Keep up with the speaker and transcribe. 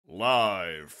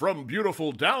Live from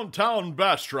beautiful downtown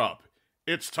Bastrop,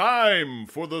 it's time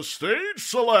for the Stage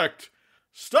Select,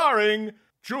 starring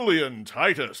Julian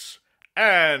Titus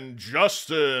and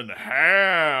Justin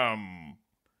Ham.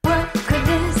 What could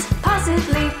this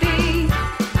possibly be?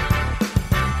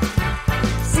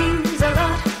 Seems a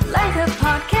lot like a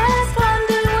podcast.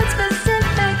 Wonder what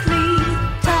specifically.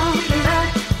 Talking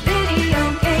about video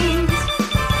games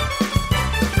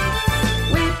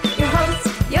with your hosts.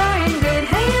 You're in good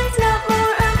hands, not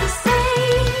more of the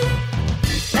same.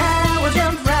 Now we'll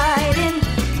jump right in.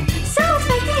 So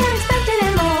expect the unexpected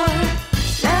and more.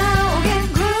 Now we'll get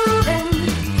grooving.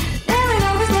 Never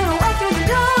know who's gonna walk through the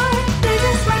door. There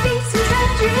just might be some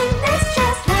treasure in this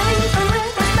chest. Having fun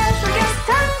with our special guest.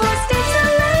 Time for Stage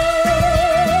Select.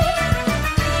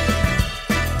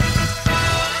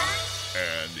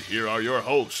 And here are your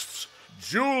hosts,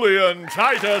 Julian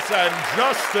Titus and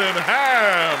Justin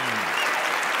Ham.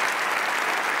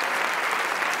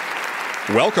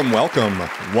 Welcome,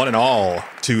 one and all,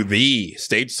 to the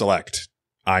Stage Select.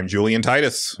 I'm Julian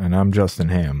Titus, And I'm Justin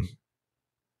Ham.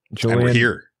 Julian, and we're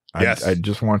here. Yes. I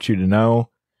just want you to know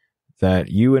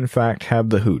that you, in fact, have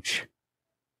the hooch.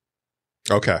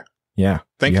 Okay. Yeah.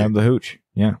 Thank you. have the hooch.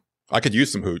 Yeah. I could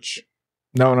use some hooch.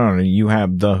 No. You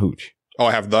have the hooch. Oh,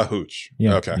 I have the hooch.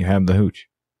 Yeah. Okay. You have the hooch.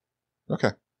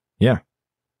 Okay. Yeah.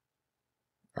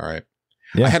 All right.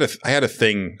 Yeah. I had a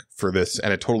thing for this,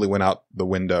 and it totally went out the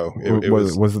window.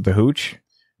 Was it the hooch?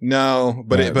 No,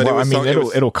 but it was.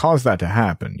 It'll cause that to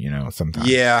happen, sometimes.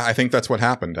 Yeah, I think that's what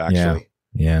happened. Actually.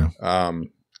 Yeah.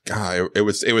 God, it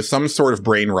was some sort of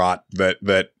brain rot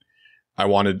that I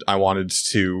wanted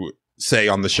to say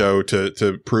on the show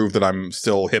to prove that I'm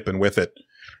still hip and with it.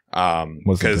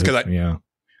 Because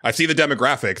I see the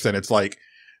demographics, and it's like,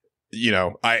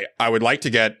 I would like to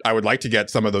get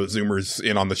some of those Zoomers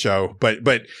in on the show,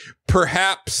 but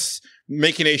perhaps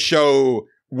making a show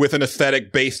with an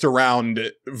aesthetic based around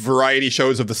variety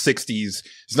shows of the 60s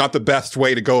is not the best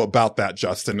way to go about that,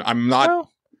 Justin. I'm not.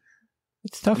 Well,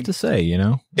 it's tough to say,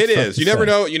 It is. You never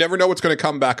know. You never know what's going to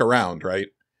come back around, right?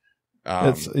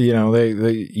 It's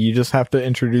you just have to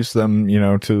introduce them,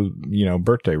 to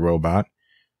Birthday Robot,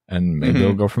 and maybe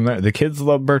they'll go from there. The kids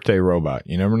love Birthday Robot.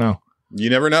 You never know. You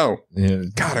never know. Yeah.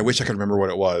 God, I wish I could remember what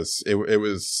it was. It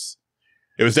was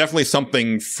definitely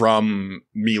something from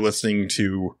me listening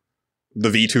to the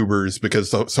VTubers,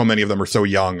 because so many of them are so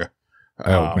young.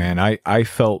 Oh man, I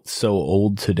felt so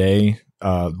old today,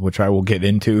 which I will get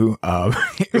into.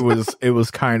 It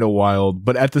was kind of wild,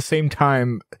 but at the same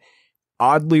time,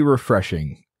 oddly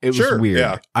refreshing. It was weird.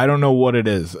 Yeah. I don't know what it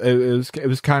is. It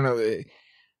was kind of.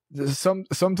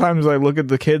 Sometimes I look at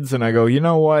the kids and I go, you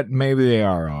know what? Maybe they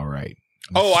are all right.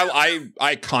 Oh,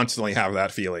 I constantly have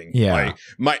that feeling. Yeah.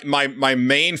 Like, my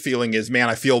main feeling is, man,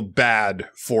 I feel bad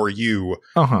for you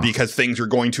because things are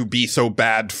going to be so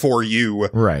bad for you,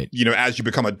 right? As you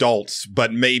become adults.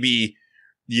 But maybe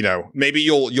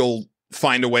you'll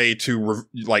find a way to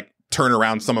turn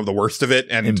around some of the worst of it.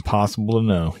 And impossible to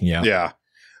know. Yeah. Yeah.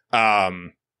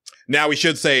 Now we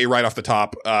should say right off the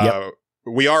top,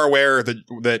 we are aware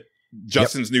that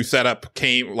Justin's new setup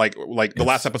came like the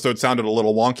last episode sounded a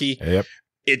little wonky. Yep.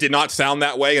 It did not sound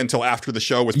that way until after the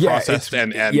show was processed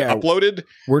and uploaded.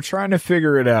 We're trying to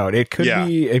figure it out. It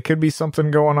could be something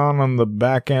going on the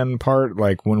back end part,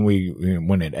 like when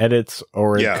it edits,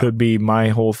 or it could be my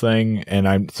whole thing. And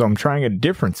I'm trying a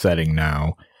different setting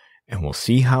now, and we'll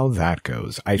see how that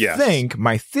goes. I think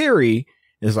my theory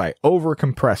is I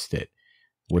overcompressed it,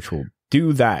 which will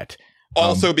do that.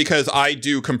 Also, because I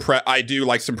do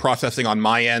like some processing on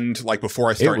my end, like before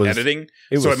I start editing.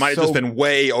 So it might have just been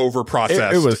way over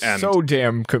processed. It was so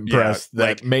damn compressed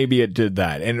that maybe it did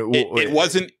that. And it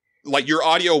wasn't like your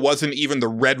audio wasn't even the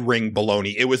red ring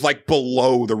baloney. It was like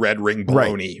below the red ring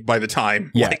baloney by the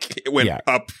time it went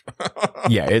up.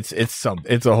 Yeah, it's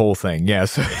a whole thing. Yeah,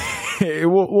 so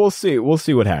we'll see. We'll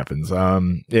see what happens.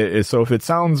 So if it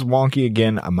sounds wonky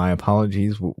again, my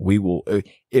apologies. We will.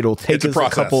 It'll take us a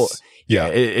couple. Yeah,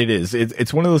 it is.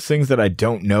 It's one of those things that I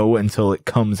don't know until it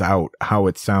comes out how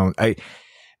it sounds.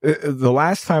 The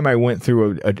last time I went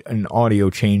through an audio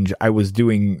change, I was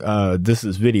doing This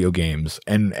Is Video Games,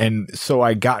 and so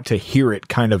I got to hear it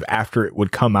kind of after it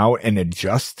would come out and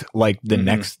adjust like the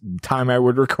next time I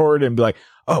would record and be like,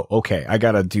 oh, okay, I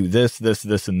gotta do this,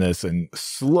 and this, and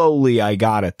slowly I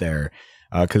got it there.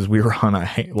 Because we were on a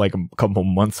couple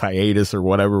months hiatus or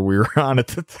whatever we were on at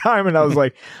the time, and I was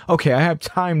like, okay, I have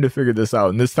time to figure this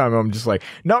out. And this time I'm just like,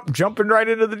 nope, jumping right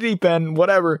into the deep end,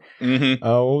 whatever.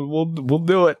 We'll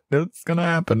do it. It's gonna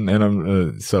happen. And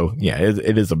I'm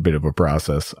it is a bit of a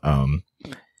process.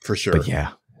 For sure. But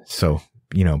yeah, so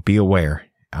be aware.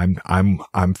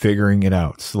 I'm figuring it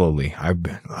out slowly.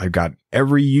 I've got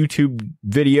every YouTube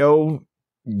video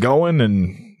going,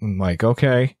 and I'm like,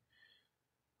 okay,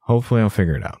 hopefully I'll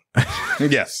figure it out.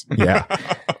 Yes. Yeah.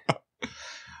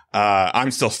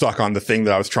 I'm still stuck on the thing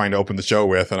that I was trying to open the show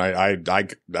with, and I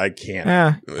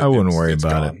can't. I wouldn't worry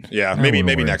about gone. it. Yeah,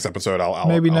 maybe next episode I'll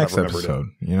next remember episode,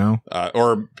 you know?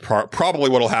 Or probably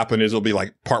what'll happen is it'll be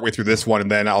like partway through this one, and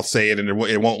then I'll say it, and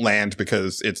it won't land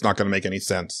because it's not going to make any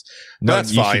sense. No,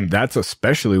 that's fine. That's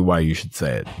especially why you should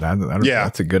say it.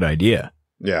 That's a good idea.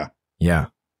 Yeah. Yeah.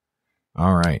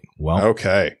 All right. Well.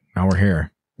 Okay. Now we're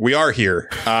here. We are here.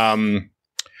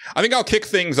 I think I'll kick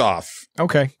things off.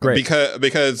 Okay, great.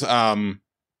 Because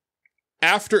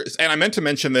after, and I meant to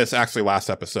mention this actually last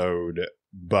episode,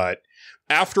 but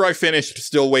after I finished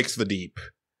Still Wakes the Deep,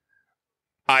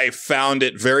 I found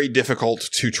it very difficult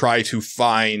to try to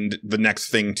find the next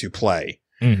thing to play.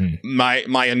 Mm-hmm.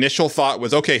 My initial thought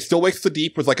was, okay, Still Wakes the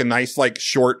Deep was like a nice like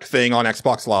short thing on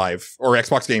Xbox Live or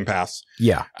Xbox Game Pass.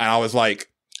 Yeah. And I was like,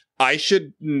 I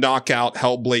should knock out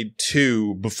Hellblade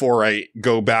 2 before I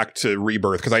go back to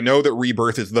Rebirth, because I know that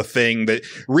Rebirth is the thing that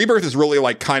Rebirth is really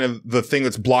like kind of the thing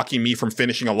that's blocking me from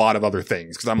finishing a lot of other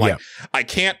things. Because I'm like, I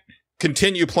can't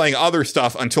continue playing other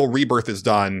stuff until Rebirth is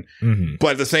done. Mm-hmm.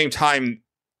 But at the same time,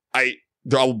 a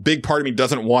big part of me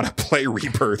doesn't want to play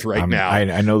Rebirth now.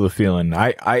 I know the feeling.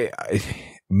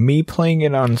 Me playing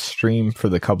it on stream for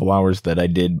the couple hours that I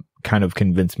did kind of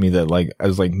convinced me that like I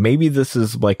was like, maybe this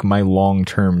is like my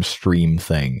long-term stream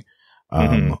thing,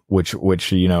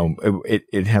 which you know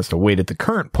it has to wait at the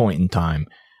current point in time,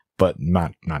 but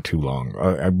not too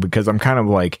long, because I'm kind of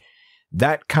like,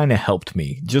 that kind of helped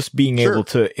me just being able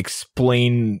to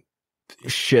explain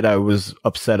shit I was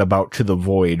upset about to the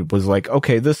void. Was like,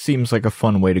 okay, this seems like a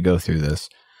fun way to go through this.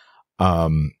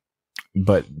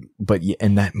 But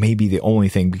and that may be the only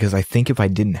thing, because I think if I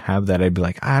didn't have that, I'd be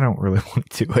like, I don't really want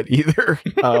to do it either.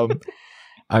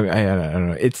 I don't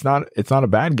know. It's not a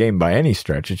bad game by any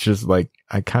stretch. It's just like,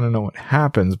 I kind of know what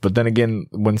happens. But then again,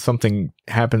 when something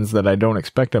happens that I don't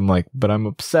expect, I'm like, but I'm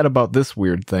upset about this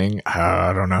weird thing.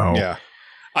 I don't know. Yeah.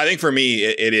 I think for me,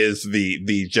 it is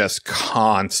the just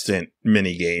constant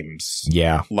mini games.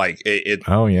 Yeah. Like it.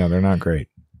 Oh yeah. They're not great.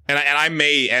 And I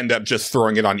may end up just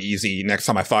throwing it on easy next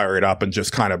time I fire it up and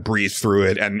just kind of breeze through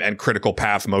it and critical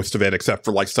path most of it, except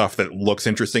for like stuff that looks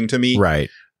interesting to me. Right.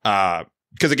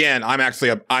 Because again, I'm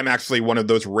actually one of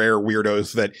those rare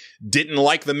weirdos that didn't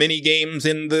like the mini games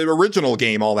in the original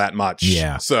game all that much.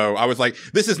 Yeah. So I was like,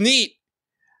 this is neat.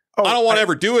 Oh, I don't want to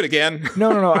ever do it again.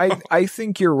 No. I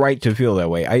think you're right to feel that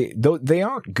way. They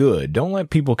aren't good. Don't let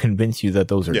people convince you that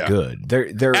those are good.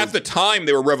 They're at the time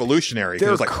they were revolutionary. They're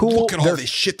it was like, cool. Look at all this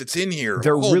shit that's in here.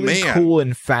 They're really cool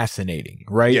and fascinating,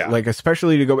 right? Yeah. Like,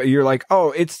 especially to go. You're like,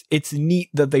 oh, it's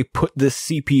neat that they put this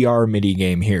CPR MIDI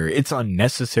game here. It's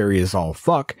unnecessary as all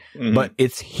fuck, but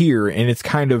it's here, and it's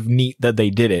kind of neat that they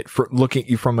did it. For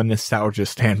looking from a nostalgia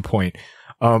standpoint,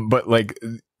 but like.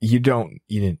 You didn't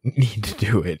need to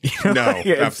do it. You know? No, like,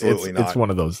 absolutely not. It's one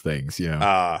of those things, you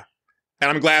know. And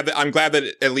I'm glad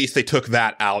that at least they took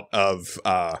that out of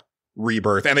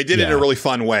Rebirth, and they did it in a really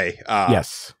fun way.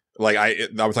 Yes, like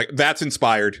I was like, that's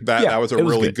inspired. That was a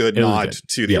really good nod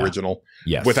to the original.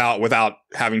 Yes, without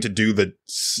having to do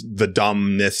the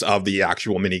dumbness of the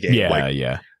actual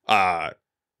minigame.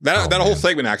 That whole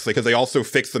segment, actually, because they also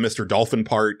fixed the Mr. Dolphin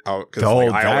part, because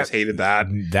I always hated that.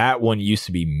 That one used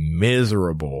to be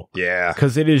miserable. Yeah.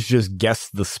 Because it is just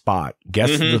guess the spot.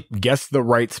 Guess the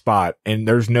right spot, and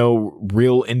there's no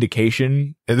real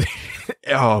indication.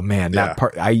 Oh, man, that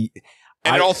part, And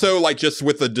it also, like, just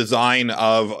with the design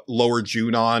of Lower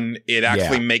Junon, it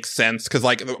actually makes sense, because,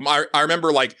 like, I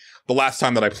remember, like, the last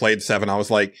time that I played 7, I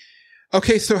was like,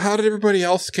 okay, so how did everybody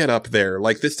else get up there?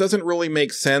 Like, this doesn't really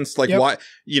make sense. Like, why,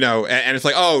 you know, and it's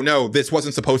like, oh, no, this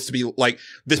wasn't supposed to be, like,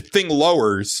 this thing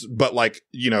lowers, but, like,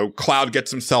 you know, Cloud gets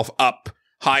himself up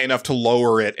high enough to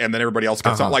lower it, and then everybody else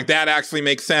gets up. Like, that actually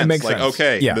makes sense. It makes sense.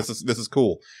 Okay, this is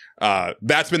cool.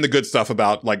 That's been the good stuff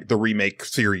about, like, the remake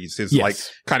series, is, like,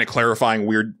 kind of clarifying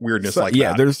weirdness like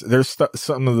that. There's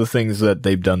some of the things that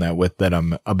they've done that with that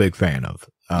I'm a big fan of.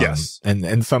 Yes.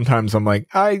 And sometimes I'm like,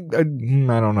 I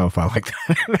don't know if I like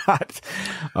that or not.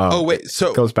 Oh, wait.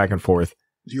 So it goes back and forth.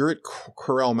 You're at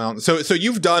Corel Mountain. So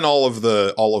you've done all of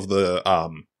the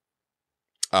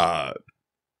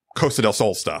Costa del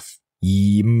Sol stuff.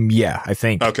 Yeah, I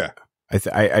think. Okay.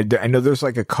 I know there's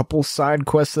like a couple side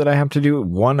quests that I have to do.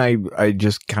 One I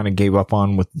just kind of gave up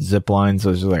on with zip lines. I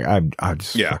was just like, I'll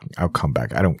come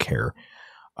back. I don't care.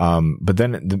 But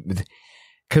then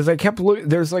Because I kept looking,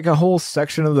 there's like a whole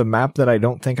section of the map that I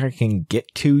don't think I can get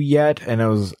to yet, and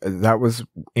that was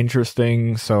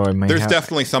interesting. So there's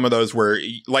definitely some of those where,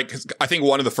 like, I think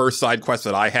one of the first side quests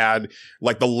that I had,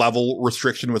 like the level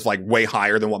restriction was like way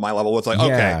higher than what my level was. Like,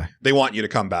 okay, they want you to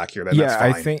come back here. Then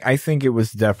that's fine. I think it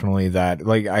was definitely that.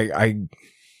 Like,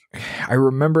 I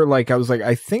remember, like, I was like,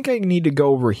 I think I need to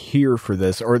go over here for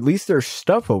this, or at least there's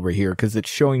stuff over here because it's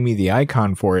showing me the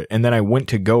icon for it. And then I went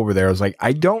to go over there. I was like,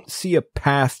 I don't see a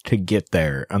path to get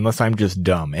there unless I'm just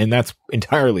dumb. And that's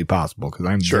entirely possible because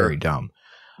I'm very dumb.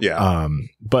 Yeah.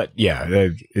 But yeah,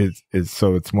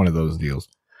 so it's one of those deals.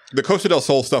 The Costa del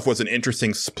Sol stuff was an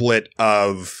interesting split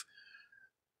of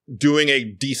doing a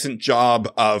decent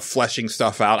job of fleshing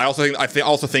stuff out. I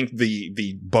also think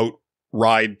the boat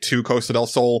ride to Costa del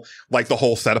Sol, like the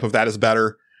whole setup of that is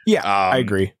better. Yeah, I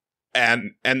agree.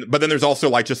 But then there's also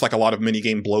like just like a lot of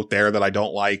minigame bloat there that I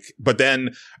don't like. But then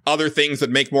other things that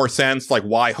make more sense, like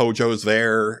why Hojo's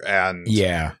there, and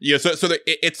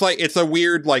it's a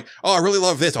weird like, oh, I really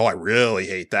love this. Oh, I really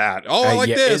hate that. Oh, I like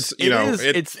this.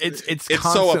 It's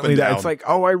so up and down. It's like,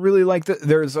 oh, I really like that.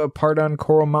 There's a part on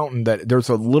Coral Mountain there's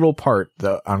a little part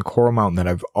on Coral Mountain that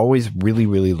I've always really,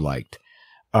 really liked.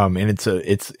 And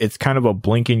it's kind of a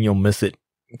blink and you'll miss it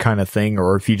kind of thing,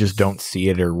 or if you just don't see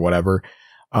it or whatever.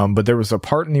 But there was a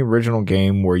part in the original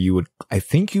game where I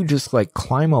think you just like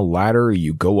climb a ladder,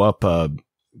 you go up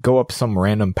some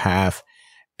random path,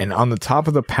 and on the top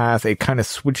of the path, it kind of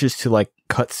switches to like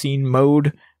cutscene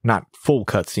mode, not full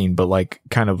cutscene, but like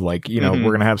kind of like, we're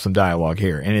going to have some dialogue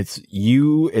here. And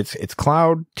it's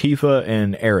Cloud, Tifa,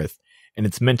 and Aerith. And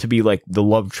it's meant to be like the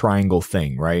love triangle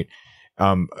thing, right?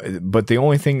 But the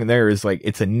only thing there is like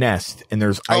it's a nest and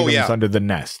there's items under the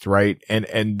nest, right?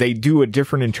 And they do a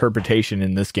different interpretation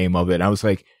in this game of it. And I was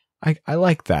like, I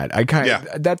like that. I kind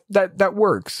of that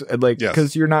works. Like,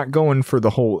 because you're not going for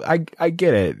the whole. I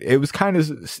get it. It was kind of,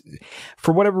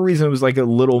 for whatever reason, it was like a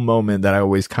little moment that I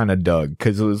always kind of dug,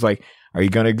 because it was like, are you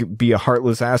gonna be a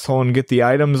heartless asshole and get the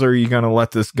items, or are you gonna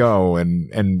let this go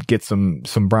and get some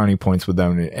brownie points with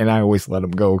them? And I always let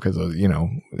them go because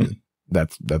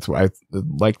that's what I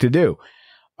like to do.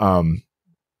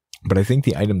 But I think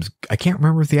the items, I can't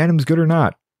remember if the item's good or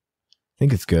not. I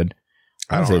think it's good.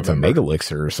 I would say it's a mega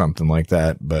elixir or something like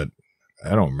that, but I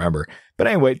don't remember. But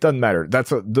anyway, it doesn't matter. That's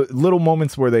the little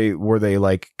moments where they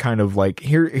like kind of like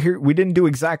here we didn't do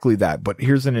exactly that, but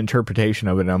here's an interpretation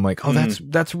of it. And I'm like, oh,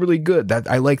 that's really good. That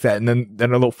I like that. And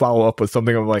then it'll follow up with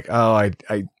something. I'm like, oh,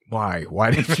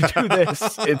 why did you do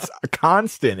this? It's a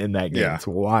constant in that game. Yeah. It's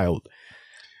wild.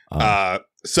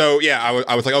 So yeah,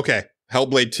 I was like, okay,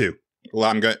 Hellblade 2. Well,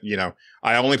 I'm good.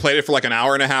 I only played it for like an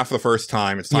hour and a half the first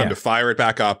time. It's time to fire it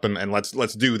back up and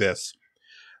let's do this.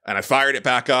 And I fired it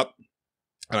back up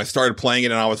and I started playing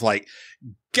it and I was like,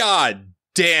 God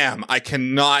damn, I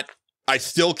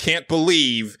still can't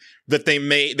believe that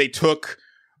they took,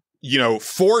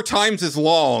 4 times as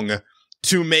long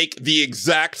to make the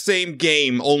exact same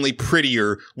game, only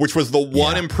prettier, which was the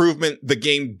one improvement the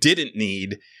game didn't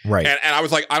need. Right. And I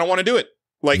was like, I don't want to do it.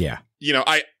 Like,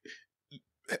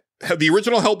 the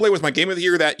original Hellblade was my game of the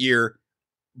year that year.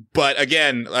 But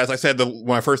again, as I said,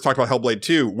 when I first talked about Hellblade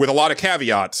 2, with a lot of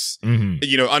caveats,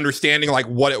 understanding like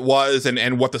what it was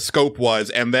and what the scope was.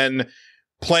 And then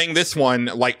playing this one,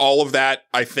 like all of that,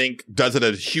 I think does it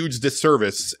a huge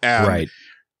disservice. And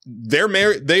there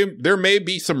may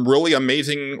be some really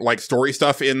amazing like story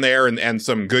stuff in there and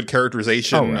some good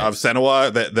characterization of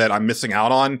Senua that I'm missing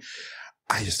out on.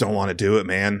 I just don't want to do it,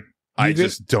 man. I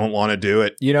just don't want to do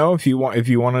it. If you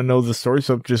want to know the story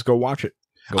stuff, just go watch it.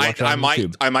 I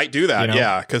might do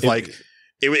that. Because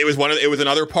it was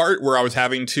another part where I was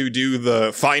having to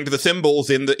do find the symbols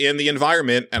in the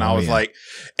environment, and I was like,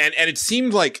 and it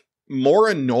seemed like more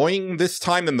annoying this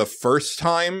time than the first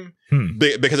time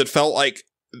because it felt like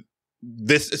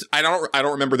I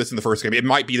don't remember this in the first game. It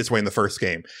might be this way in the first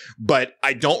game, but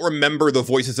I don't remember the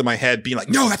voices in my head being like,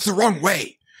 no, that's the wrong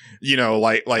way.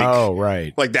 Like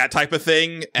that type of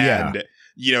thing. And,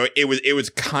 it was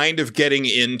kind of getting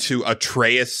into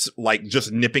Atreus, like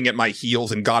just nipping at my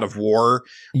heels in God of War.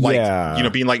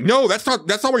 Like, being like, no, that's not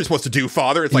what you're supposed to do,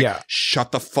 Father. It's like,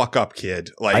 shut the fuck up,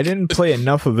 kid. Like, I didn't play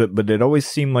enough of it, but it always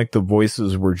seemed like the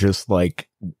voices were just like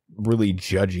really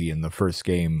judgy in the first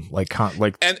game, like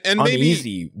and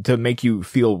uneasy, maybe, to make you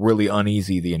feel really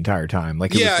uneasy the entire time.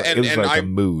 Like, it was like a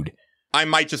mood. I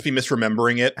might just be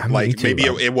misremembering it. Like, maybe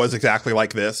it was exactly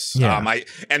like this. Yeah.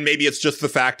 And maybe it's just the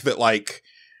fact that, like,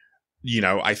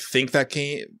 I think that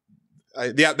game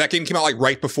came out like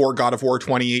right before God of War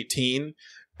 2018.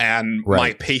 And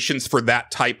my patience for that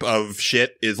type of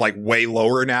shit is like way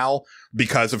lower now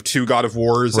because of 2 God of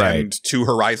Wars and 2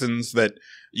 Horizons that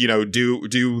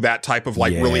do that type of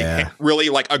like really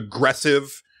like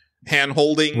aggressive hand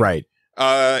holding. Right.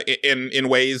 In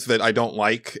ways that I don't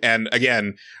like. And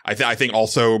again, I think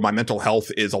also my mental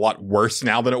health is a lot worse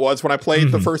now than it was when I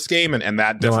played the first game. And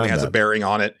that definitely has a bearing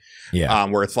on it. Yeah.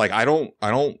 Where it's like, I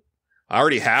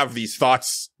already have these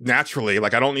thoughts naturally.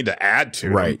 Like I don't need to add to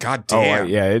them. God damn.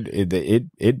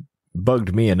 It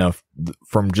bugged me enough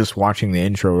from just watching the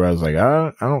intro where I was like,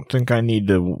 I don't think I need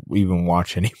to even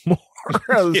watch anymore.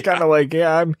 I was kind of like,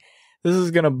 this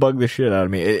is going to bug the shit out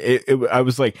of me. I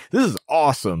was like, this is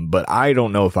awesome, but I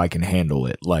don't know if I can handle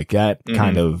it. Like that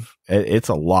kind of, it's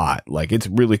a lot. Like it's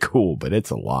really cool, but it's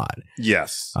a lot.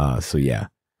 Yes. So yeah.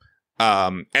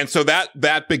 And so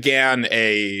that began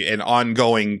an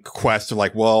ongoing quest of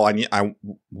like, well,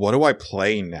 what do I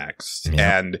play next?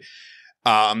 Yeah. And,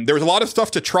 there was a lot of stuff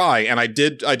to try, and I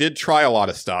did try a lot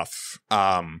of stuff.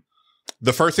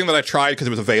 The first thing that I tried because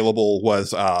it was available was,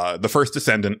 the first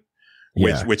Descendant.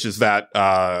 Which is that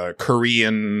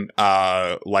Korean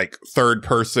like third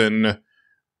person,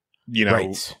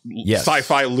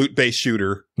 sci-fi loot based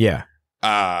shooter. Yeah.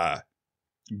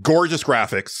 Gorgeous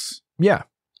graphics. Yeah.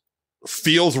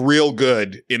 Feels real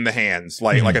good in the hands.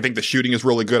 Like I think the shooting is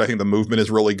really good. I think the movement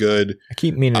is really good. I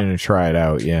keep meaning to try it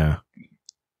out. Yeah.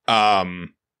 And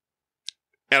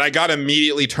I got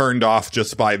immediately turned off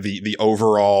just by the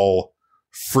overall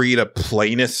free to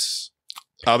playness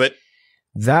of it.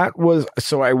 That was,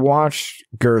 so I watched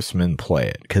Gersman play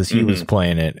it because he was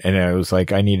playing it, and I was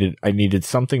like, I needed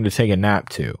something to take a nap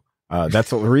to. That's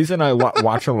the reason I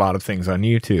watch a lot of things on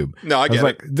YouTube. No, I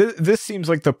get it. This seems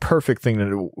like the perfect thing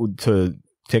to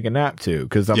take a nap to,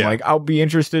 because I'm like, I'll be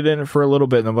interested in it for a little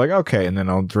bit, and I'm like, okay, and then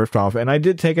I'll drift off, and I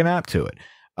did take a nap to it.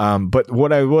 But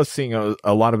what I was seeing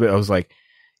a lot of it, I was like,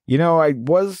 I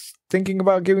was thinking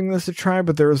about giving this a try,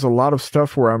 but there was a lot of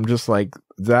stuff where I'm just like,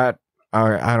 that.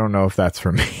 I don't know if that's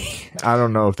for me. I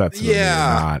don't know if that's for me or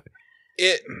not.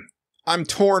 I'm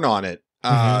torn on it.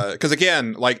 Because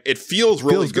again, like it feels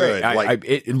really good.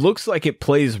 It looks like it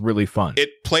plays really fun. It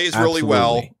plays really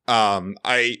well. I'm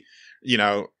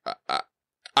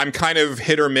kind of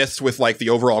hit or miss with like the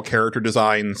overall character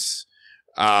designs.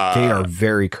 They are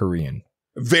very Korean.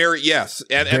 Yes.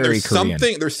 And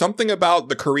there's something about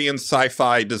the Korean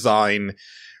sci-fi design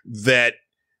that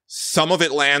some of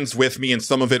it lands with me and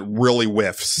some of it really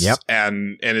whiffs. Yep.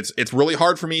 And it's really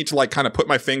hard for me to like kind of put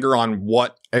my finger on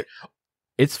what.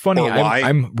 It's funny.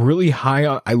 I'm really high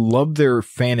on. I love their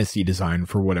fantasy design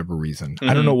for whatever reason.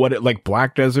 I don't know what it like.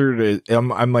 Black Desert is.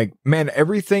 I'm like, man,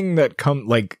 everything that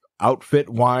like outfit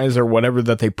wise or whatever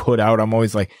that they put out, I'm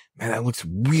always like, man, that looks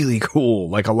really cool.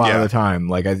 Like a lot of the time,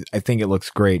 like I think it looks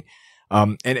great.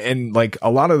 And like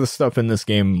a lot of the stuff in this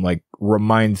game like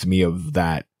reminds me of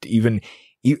that. Even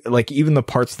the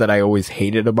parts that I always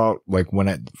hated about, like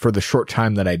for the short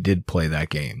time that I did play that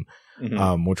game,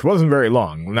 which wasn't very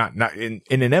long, not in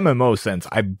an MMO sense,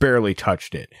 I barely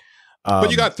touched it. But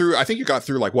I think you got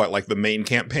through like the main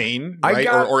campaign, right?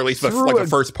 Or at least the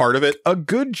first part of it. A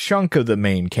good chunk of the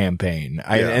main campaign.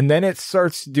 And then it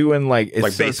starts doing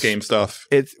base game stuff.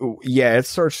 It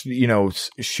starts,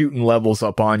 shooting levels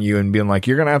up on you and being like,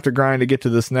 you're going to have to grind to get to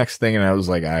this next thing. And I was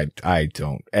like,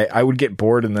 I would get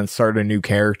bored and then start a new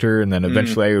character. And then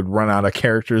eventually I would run out of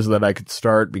characters that I could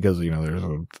start because, there's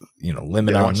a,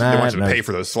 limit on that. They want you to pay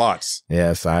for those slots.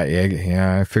 Yes.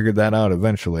 I figured that out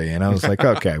eventually. And I was like,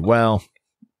 okay, well,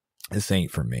 this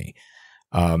ain't for me.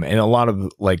 And a lot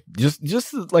of like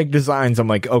just like designs, I'm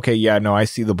like, okay, yeah, no, I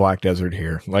see the Black Desert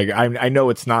here. Like I know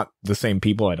it's not the same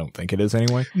people. I don't think it is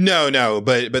anyway. No,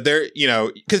 but they're,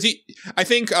 because I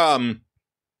think a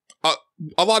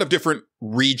lot of different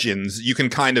regions you can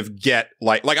kind of get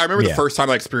like I remember the first time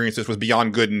I experienced this was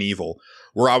Beyond Good and Evil,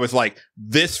 where I was like,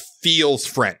 this feels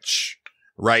French.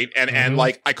 Right. And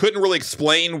like, I couldn't really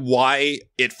explain why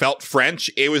it felt French.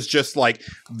 It was just like,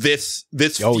 this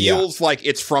feels like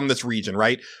it's from this region,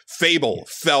 right? Fable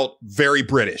felt very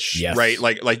British, right?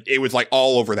 Like it was like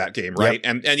all over that game, right?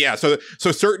 Yep. And yeah, so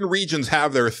certain regions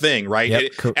have their thing, right?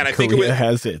 Yep. And I think Korea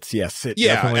has its, it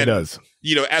definitely does.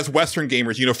 As Western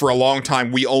gamers, for a long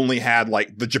time, we only had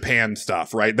like the Japan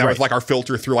stuff, right? That was like our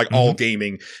filter through like all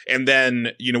gaming. And then,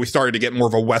 we started to get more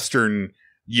of a Western,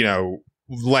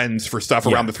 lens for stuff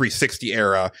around the 360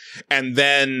 era. And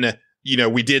then,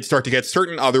 we did start to get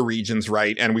certain other regions,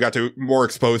 right? And we got to more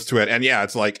exposed to it. And yeah,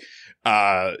 it's like,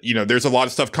 there's a lot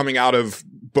of stuff coming out of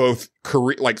both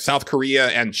South Korea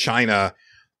and China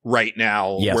right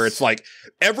now, where it's like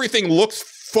everything looks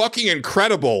fucking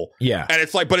incredible. Yeah. And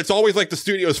it's like, but it's always like the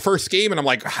studio's first game. And I'm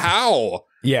like, how?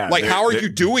 Yeah. Like, how are you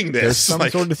doing this? There's some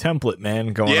sort of template,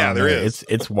 man, going on. There is.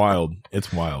 It's wild.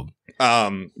 It's wild.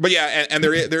 But yeah, and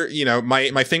there, you know,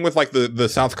 my thing with like the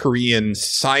South Korean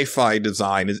sci-fi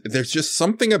design is there's just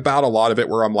something about a lot of it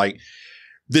where I'm like,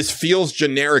 this feels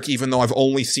generic, even though I've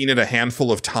only seen it a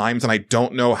handful of times, and I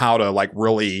don't know how to like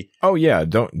really. Oh yeah,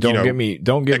 don't get me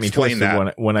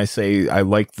twisted when I say I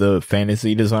like the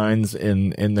fantasy designs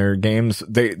in their games.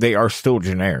 They are still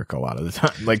generic a lot of the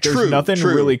time. Like there's nothing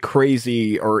really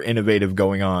crazy or innovative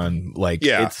going on. Like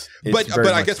it's but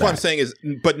I guess what I'm saying is,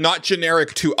 but not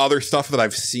generic to other stuff that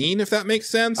I've seen. If that makes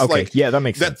sense. Okay, like, yeah, that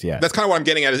makes sense. Yeah, that's kind of what I'm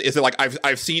getting at. Is that like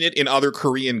I've seen it in other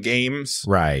Korean games,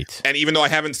 right? And even though I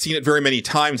haven't seen it very many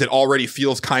times, it already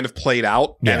feels kind of played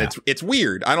out, and it's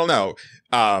weird. I don't know.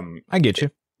 I get you,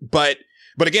 but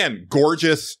again,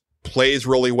 gorgeous, plays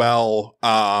really well.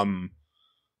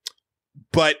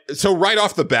 But so right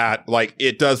off the bat, like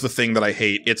it does the thing that I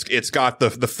hate. It's got the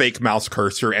fake mouse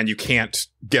cursor, and you can't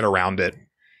get around it.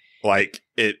 Like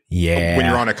it, when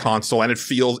you're on a console, and it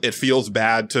feels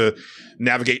bad to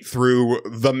navigate through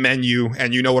the menu,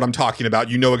 and you know what I'm talking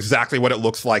about. You know exactly what it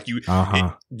looks like. You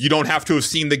don't have to have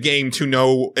seen the game to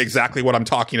know exactly what I'm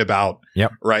talking about.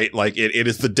 Yep. Right. Like it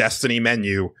is the Destiny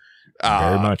menu.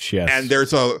 Very much, yes. And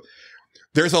there's a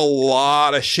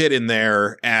lot of shit in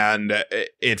there, and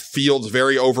it feels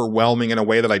very overwhelming in a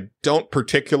way that I don't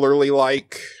particularly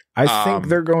like. I think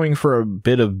they're going for a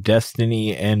bit of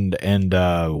Destiny and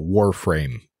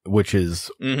Warframe, which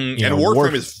is and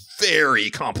Warframe is very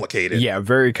complicated. Yeah,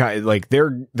 very like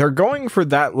they're going for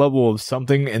that level of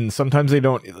something, and sometimes they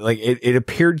don't. Like it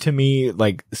appeared to me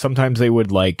like sometimes they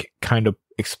would like kind of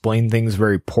explain things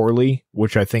very poorly,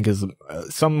 which I think is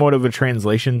somewhat of a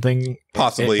translation thing,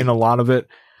 possibly in a lot of it.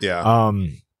 Yeah.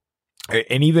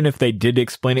 And even if they did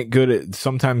explain it good,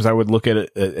 sometimes I would look at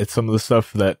it at some of the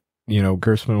stuff that, you know,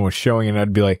 Gersman was showing, and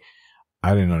I'd be like,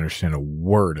 I didn't understand a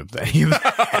word of that.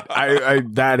 I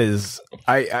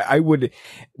would,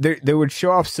 they would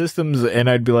show off systems, and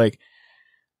I'd be like,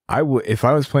 if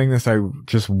I was playing this, I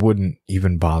just wouldn't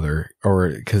even bother, or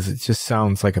because it just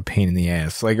sounds like a pain in the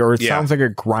ass, like, or it sounds like a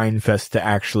grind fest to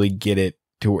actually get it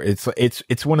to where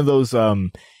it's one of those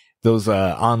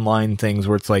online things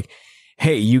where it's like,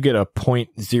 hey, you get a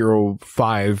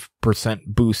 0.05%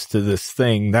 boost to this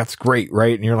thing. That's great,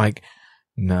 right? And you're like,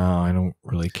 no, I don't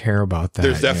really care about that.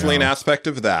 There's definitely an aspect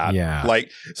of that. Yeah. Like,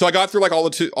 so I got through like all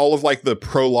of like the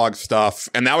prologue stuff,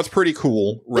 and that was pretty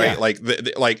cool, right? Yeah. Like,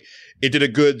 like it did a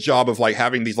good job of like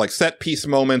having these like set piece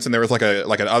moments, and there was like an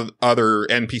other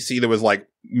NPC that was like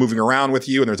moving around with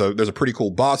you, and there's a pretty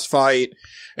cool boss fight,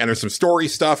 and there's some story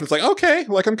stuff. It's like, okay,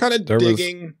 like I'm kind of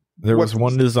digging. There was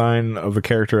one design of a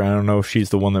character. I don't know if she's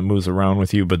the one that moves around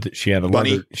with you, but she had a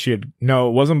Bunny? No,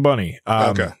 it wasn't Bunny.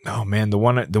 Okay. Oh man, the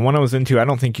one I was into, I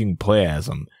don't think you can play as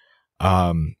him.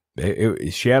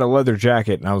 She had a leather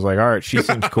jacket, and I was like, all right, she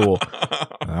seems cool.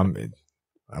 I'm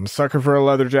a sucker for a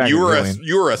leather jacket.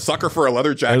 You were a sucker for a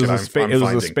leather jacket. It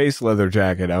was a space leather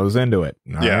jacket. I was into it.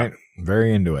 All right?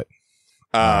 Very into it.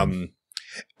 And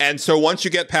so once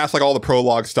you get past like all the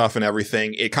prologue stuff and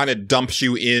everything, it kind of dumps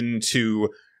you into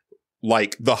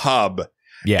like the hub.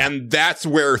 Yeah. And that's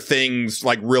where things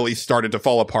like really started to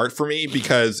fall apart for me,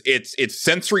 because it's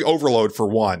sensory overload for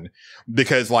one,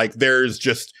 because like there's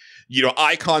just, you know,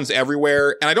 icons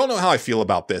everywhere. And I don't know how I feel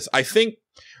about this. I think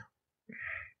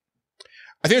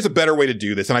there's a better way to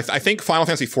do this. And I think Final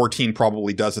Fantasy XIV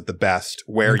probably does it the best,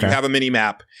 where you have a mini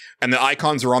map and the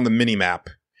icons are on the mini map.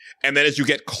 And then as you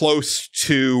get close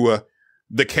to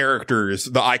the characters,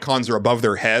 the icons are above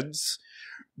their heads.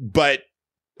 But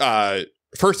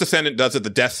First Descendant does it the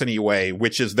Destiny way,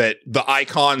 which is that the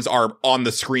icons are on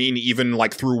the screen even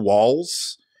like through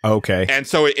walls. Okay. And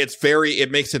so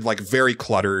it makes it like very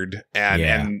cluttered,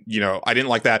 and you know, I didn't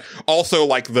like that. Also,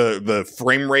 like the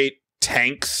frame rate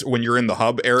tanks when you're in the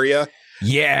hub area.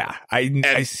 Yeah,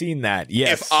 I seen that.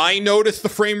 Yes. If I notice the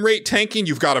frame rate tanking,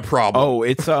 you've got a problem. Oh,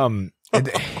 it's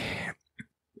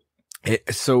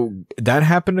so that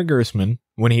happened to Gersman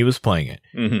when he was playing it.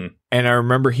 Mm-hmm. And I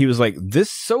remember he was like, this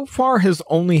so far has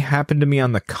only happened to me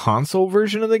on the console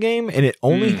version of the game, and it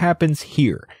only happens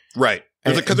here. Right.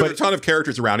 Because there's a ton of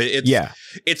characters around it.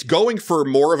 It's going for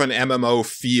more of an MMO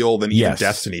feel than even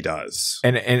Destiny does.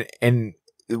 And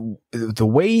the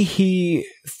way his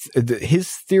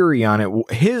theory on it,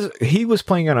 he was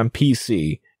playing it on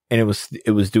PC, and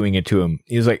it was doing it to him.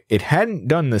 He was like, it hadn't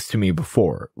done this to me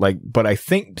before. Like, but I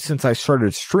think since I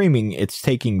started streaming, it's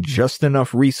taking just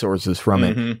enough resources from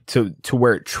it to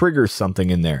where it triggers something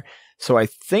in there. So I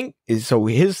think, so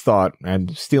his thought, I'm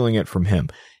stealing it from him.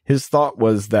 His thought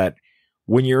was that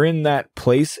when you're in that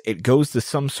place, it goes to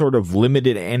some sort of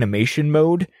limited animation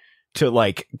mode to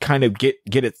like kind of get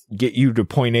you to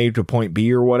point A to point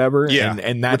B or whatever. Yeah,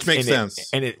 and that's which makes sense.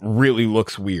 And it really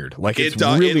looks weird. Like it's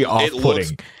really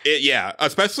off-putting. Yeah,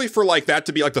 especially for like that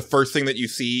to be like the first thing that you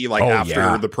see like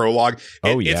after the prologue.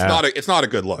 It's not a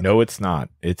good look. No, it's not.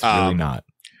 It's really not.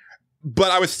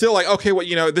 But I was still like, okay, well,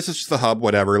 you know, this is just the hub,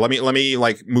 whatever. Let me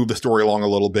like move the story along a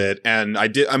little bit. And I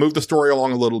moved the story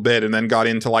along a little bit and then got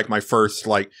into like my first,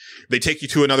 like, they take you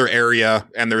to another area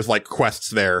and there's like quests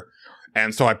there.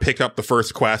 And so I picked up the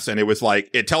first quest and it was like,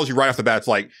 it tells you right off the bat, it's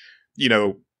like, you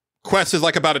know, quest is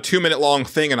like about a 2-minute long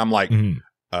thing. And I'm like,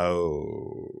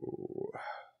 oh.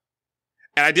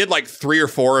 And I did like 3 or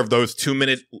 4 of those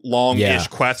 2-minute long-ish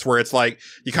quests where it's like,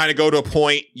 you kind of go to a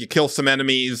point, you kill some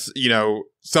enemies, you know,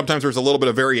 sometimes there's a little bit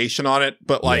of variation on it,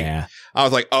 but like, I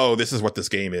was like, oh, this is what this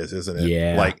game is, isn't it?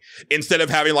 Yeah. Like, instead of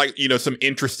having like, you know, some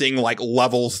interesting like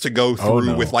levels to go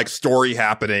through with like story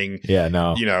happening. Yeah,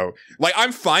 no. You know, like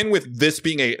I'm fine with this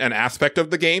being an aspect of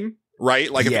the game,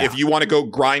 right? Like if you want to go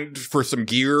grind for some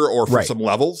gear or for some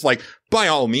levels, like by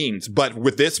all means, but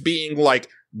with this being like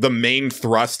the main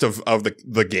thrust of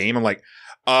the game, I'm like,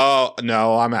 oh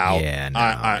no, I'm out. Yeah, no,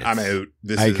 I'm out.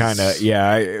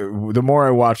 The more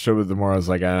I watched it, the more I was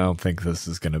like, I don't think this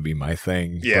is going to be my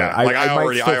thing. Yeah, but like I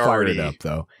already fired it up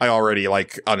though. I already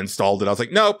like uninstalled it. I was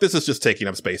like, nope, this is just taking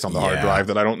up space on the hard drive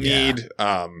that I don't need.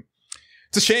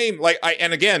 It's a shame. Like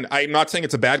again, I'm not saying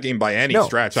it's a bad game by any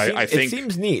stretch. I think it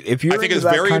seems neat. I think it's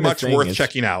very much worth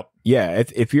checking out. Yeah,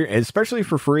 if you're, especially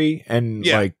for free and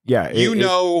like, you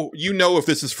know if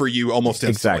this is for you almost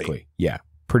instantly. Exactly. Yeah,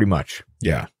 pretty much.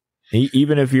 Yeah.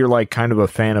 Even if you're like kind of a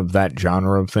fan of that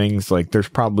genre of things, like there's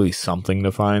probably something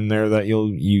to find there that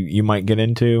you might get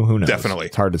into. Who knows? Definitely.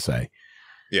 It's hard to say.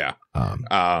 Yeah.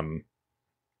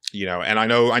 You know, and I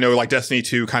know like Destiny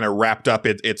 2 kind of wrapped up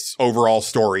its overall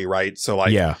story, right? So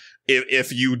like,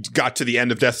 if you got to the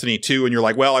end of Destiny 2 and you're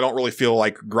like, well, I don't really feel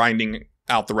like grinding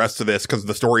out the rest of this because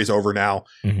the story's over now.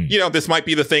 You know, this might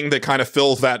be the thing that kind of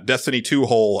fills that Destiny 2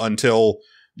 hole until,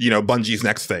 you know, Bungie's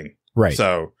next thing. Right.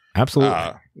 So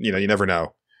absolutely. You know, you never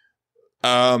know.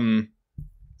 And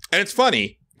it's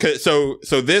funny. So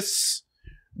this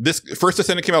first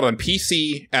Descendant came out on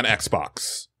PC and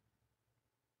Xbox.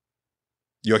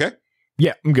 You okay?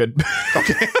 Yeah, I'm good.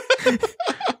 Okay.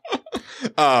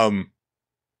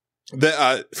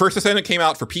 The first Descendant came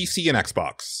out for PC and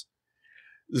Xbox.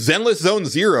 Zenless Zone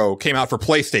Zero came out for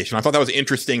PlayStation. I thought that was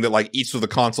interesting that like each of the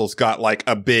consoles got like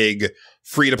a big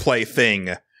free-to-play thing,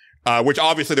 which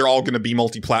obviously they're all going to be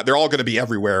they're all going to be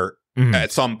everywhere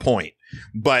at some point.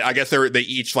 But I guess they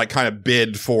each like kind of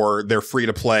bid for their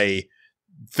free-to-play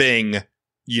thing,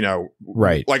 you know,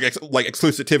 right? Like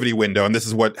exclusivity window, and this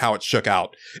is how it shook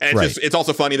out. And it's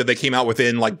also funny that they came out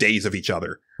within like days of each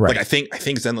other. Right. Like I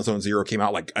think Zenless Zone Zero came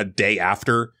out like a day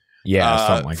after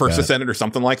something like First that. Descendant or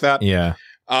something like that. Yeah.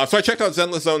 So I checked out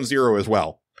Zenless Zone Zero as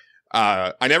well.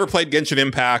 I never played Genshin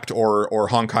Impact or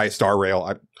Honkai Star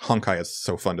Rail. Honkai is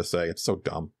so fun to say. It's so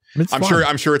dumb.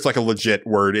 I'm sure it's like a legit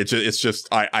word. It's just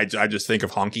I just think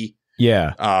of honky.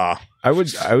 Yeah. I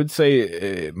would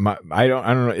say I don't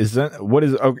know. Is that what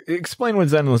is? Explain what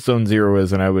Zenless Zone Zero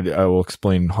is, and I will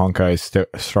explain Honkai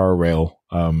Star Rail.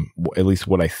 At least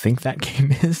what I think that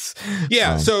game is.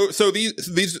 Yeah. So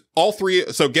these all three.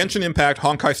 So Genshin Impact,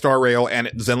 Honkai Star Rail, and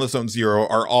Zenless Zone Zero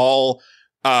are all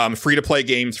free to play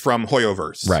games from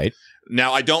HoYoverse. Right.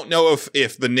 Now I don't know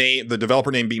if the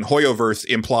developer name being HoYoverse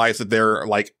implies that they're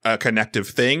like a connective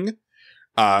thing.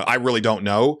 I really don't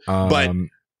know, but.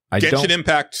 Genshin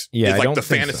Impact is like the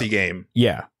fantasy game.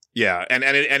 Yeah. Yeah. And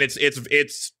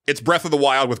it's Breath of the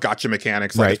Wild with gacha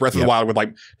mechanics. Like it's Breath of the Wild with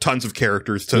like tons of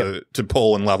characters to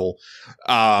pull and level.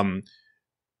 I'll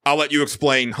let you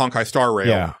explain Honkai Star Rail.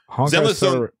 Yeah. Zenless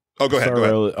Zone. Oh, go ahead.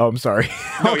 Oh, I'm sorry.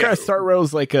 Honkai Star Rail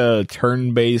is like a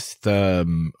turn-based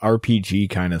RPG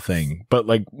kind of thing, but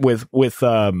like with it's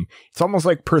almost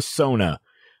like Persona.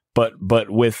 But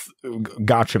with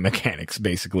gacha mechanics,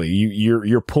 basically,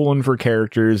 you're pulling for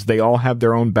characters. They all have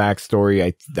their own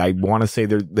backstory. I want to say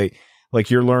they like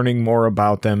you're learning more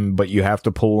about them, but you have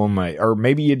to pull them, or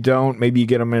maybe you don't. Maybe you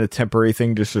get them in a temporary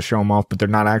thing just to show them off, but they're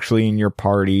not actually in your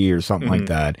party or something like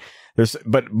that.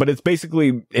 But it's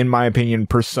basically, in my opinion,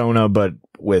 Persona, but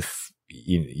with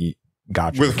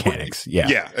gacha mechanics.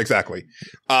 Yeah, exactly.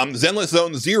 Zenless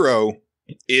Zone Zero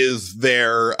is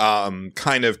their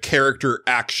kind of character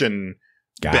action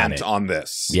bent on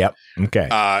this. Yep. Okay.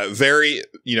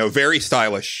 Very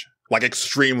stylish, like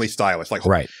extremely stylish. Like,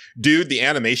 dude, the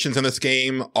animations in this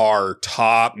game are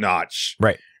top notch.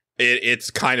 Right.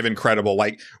 It's kind of incredible.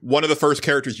 Like one of the first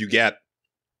characters you get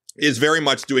is very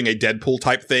much doing a Deadpool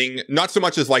type thing. Not so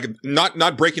much as like,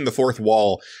 not breaking the fourth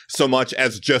wall so much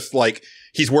as just like,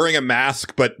 he's wearing a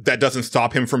mask, but that doesn't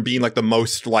stop him from being like the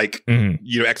most like,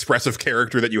 expressive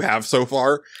character that you have so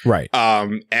far. Right.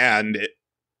 And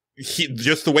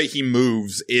just the way he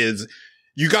moves is,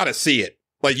 you gotta see it.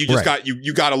 Like you just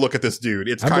you gotta look at this dude.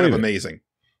 It's kind of amazing.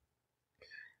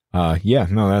 Yeah,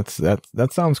 no, that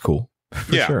sounds cool.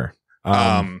 For sure.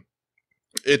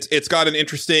 It's got an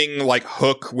interesting like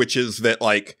hook, which is that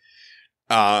like,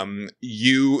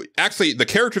 you actually, the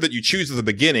character that you choose at the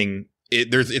beginning,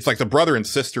 it's like the brother and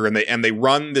sister, and they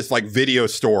run this like video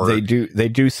store. They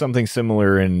do something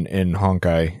similar in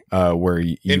Honkai, where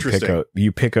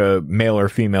you pick a male or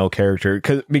female character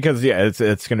because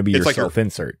it's going to be your like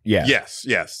self-insert. Yeah.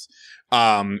 Yes.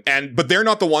 But they're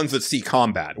not the ones that see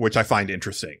combat, which I find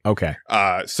interesting. Okay.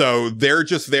 So they're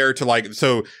just there to like,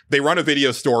 so they run a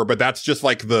video store, but that's just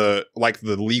like the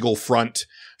legal front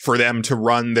for them to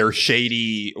run their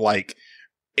shady, like,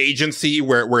 agency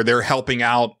where they're helping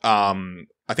out,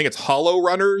 I think it's hollow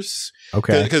runners.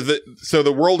 Okay. Because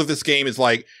the world of this game is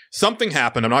like, something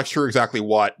happened. I'm not sure exactly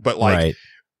what, but like,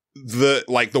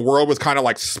 the world was kind of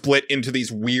like split into these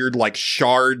weird like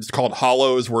shards called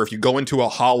hollows, where if you go into a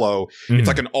hollow, it's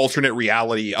like an alternate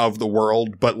reality of the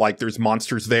world, but like there's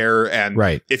monsters there, and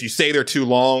if you stay there too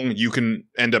long, you can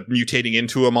end up mutating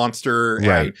into a monster,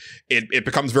 and it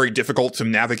becomes very difficult to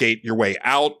navigate your way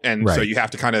out, and so you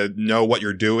have to kind of know what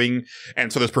you're doing.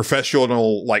 And so there's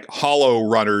professional like hollow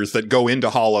runners that go into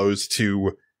hollows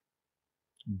to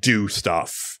do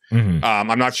stuff.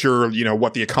 I'm not sure,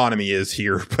 what the economy is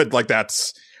here, but like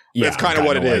that's kind of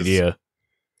what it is. Idea.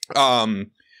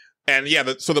 And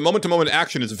yeah, so the moment to moment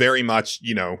action is very much,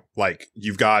 like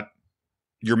you've got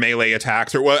your melee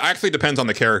attacks, or well, it actually depends on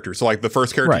the character. So like the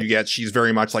first character you get, she's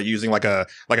very much like using like a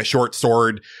short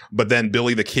sword, but then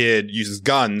Billy the Kid uses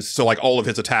guns. So like all of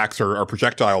his attacks are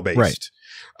projectile based.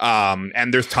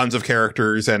 And there's tons of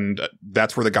characters, and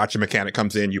that's where the gotcha mechanic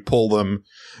comes in. You pull them.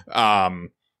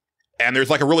 And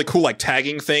there's like a really cool like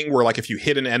tagging thing where like if you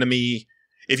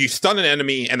stun an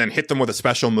enemy and then hit them with a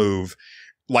special move,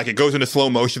 like it goes into slow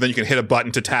motion, then you can hit a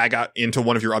button to tag out into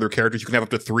one of your other characters. You can have up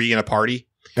to 3 in a party.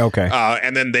 Okay.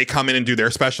 And then they come in and do their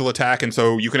special attack. And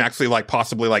so you can actually like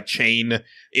possibly like chain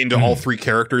into all 3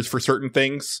 characters for certain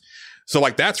things. So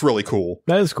like that's really cool.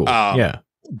 That is cool. Yeah.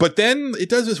 But then it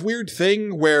does this weird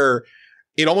thing where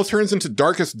it almost turns into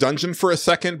Darkest Dungeon for a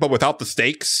second, but without the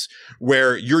stakes,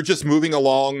 where you're just moving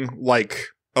along like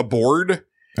a board.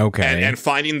 Okay. And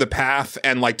finding the path,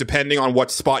 and like depending on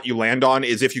what spot you land on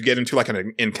is if you get into like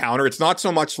an encounter. It's not so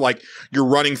much like you're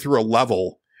running through a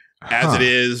level as it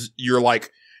is you're like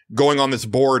going on this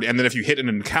board, and then if you hit an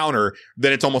encounter,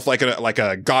 then it's almost like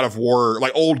a God of War,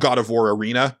 like old God of War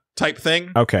arena type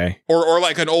thing. Okay. Or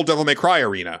like an old Devil May Cry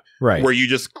arena. Right. Where you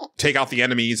just take out the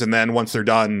enemies, and then once they're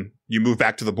done, you move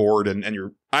back to the board, and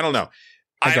you're, I don't know.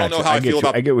 I don't know how I feel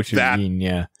about that. I get what you mean,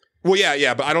 yeah. Well,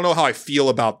 yeah, but I don't know how I feel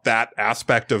about that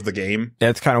aspect of the game.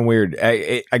 That's kind of weird.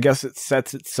 I guess it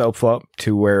sets itself up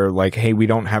to where, like, hey, we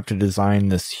don't have to design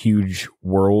this huge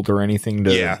world or anything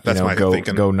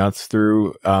to go nuts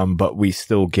through, but we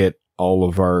still get all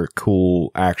of our cool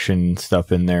action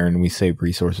stuff in there, and we save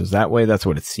resources that way. That's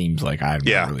what it seems like. I'm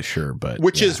not really sure, but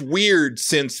which is weird,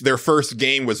 since their first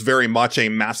game was very much a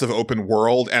massive open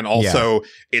world, and also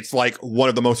it's like one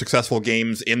of the most successful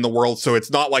games in the world. So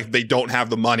it's not like they don't have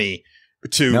the money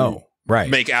to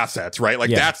make assets, right?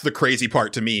 Like that's the crazy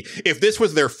part to me. If this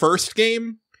was their first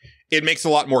game, it makes a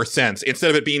lot more sense, instead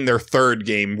of it being their third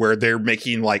game where they're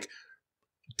making like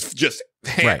just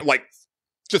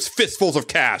just fistfuls of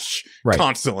cash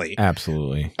constantly.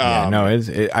 Absolutely.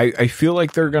 I feel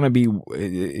like they're going to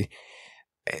be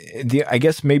I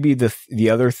guess maybe the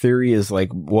other theory is like,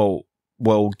 well,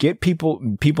 get people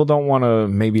don't want to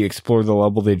maybe explore the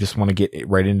level. They just want to get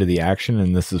right into the action,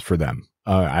 and this is for them.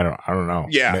 I don't know.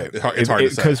 Yeah, it's hard to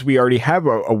say. Because we already have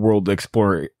a world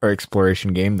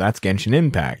exploration game. That's Genshin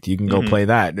Impact. You can go play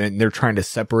that, and they're trying to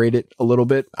separate it a little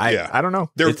bit. I don't know.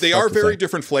 They are very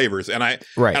different flavors, and I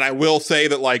will say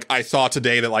that like I saw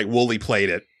today that like Wooly played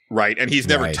it, right, and he's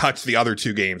never touched the other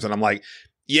 2 games, and I'm like,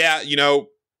 yeah,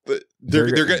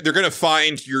 they're gonna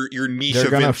find your niche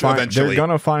eventually. They're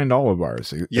gonna find all of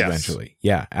ours eventually.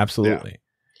 Yeah, absolutely.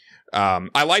 Yeah.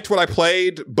 I liked what I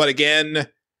played, but again,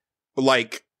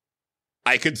 like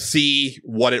I could see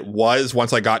what it was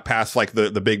once I got past like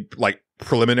the big like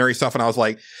preliminary stuff, and I was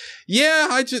like,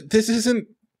 yeah, this isn't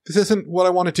what I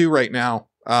want to do right now.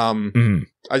 I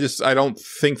don't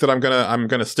think that I'm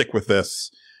gonna stick with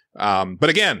this. But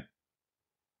again,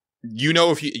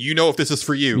 if this is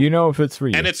for you, if it's for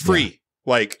you, and it's free.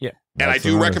 Like, And I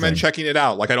do recommend checking it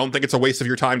out. Like, I don't think it's a waste of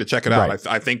your time to check it out. Right.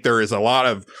 I think there is a lot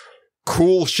of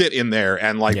cool shit in there,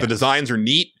 and like the designs are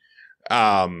neat.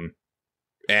 It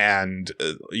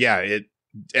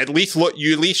at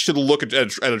least should look at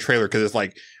a trailer, because it's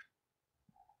like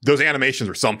those animations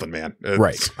are something, man.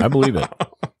 Right. I believe it.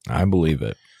 I believe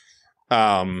it.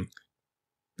 I'll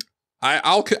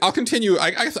continue.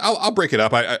 I guess I'll break it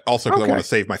up. I also, because I want to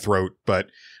save my throat, but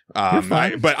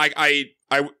I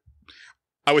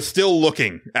was still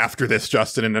looking after this,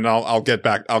 Justin, and then I'll get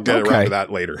back. I'll get around to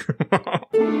that later.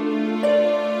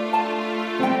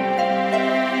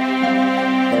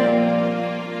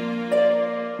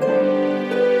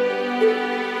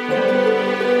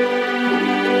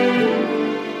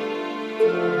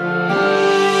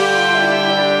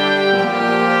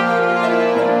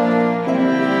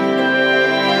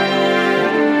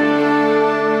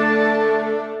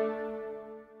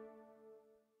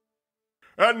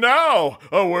 And now,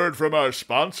 a word from our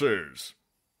sponsors.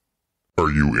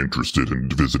 Are you interested in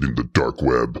visiting the dark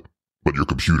web, but you're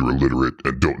computer illiterate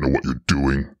and don't know what you're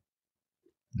doing?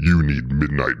 You need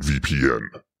Midnight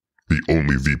VPN, the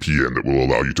only VPN that will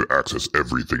allow you to access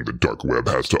everything the dark web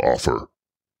has to offer.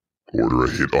 Order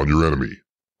a hit on your enemy.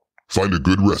 Find a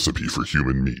good recipe for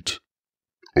human meat.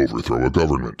 Overthrow a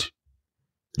government.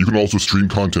 You can also stream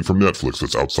content from Netflix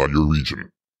that's outside your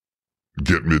region.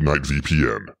 Get Midnight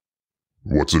VPN.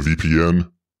 What's a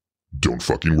VPN? Don't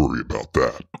fucking worry about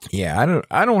that. Yeah,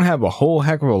 I don't have a whole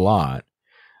heck of a lot.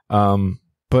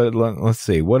 But let's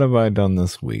see, what have I done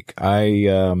this week?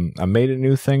 I made a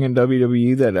new thing in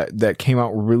WWE that came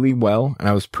out really well, and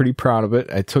I was pretty proud of it.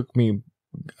 It took me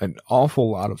an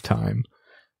awful lot of time,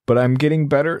 but I'm getting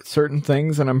better at certain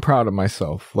things, and I'm proud of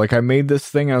myself. Like, I made this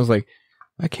thing, I was like,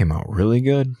 that came out really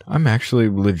good. I'm actually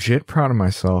legit proud of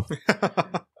myself.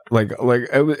 Like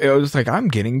it was like, I'm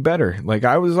getting better. Like,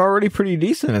 I was already pretty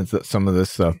decent at some of this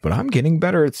stuff, but I'm getting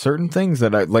better at certain things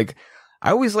that I like.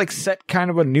 I always like set kind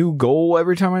of a new goal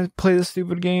every time I play this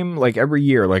stupid game. Like, every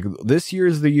year, like, this year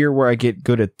is the year where I get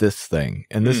good at this thing,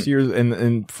 and this year's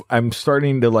and I'm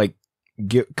starting to like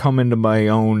come into my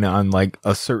own on like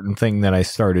a certain thing that I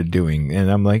started doing, and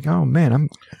I'm like, oh man,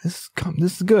 this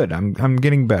is good. I'm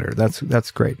getting better. That's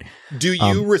great. Do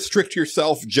you restrict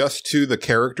yourself just to the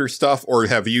character stuff, or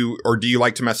do you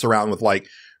like to mess around with like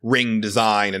ring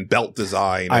design and belt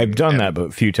design? I've done that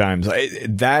a few times.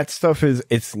 That stuff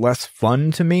it's less fun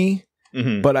to me.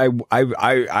 Mm-hmm. But I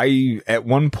at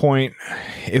one point,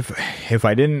 if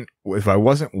I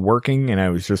wasn't working and I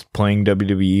was just playing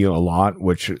WWE a lot,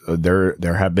 which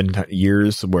there have been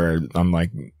years where I'm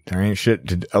like, there ain't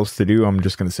shit else to do. I'm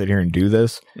just gonna sit here and do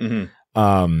this.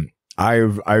 Mm-hmm.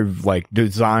 I've like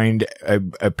designed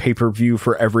a pay-per-view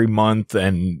for every month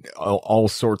and all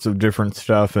sorts of different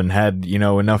stuff, and had,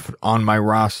 enough on my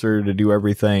roster to do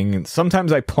everything. And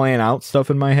sometimes I plan out stuff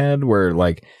in my head where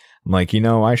like, I'm like,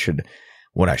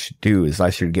 what I should do is I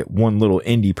should get one little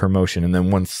indie promotion and then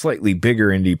one slightly bigger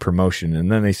indie promotion,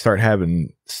 and then they start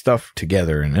having stuff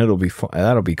together, and it'll be fun.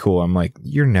 That'll be cool. I'm like,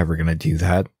 you're never going to do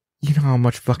that. You know how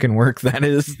much fucking work that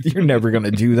is? You're never going to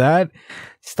do that.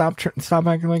 Stop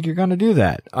acting like you're going to do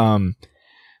that.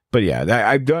 But yeah,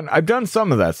 I've done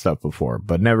some of that stuff before,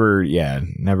 but never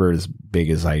as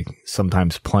big as I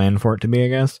sometimes plan for it to be, I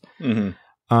guess.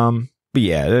 Mm-hmm. But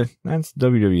yeah, that's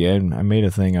WWE. I made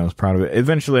a thing. I was proud of it.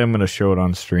 Eventually, I'm going to show it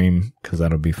on stream because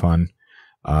that'll be fun.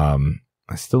 I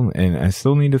still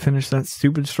need to finish that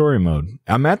stupid story mode.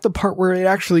 I'm at the part where it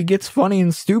actually gets funny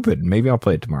and stupid. Maybe I'll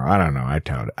play it tomorrow. I don't know.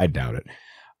 I doubt it.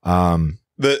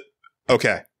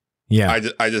 Okay. Yeah.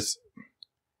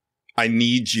 I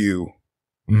need you,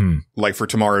 like, for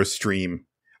tomorrow's stream.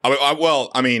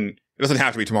 It doesn't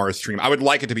have to be tomorrow's stream. I would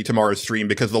like it to be tomorrow's stream,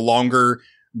 because the longer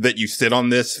that you sit on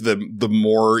this, the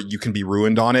more you can be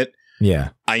ruined on it.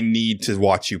 Yeah. I need to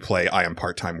watch you play I Am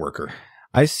Part-Time Worker.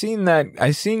 I did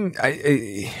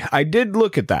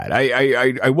look at that.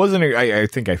 I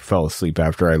think I fell asleep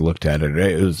after I looked at it.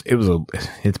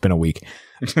 It's been a week.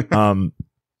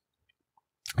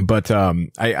 But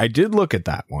I did look at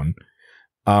that one.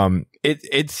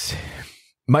 It's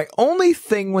my only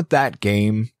thing with that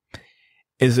game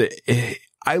is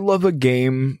I love a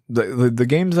game. The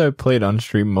games I've played on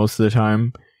stream most of the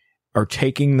time are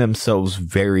taking themselves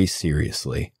very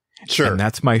seriously. Sure. And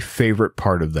that's my favorite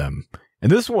part of them.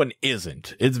 And this one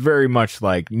isn't. It's very much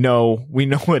like, no, we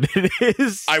know what it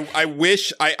is. I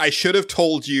wish I should have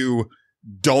told you,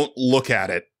 don't look at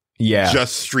it. Yeah.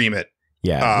 Just stream it.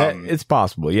 Yeah. It's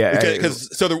possible. Yeah. Because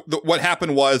what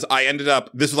happened was, I ended up,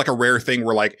 this is like a rare thing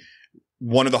where like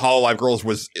one of the Hololive girls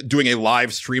was doing a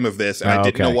live stream of this, and I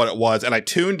didn't know what it was. And I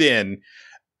tuned in,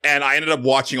 and I ended up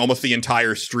watching almost the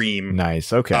entire stream.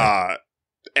 Nice. Okay.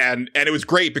 And it was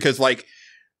great because like,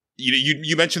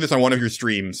 you mentioned this on one of your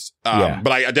streams, but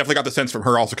I definitely got the sense from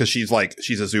her also because she's a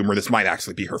Zoomer. This might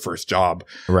actually be her first job.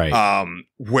 Right.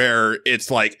 Where it's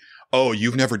like, oh,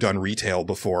 you've never done retail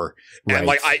before. And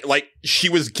she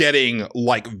was getting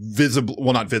like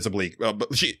not visibly, but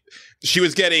she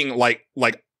was getting like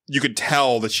you could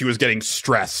tell that she was getting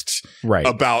stressed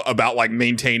about like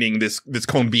maintaining this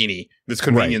konbini, this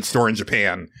convenience store in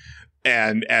Japan.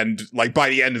 And like by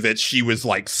the end of it, she was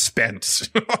like spent.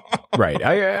 Right.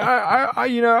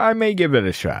 I may give it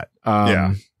a shot.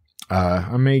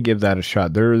 I may give that a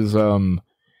shot. There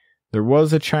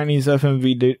was a Chinese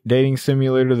FMV dating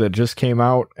simulator that just came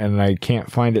out, and I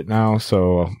can't find it now.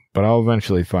 But I'll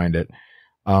eventually find it.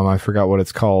 I forgot what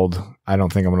it's called. I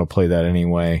don't think I'm going to play that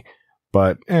anyway.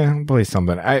 But I'll play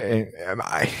something.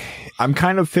 I'm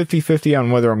kind of 50-50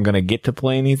 on whether I'm going to get to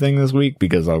play anything this week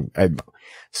because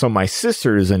so my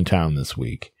sister is in town this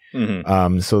week.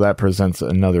 Mm-hmm. So that presents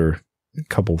another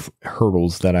couple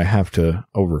hurdles that I have to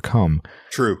overcome.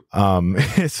 True.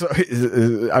 So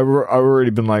I've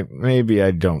already been like, maybe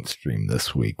I don't stream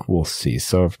this week. We'll see.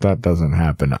 So if that doesn't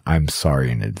happen, I'm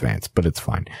sorry in advance, but it's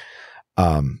fine.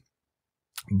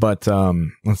 But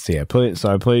let's see. Been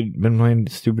playing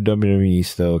stupid WWE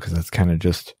still because that's kind of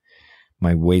just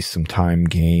my waste some time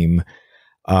game.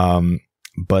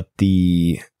 But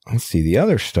let's see, the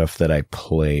other stuff that I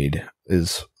played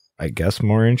is, I guess,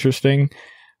 more interesting.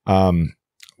 I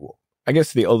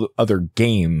guess the other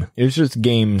game, it's just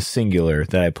game singular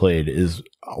that I played, is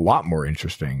a lot more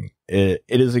interesting. It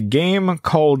is a game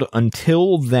called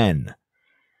Until Then.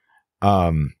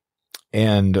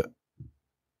 And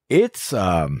it's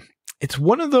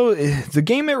one of those, the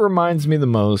game it reminds me the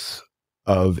most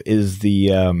of is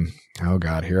the, oh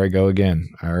God, here I go again.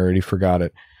 I already forgot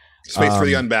it. Space for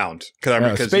the Unbound.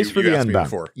 Space for the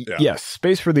Unbound. Yes,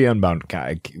 Space for the Unbound.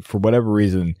 For whatever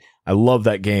reason, I love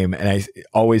that game, and I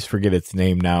always forget its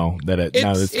name now that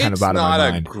now it's kind of out of my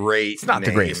mind. It's not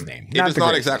the greatest name. It does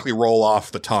not exactly roll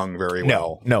off the tongue very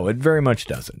well. No, it very much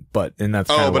doesn't. But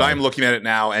I'm looking at it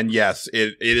now, and yes,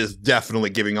 it is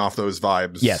definitely giving off those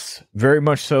vibes. Yes, very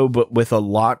much so, but with a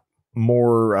lot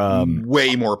more,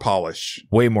 way more polish.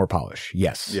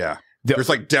 Yes. Yeah. There's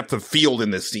like depth of field in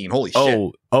this scene. Holy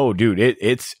shit. Oh, dude.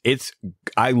 It's,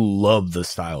 I love the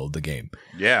style of the game.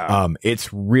 Yeah.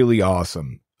 It's really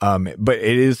awesome. But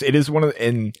it is one of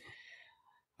and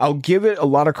I'll give it a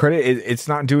lot of credit. It's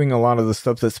not doing a lot of the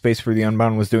stuff that Space for the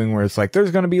Unbound was doing, where it's like,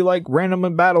 there's going to be like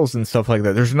random battles and stuff like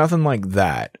that. There's nothing like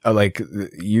that. Like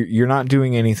you're not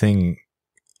doing anything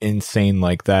insane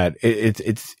like that.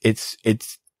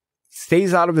 It's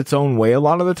stays out of its own way a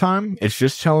lot of the time. It's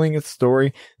just telling its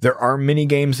story. There are mini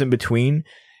games in between,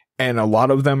 and a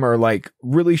lot of them are like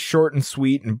really short and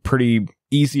sweet and pretty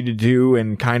easy to do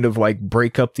and kind of like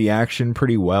break up the action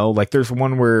pretty well. Like there's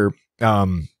one where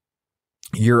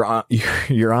you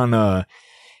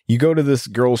go to this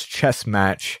girl's chess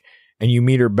match and you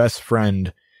meet her best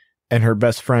friend, and her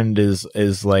best friend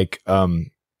is like how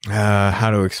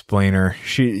to explain her?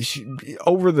 She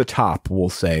over the top, we'll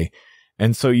say.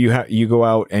 And so you go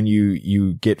out and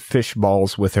you get fish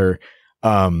balls with her,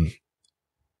 and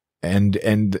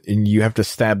you have to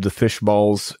stab the fish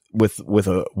balls with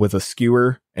a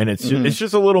skewer, and it's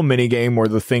just a little mini game where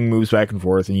the thing moves back and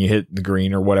forth and you hit the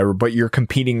green or whatever, but you're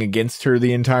competing against her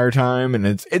the entire time, and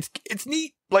it's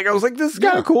neat. Like I was like, this is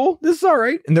kind of cool. This is all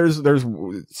right. And there's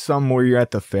some where you're at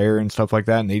the fair and stuff like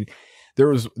that, and there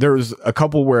was a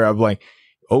couple where I'm like,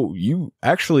 oh, you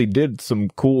actually did some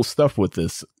cool stuff with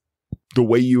this. The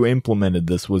way you implemented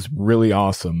this was really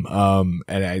awesome.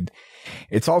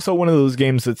 It's also one of those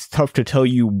games that's tough to tell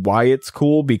you why it's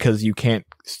cool because you can't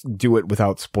do it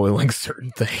without spoiling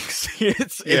certain things.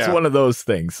 It's one of those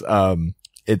things.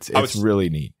 It's really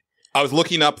neat. I was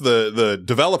looking up the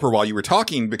developer while you were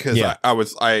talking because I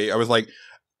was like,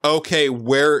 okay,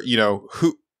 where,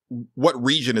 what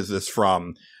region is this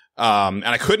from? And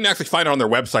I couldn't actually find it on their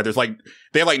website.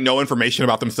 They have like no information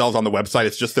about themselves on the website.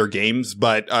 It's just their games.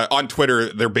 But on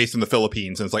Twitter, they're based in the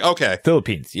Philippines, and it's like, okay,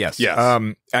 Philippines, yes.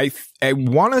 I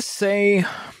want to say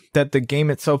that the game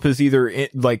itself is either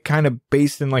like kind of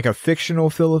based in like a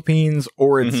fictional Philippines,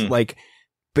 or it's like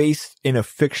based in a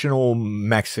fictional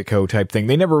Mexico type thing.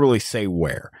 They never really say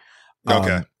where.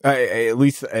 Okay, at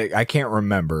least I can't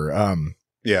remember.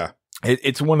 Yeah.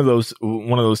 It's one of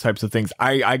those types of things.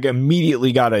 I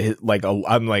immediately got a hit, like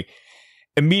I'm like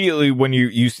immediately when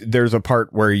you there's a part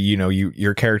where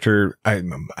your character. I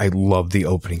love the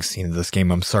opening scene of this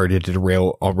game. I'm sorry to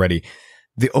derail already.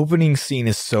 The opening scene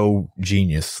is so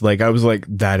genius. Like I was like,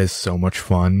 that is so much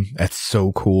fun. That's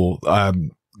so cool.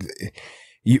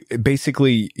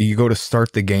 you go to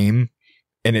start the game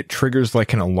and it triggers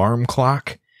like an alarm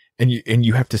clock. And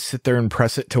you have to sit there and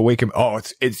press it to wake him. Oh,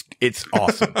 it's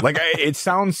awesome. Like it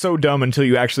sounds so dumb until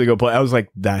you actually go play. I was like,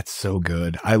 that's so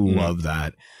good. I love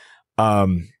that.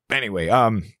 Anyway,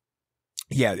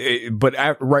 yeah,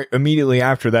 but right immediately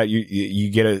after that, you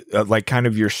get a like kind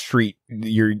of your street,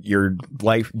 your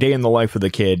life, day in the life of the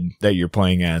kid that you're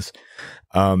playing as.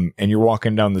 And you're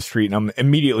walking down the street and I'm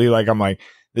immediately like,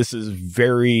 this is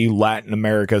very Latin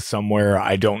America somewhere.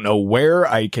 I don't know where.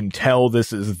 I can tell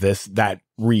this is that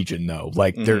region though.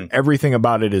 Like everything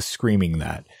about it is screaming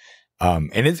that.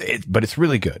 And but it's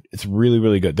really good. It's really,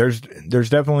 really good. There's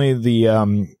definitely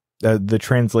the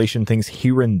translation things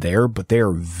here and there, but they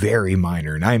are very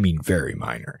minor, and I mean very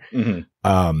minor.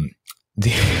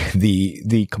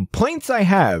 The complaints I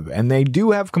have, and they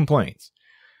do have complaints.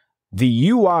 The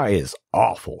UI is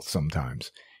awful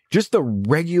sometimes. Just the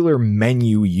regular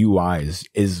menu UI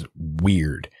is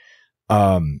weird.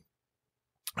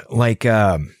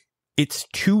 It's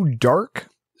too dark.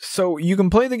 So you can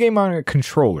play the game on a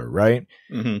controller, right?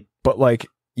 But like,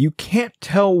 you can't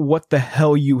tell what the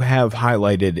hell you have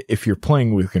highlighted if you're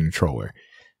playing with a controller.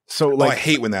 So like, I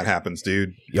hate when that happens,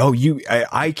 dude.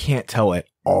 I can't tell at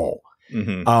all.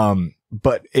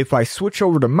 But if I switch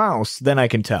over to mouse, then I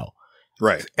can tell.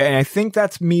 Right. And I think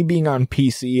that's me being on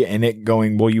PC and it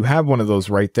going, well, you have one of those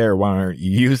right there. Why aren't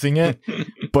you using it?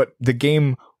 But the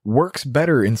game works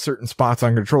better in certain spots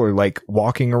on controller, like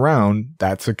walking around.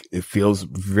 It feels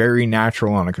very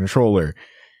natural on a controller.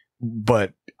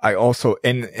 But I also,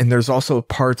 and there's also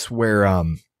parts where,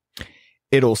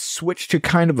 it'll switch to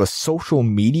kind of a social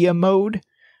media mode.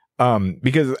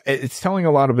 Because it's telling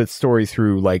a lot of its story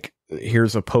through like,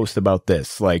 here's a post about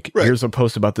this, like here's a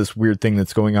post about this weird thing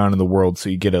that's going on in the world. So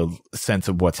you get a sense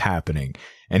of what's happening.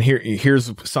 And here's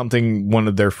something one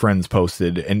of their friends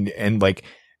posted. And like,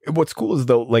 what's cool is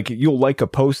though, like you'll like a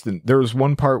post, and there was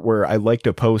one part where I liked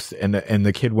a post and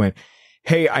the kid went,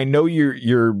 hey, I know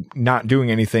you're not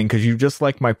doing anything because you just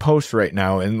like my post right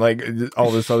now. And like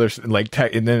all this other like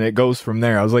tech, and then it goes from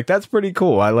there. I was like, that's pretty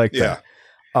cool. I like that.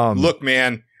 Look,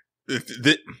 man,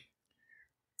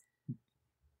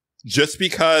 just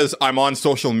because I'm on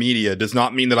social media does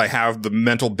not mean that I have the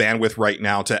mental bandwidth right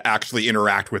now to actually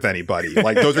interact with anybody.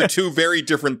 Like those are two very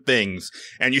different things.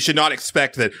 And you should not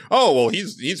expect that, oh, well,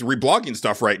 he's reblogging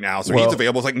stuff right now, so he's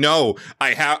available. It's like, no,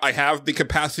 I have the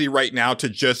capacity right now to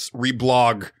just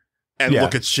reblog and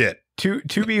look at shit.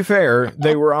 To be fair,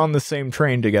 they were on the same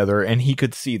train together and he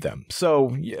could see them.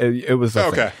 So it was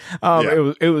okay.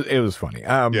 It was funny.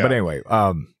 But anyway,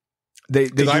 They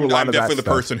do I'm a lot of definitely that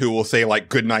the person who will say like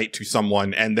good night to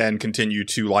someone and then continue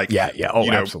to like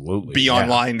absolutely be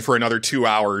online for another 2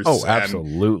 hours. Oh,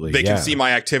 absolutely. They can see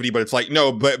my activity, but it's like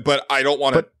no, but I don't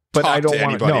want to talk to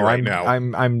anybody right now.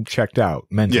 I'm checked out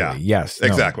mentally. Yeah, yes,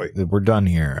 exactly. We're done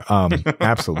here.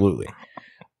 Absolutely.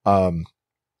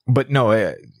 But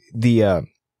no, they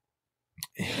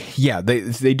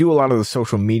do a lot of the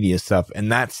social media stuff,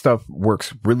 and that stuff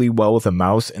works really well with a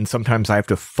mouse. And sometimes I have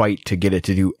to fight to get it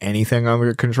to do anything on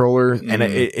the controller. And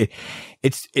I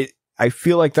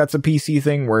feel like that's a PC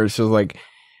thing where it's just like,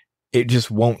 it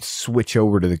just won't switch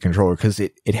over to the controller because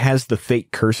it has the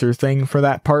fake cursor thing for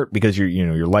that part because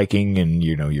you're liking and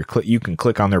you can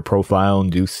click on their profile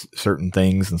and do certain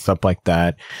things and stuff like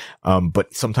that.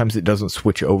 But sometimes it doesn't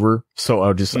switch over. So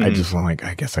I just like,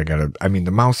 I guess the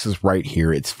mouse is right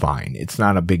here. It's fine. It's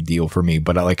not a big deal for me,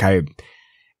 but I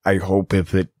hope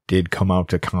if it did come out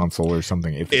to console or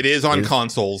something. If it is on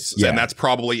consoles, and that's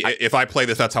probably, if I play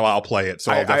this, that's how I'll play it.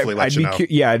 So I'll definitely let you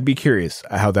know. I'd be curious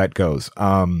how that goes.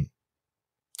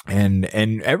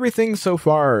 And everything so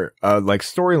far, like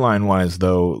storyline wise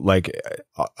though, like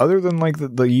other than like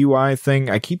the UI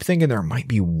thing, I keep thinking there might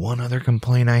be one other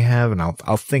complaint I have, and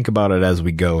I'll think about it as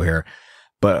we go here.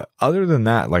 But other than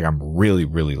that, like I'm really,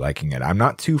 really liking it. I'm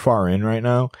not too far in right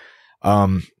now.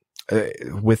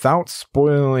 Without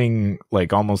spoiling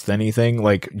like almost anything,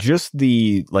 like just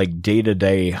the like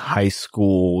day-to-day high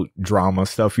school drama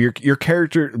stuff, your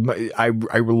character, I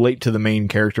relate to the main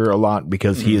character a lot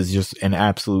because he is just an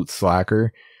absolute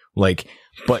slacker, like,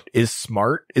 but is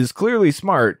clearly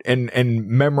smart and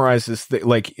memorizes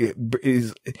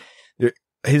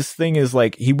his thing is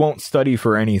like he won't study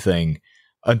for anything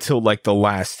until like the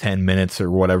last 10 minutes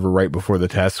or whatever right before the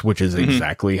test, which is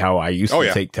exactly how I used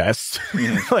to take tests.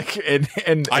 Like,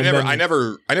 I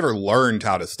never learned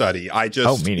how to study. I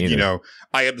just,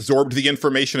 I absorbed the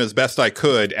information as best I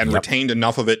could and retained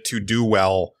enough of it to do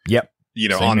well. Yep.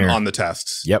 On the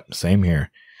tests. Yep. Same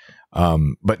here.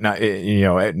 But not,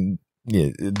 that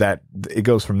it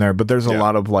goes from there, but there's a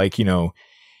lot of like,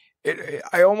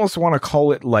 I almost want to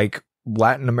call it like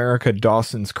Latin America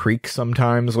Dawson's Creek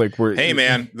sometimes. Like we're hey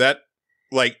man, that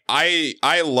like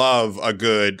I love a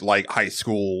good like high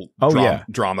school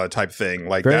drama type thing.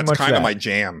 Like Very that's kind of that. my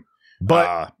jam.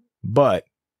 But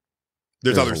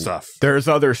there's other stuff. There's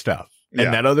other stuff,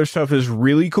 and that other stuff is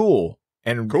really cool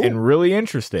and really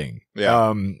interesting. Yeah,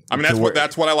 I mean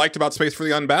that's what I liked about Space for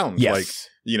the Unbound. Yes. Like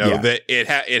that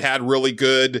it had really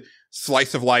good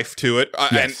slice of life to it,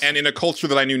 and in a culture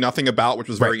that I knew nothing about, which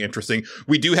was very interesting.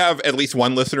 We do have at least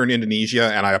one listener in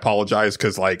Indonesia, and I apologize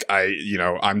because like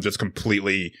I'm just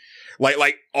completely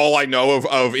like all I know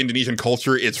of Indonesian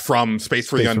culture is from Space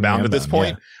for the Unbound at this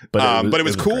point. Yeah. But it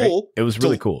was cool. Great. It was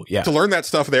really cool. Yeah, to learn that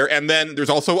stuff there, and then there's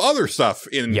also other stuff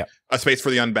in A Space for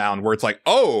the Unbound where it's like,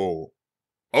 oh,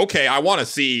 okay, I want to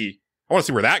see where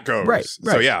that goes. Right.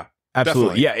 So yeah,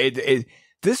 absolutely. Definitely. Yeah.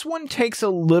 This one takes a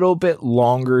little bit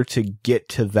longer to get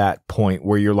to that point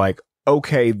where you're like,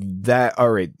 okay,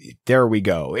 all right, there we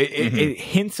go. It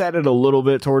hints at it a little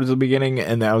bit towards the beginning,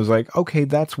 and I was like, okay,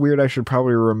 that's weird. I should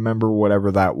probably remember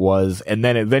whatever that was. And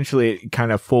then eventually it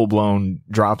kind of full blown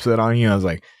drops it on you. I was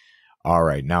like, all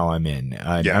right, now I'm in.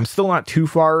 I'm still not too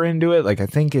far into it. Like I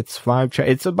think it's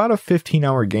it's about a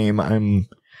 15-hour game.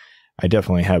 I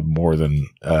definitely have more than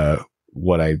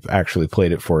what I've actually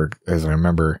played it for, as I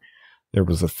remember. There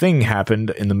was a thing happened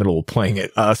in the middle of playing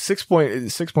it.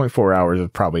 6.4 hours is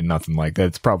probably nothing like that.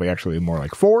 It's probably actually more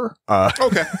like 4.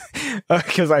 Okay.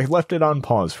 Because I left it on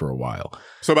pause for a while.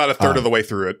 So about a third of the way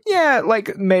through it. Yeah,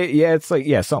 it's like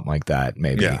something like that,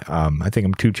 maybe. Yeah. I think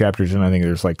I'm 2 chapters in. I think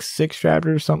there's like 6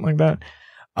 chapters, something like that.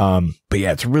 But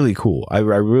yeah, it's really cool. I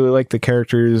really like the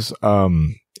characters.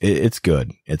 It's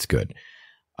good. It's good.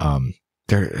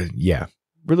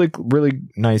 Really, really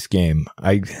nice game.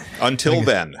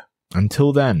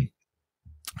 Until then,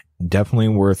 definitely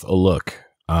worth a look.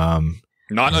 Not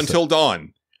Until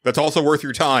Dawn. That's also worth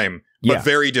your time, but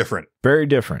very different. Very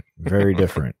different. Very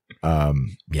different.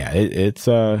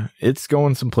 It's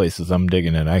going some places. I'm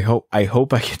digging it. I hope I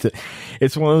get to.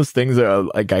 It's one of those things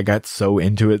that like I got so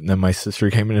into it, and then my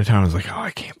sister came into town. I was like, oh,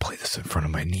 I can't play this in front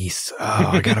of my niece.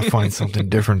 Oh, I gotta find something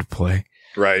different to play.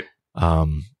 Right.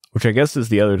 Which I guess is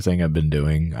the other thing I've been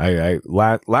doing.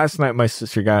 Last night my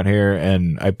sister got here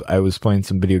and I was playing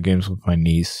some video games with my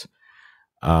niece.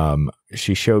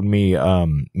 She showed me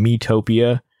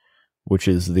Miitopia, which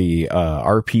is the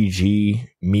RPG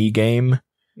me game.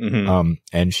 Mm-hmm.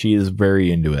 And she is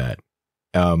very into that.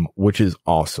 Which is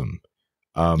awesome.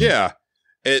 I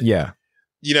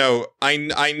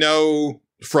know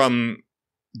from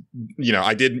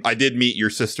I did meet your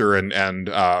sister and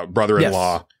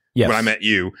brother-in-law. Yes. When I met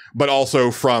you, but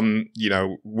also from,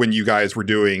 when you guys were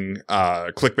doing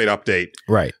Clickbait Update.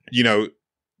 Right.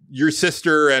 Your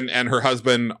sister and her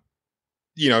husband,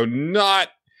 not,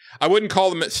 I wouldn't call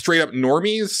them straight up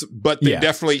normies, but they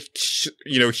definitely,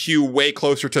 hew way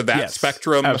closer to that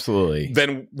spectrum. Absolutely.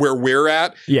 Than where we're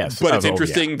at. Yes. But it's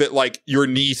interesting that, like, your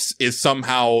niece is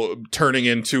somehow turning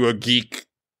into a geek.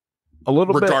 A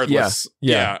little regardless. bit.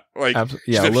 Yeah. Like,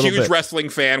 she's a huge wrestling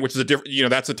fan, which is a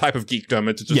different, that's a type of geekdom.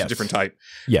 It's just a different type.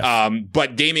 Yes.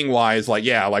 But gaming wise, like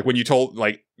when you told,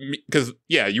 like, because,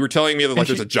 you were telling me that, like,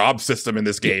 there's a job system in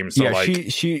this game. So,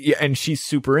 and she's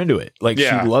super into it. Like,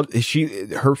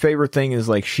 her favorite thing is,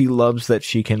 like, she loves that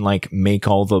she can, like, make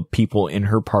all the people in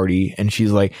her party. And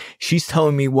she's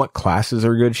telling me what classes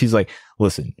are good. She's like,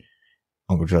 listen,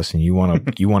 Uncle Justin, you want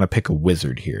to pick a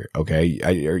wizard here, okay?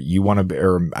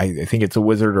 I think it's a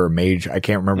wizard or a mage. I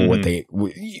can't remember what the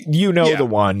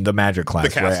one, the magic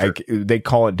class, the right? They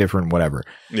call it different, whatever.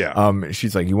 Yeah.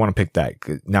 She's like, you want to pick that?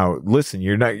 Now, listen,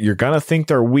 you're gonna think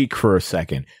they're weak for a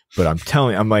second, but I'm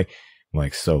telling you, I'm like,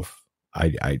 Soph,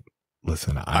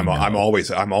 listen, I'm always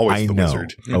the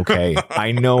wizard. Okay.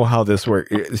 I know how this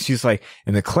works. She's like,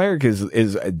 and the cleric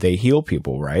is they heal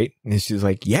people, right? And she's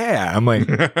like, yeah. I'm like,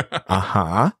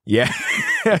 yeah.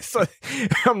 So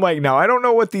I'm like, now I don't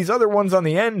know what these other ones on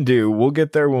the end do. We'll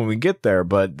get there when we get there.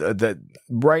 But that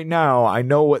right now I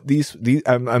know what these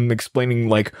I'm explaining,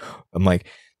 like, I'm like,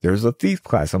 there's a thief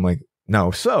class. I'm like,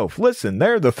 no, so listen,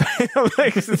 they're the I'm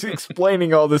like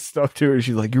explaining all this stuff to her.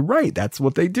 She's like, you're right. That's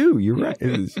what they do. You're right.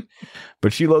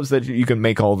 But she loves that you can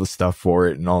make all the stuff for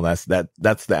it and all that.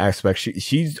 That's the aspect.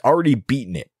 She's already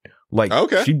beaten it. Like,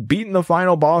 she'd beaten the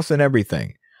final boss and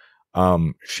everything.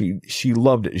 She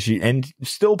loved it. And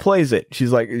still plays it.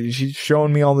 She's like, she's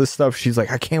showing me all this stuff. She's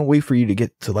like, I can't wait for you to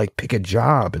get to, like, pick a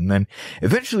job. And then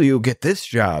eventually you'll get this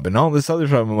job and all this other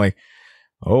stuff. I'm like,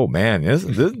 oh man,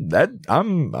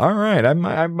 I'm all right. I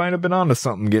might have been onto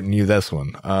something getting you this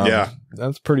one.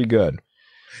 That's pretty good.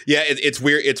 Yeah, it's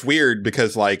weird. It's weird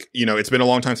because, like, it's been a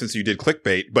long time since you did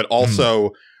Clickbait, but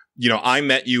also, you know, I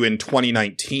met you in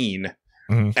 2019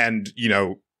 and, you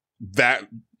know, that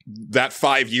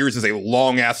 5 years is a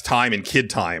long ass time in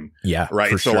kid time. Yeah.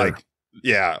 Right. So sure.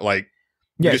 Yeah,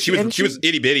 she was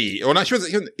itty bitty. Well, not she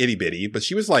wasn't itty bitty, but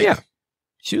she was like,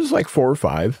 she was like 4 or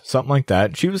 5, something like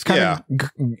that. She was kind of,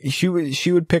 she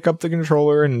would pick up the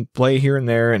controller and play here and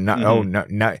there, and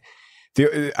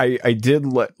I did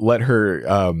let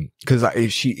her,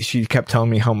 because she kept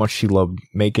telling me how much she loved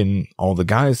making all the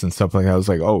guys and stuff like that. I was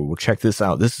like, oh, well, check this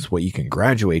out. This is what you can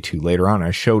graduate to later on.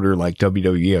 I showed her like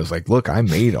WWE. I was like, look, I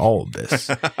made all of this,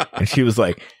 and she was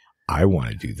like, I want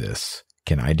to do this.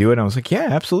 Can I do it? And I was like, yeah,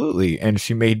 absolutely. And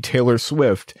she made Taylor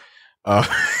Swift, not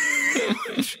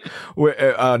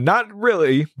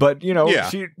really, but you know,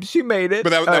 she made it.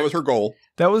 But that was her goal.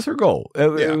 That was her goal.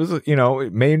 It was, you know,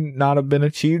 it may not have been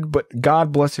achieved, but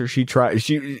God bless her. She tried. I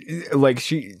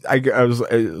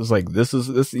was like, this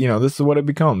is, you know, this is what it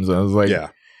becomes. I was like,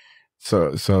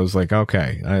 So I was like,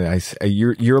 okay,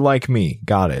 you're like me.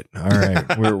 Got it. All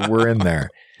right. we're in there.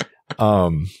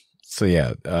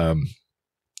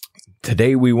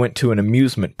 Today we went to an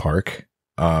amusement park,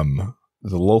 the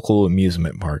local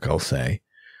amusement park, I'll say.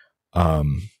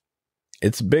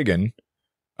 It's biggin'.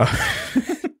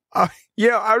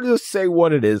 Yeah, I'll just say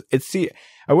what it is.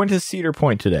 I went to Cedar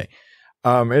Point today.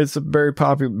 It's a very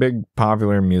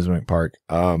popular amusement park.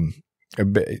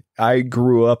 I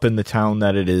grew up in the town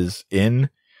that it is in.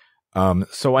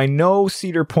 So I know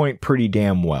Cedar Point pretty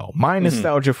damn well. My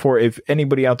nostalgia for, if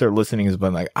anybody out there listening has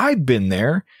been like, I've been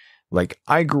there. Like,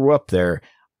 I grew up there.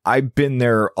 I've been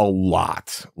there a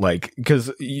lot. Like,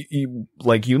 because you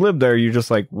live there, you're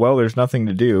just like, well, there's nothing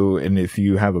to do. And if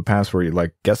you have a passport, you're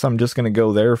like, guess I'm just going to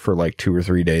go there for like 2 or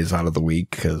 3 days out of the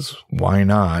week, because why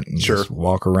not? And just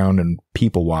walk around and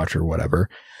people watch or whatever.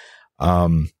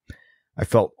 I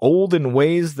felt old in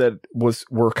ways that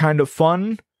were kind of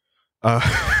fun.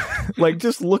 Like,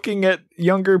 just looking at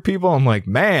younger people, I'm like,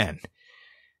 man,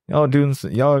 y'all doing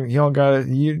some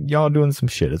some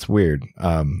shit. It's weird.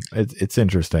 It's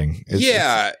interesting.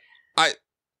 The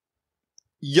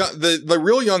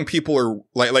real young people are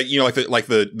like you know,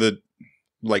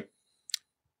 like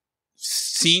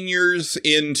seniors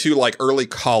into like early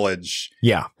college.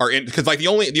 Yeah, are in, because like the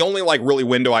only like really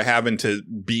window I have into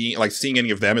being like seeing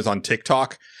any of them is on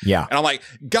TikTok. Yeah, and I'm like,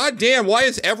 God damn, why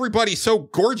is everybody so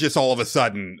gorgeous all of a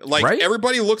sudden? Like,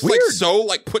 everybody looks weird. Like so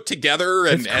like put together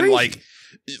and like,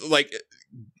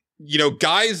 you know,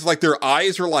 guys, like their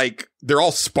eyes are like, they're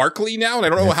all sparkly now, and I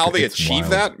don't know how they achieve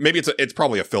that. Maybe it's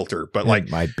probably a filter, but like,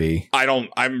 it might be.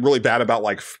 I'm really bad about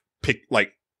like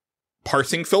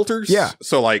parsing filters. Yeah.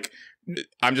 So like,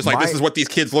 I'm just like, this is what these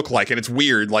kids look like, and it's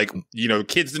weird. Like, you know,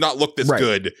 kids did not look this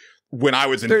good when I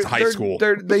was in high school.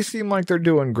 They seem like they're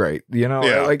doing great, you know?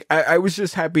 Yeah. Like, I was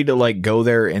just happy to like go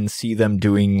there and see them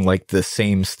doing like the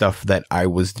same stuff that I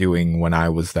was doing when I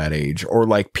was that age, or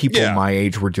like people my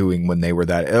age were doing when they were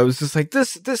that. I was just like,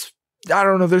 this, I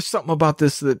don't know, there's something about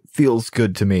this that feels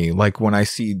good to me. Like when I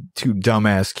see 2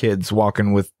 dumbass kids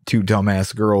walking with 2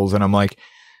 dumbass girls, and I'm like,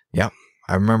 yep,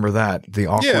 I remember that. The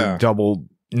awkward double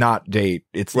not date.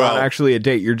 It's not actually a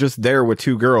date. You're just there with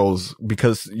 2 girls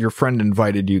because your friend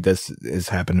invited you. This has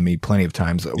happened to me plenty of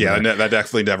times. That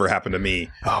definitely never happened to me.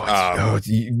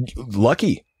 It's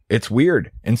lucky. It's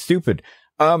weird and stupid.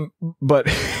 But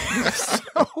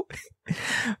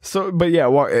but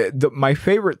yeah, my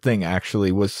favorite thing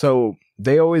actually was, so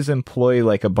they always employ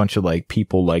like a bunch of like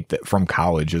people like that from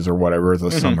colleges or whatever as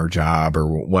a summer job or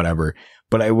whatever.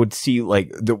 But I would see like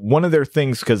one of their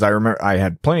things, because I remember I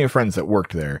had plenty of friends that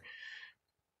worked there.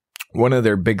 One of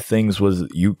their big things was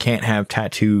you can't have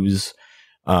tattoos.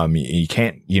 You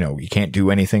can't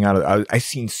do anything out of. I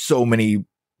seen so many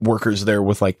workers there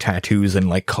with like tattoos and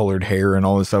like colored hair and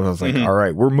all this stuff. I was like, all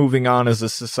right, we're moving on as a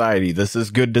society. This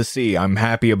is good to see. I'm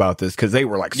happy about this, because they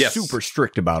were like super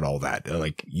strict about all that.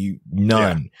 Like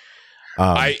none.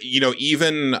 Like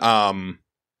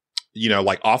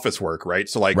office work, right?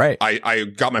 So like, I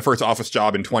got my first office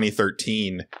job in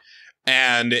 2013,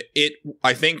 and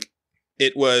I think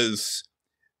it was,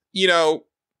 you know,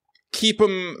 keep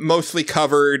them mostly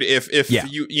covered. If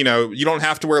you don't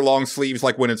have to wear long sleeves,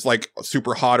 like when it's like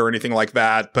super hot or anything like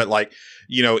that. But like,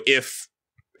 you know, if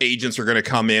agents are going to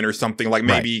come in or something, like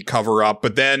maybe cover up.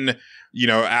 But then, you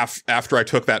know, after I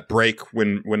took that break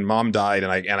when mom died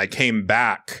and I came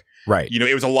back, you know,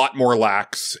 it was a lot more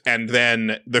lax. And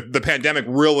then the pandemic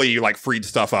really like freed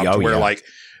stuff up where like,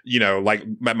 you know, like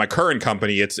at my current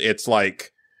company, it's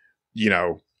like, you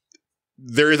know,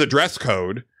 there is a dress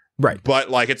code. Right. But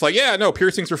like, it's like, yeah, no,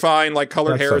 piercings are fine. Like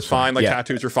colored hair is fine. Like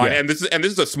tattoos are fine. And this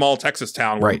is a small Texas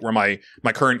town where my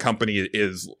current company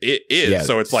is.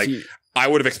 So it's like, I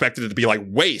would have expected it to be like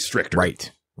way stricter.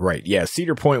 Right. Yeah.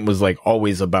 Cedar Point was like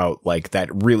always about like that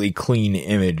really clean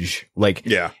image. Like,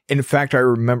 yeah. In fact, I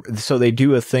remember, so they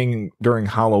do a thing during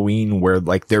Halloween where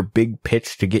like their big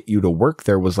pitch to get you to work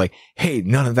there was like, hey,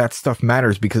 none of that stuff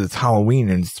matters because it's Halloween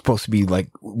and it's supposed to be like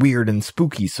weird and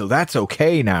spooky. So that's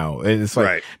okay now. And it's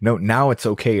like, no, now it's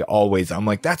okay always. I'm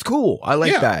like, that's cool. I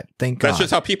like that. Thank God. That's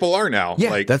just how people are now.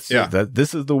 Yeah. Like, this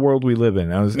is the world we live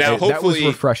in. Hopefully, that was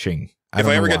refreshing. If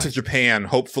I ever get to Japan,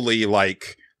 hopefully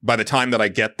like, by the time that I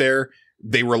get there,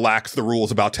 they relax the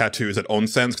rules about tattoos at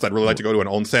onsens because I'd really like to go to an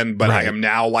onsen, but I am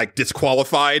now like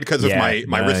disqualified because of my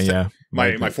wrist,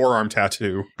 my forearm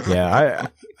tattoo. Yeah,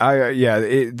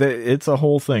 it's a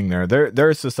whole thing there.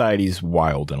 Their society's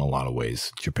wild in a lot of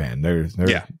ways. Japan,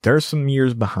 there's some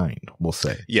years behind, we'll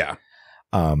say. Yeah,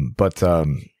 but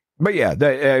yeah,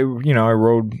 I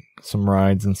rode some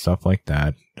rides and stuff like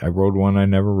that. I rode one I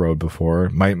never rode before.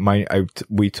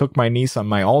 We took my niece on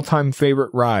my all-time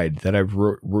favorite ride that I've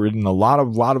ridden a lot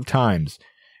of times,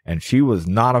 and she was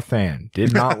not a fan.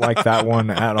 Did not like that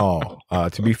one at all.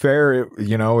 To be fair,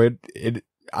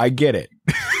 I get it.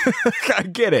 I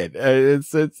get it.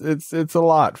 It's a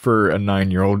lot for a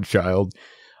 9-year-old child.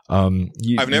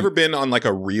 I've never been on like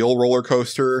a real roller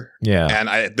coaster. Yeah. And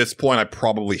at this point, I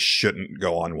probably shouldn't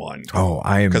go on one. Oh,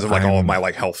 because of like all of my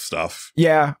like health stuff.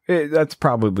 Yeah, that's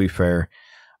probably fair.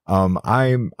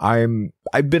 I've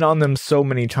been on them so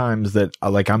many times that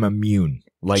like I'm immune.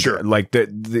 Like, like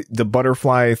the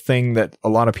butterfly thing that a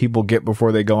lot of people get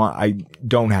before they go on. I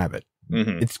don't have it.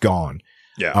 Mm-hmm. It's gone.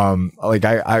 Yeah. Like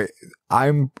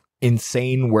I'm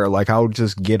insane where like I'll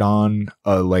just get on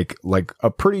like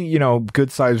a pretty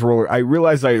good sized roller. I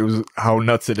realized how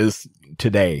nuts it is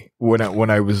today when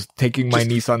I was taking my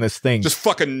niece on this thing. Just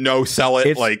fucking sell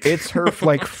it. It's her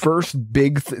like first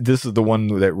big this is the one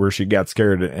where she got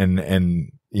scared and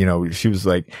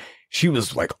she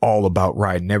was like all about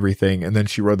riding everything, and then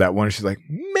she rode that one and she's like,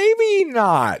 maybe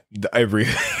not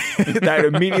everything. That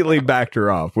immediately backed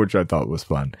her off, which I thought was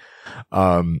fun.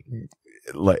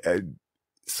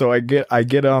 So I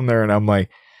get on there and I'm like,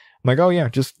 oh yeah,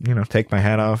 just, take my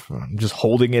hat off. I'm just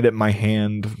holding it in my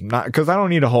hand. Not because I don't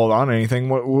need to hold on to anything.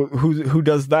 Who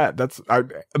does that?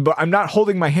 But I'm not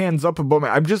holding my hands up above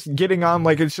I'm just getting on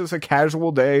like it's just a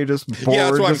casual day, just bored,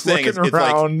 that's what just I'm saying. looking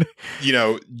around.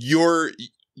 It's like,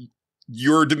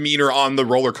 your demeanor on the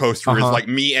roller coaster is like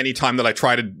me anytime that I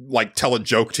try to like tell a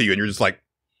joke to you and you're just like,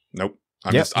 nope.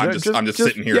 I'm just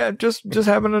sitting here. Yeah, just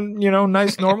having a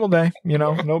nice normal day.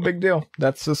 No big deal.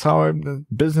 That's just how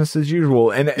business as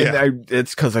usual. And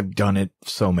it's because I've done it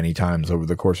so many times over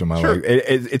the course of my life.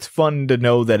 It's fun to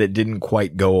know that it didn't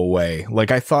quite go away. Like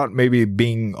I thought maybe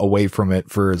being away from it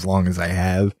for as long as I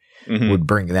have would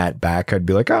bring that back. I'd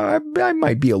be like, oh, I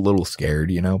might be a little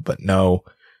scared, but no,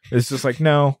 it's just like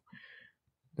no.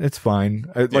 It's fine.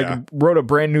 I wrote a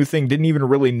brand new thing, didn't even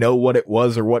really know what it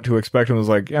was or what to expect, and was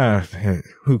like,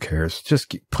 who cares?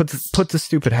 Just put the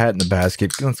stupid hat in the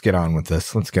basket. Let's get on with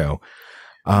this. Let's go.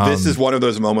 This is one of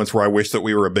those moments where I wish that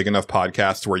we were a big enough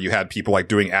podcast where you had people like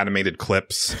doing animated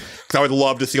clips. Because I would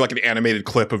love to see like an animated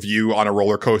clip of you on a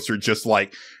roller coaster, just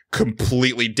like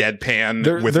completely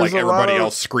deadpan with like everybody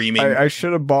else screaming. I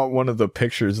should have bought one of the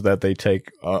pictures that they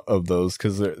take of those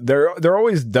because they're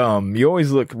always dumb. You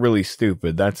always look really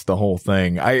stupid. That's the whole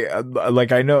thing. I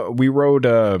know we rode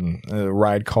a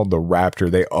ride called the Raptor.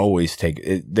 They always take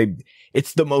it.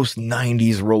 It's the most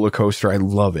 90s roller coaster. I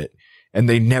love it. And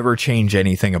they never change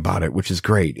anything about it, which is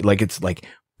great. Like it's like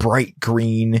bright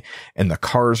green and the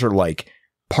cars are like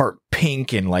part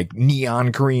pink and like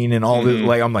neon green and all this.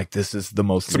 Like I'm like, this is the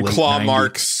most some claw 90s.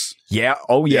 Marks. Yeah.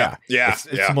 Oh yeah. It's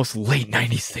the most late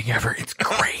 90s thing ever. It's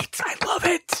great. I love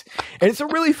it. And it's a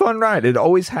really fun ride. It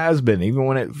always has been, even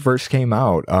when it first came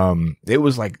out. It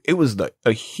was a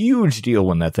huge deal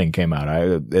when that thing came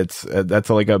out. That's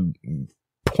like a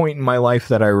point in my life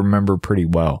that I remember pretty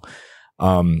well.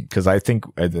 Cause I think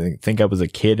I was a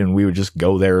kid and we would just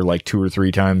go there like 2 or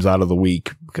 3 times out of the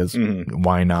week because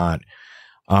why not?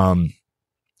 They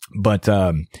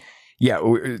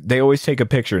always take a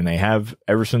picture and they have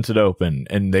ever since it opened,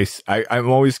 and I'm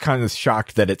always kind of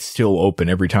shocked that it's still open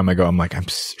every time I go. I'm like, I'm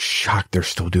shocked they're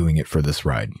still doing it for this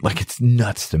ride. Like it's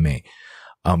nuts to me.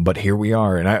 But here we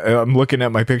are, and I'm looking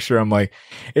at my picture. I'm like,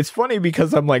 it's funny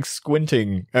because I'm like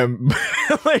squinting.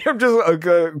 Like I'm just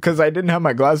because I didn't have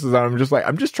my glasses on. I'm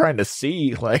just trying to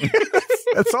see. Like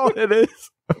that's all it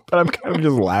is. But I'm kind of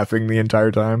just laughing the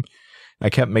entire time. I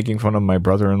kept making fun of my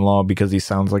brother-in-law because he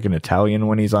sounds like an Italian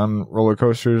when he's on roller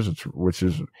coasters, which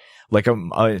is like an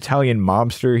Italian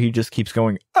mobster. He just keeps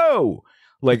going, oh,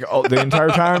 like the entire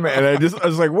time. And I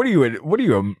was like, what are you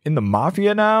in the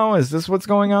mafia now? Is this what's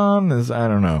going on? I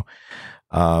don't know.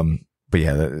 But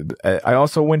yeah, I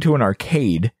also went to an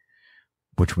arcade,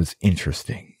 which was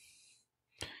interesting.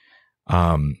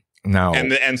 Now,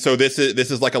 and so this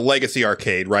is like a legacy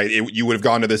arcade, right? You would have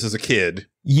gone to this as a kid.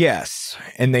 Yes.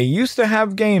 And they used to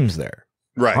have games there.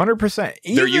 Right. 100%.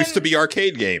 There used to be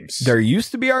arcade games.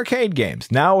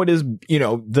 Now it is,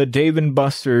 the Dave &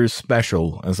 Buster's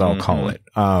special, as I'll call it.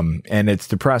 And it's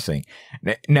depressing.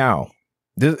 Now,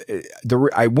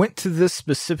 I went to this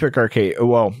specific arcade.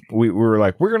 Well, we were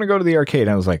like, we're going to go to the arcade.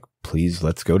 And I was like, please,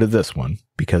 let's go to this one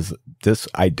because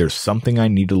there's something I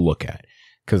need to look at.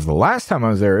 Because the last time I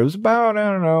was there, it was about, I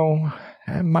don't know,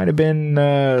 it might have been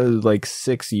like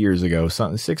 6 years ago,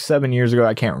 7 years ago.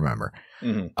 I can't remember.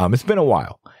 Mm-hmm. It's been a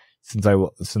while since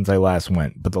I last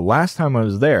went. But the last time I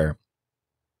was there,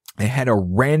 they had a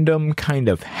random kind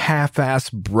of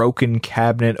half-ass broken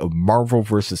cabinet of Marvel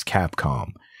vs.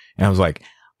 Capcom. And I was like,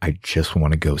 I just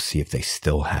want to go see if they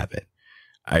still have it.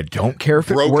 I don't care if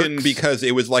it works. Broken because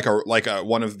it was like a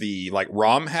one of the like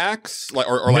ROM hacks,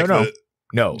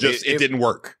 No, it didn't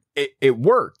work. It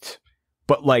worked,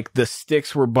 but like the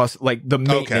sticks were busted. Like the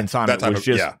maintenance on it was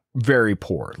just very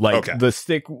poor. Like the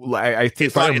stick, I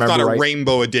think it's not a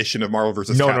rainbow edition of Marvel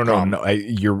vs. Capcom.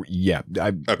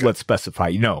 No. Let's specify.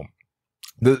 No,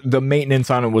 the maintenance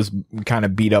on it was kind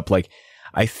of beat up. Like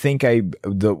I think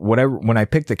when I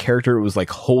picked the character, it was like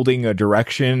holding a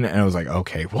direction, and I was like,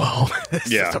 okay, well,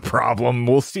 this is a problem.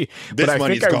 We'll see. This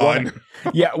money's gone.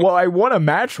 I won a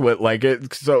match with like it,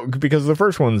 because the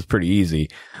first one's pretty easy.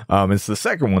 It's the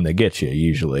second one that gets you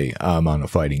usually on a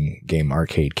fighting game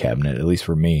arcade cabinet, at least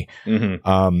for me.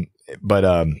 Mm-hmm.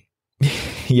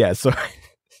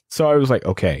 So I was like,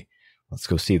 okay, let's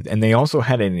go see it. And they also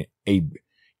had a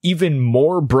even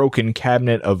more broken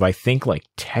cabinet of, I think, like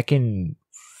Tekken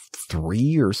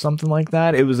 3 or something like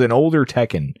that. It was an older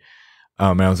Tekken.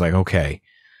 And I was like, okay.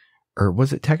 Or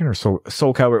was it Tekken or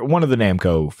Soul Calibur? One of the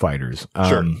Namco fighters.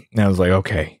 Sure. And I was like,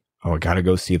 okay. I gotta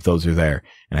go see if those are there.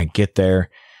 And I get there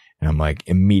and I'm like,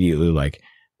 immediately like,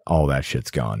 all that shit's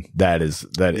gone. It's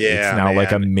now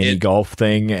like a mini golf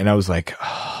thing. And I was like,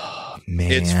 oh,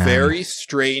 man. It's very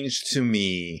strange to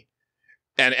me.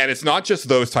 And it's not just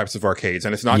those types of arcades,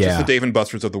 and it's not just the Dave &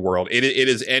 Buster's of the world. It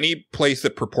is any place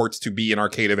that purports to be an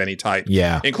arcade of any type,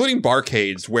 including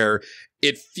barcades, where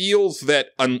it feels that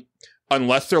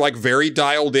unless they're like very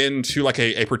dialed into like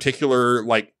a particular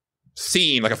like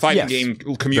scene, like a fighting game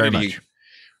community,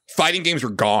 fighting games are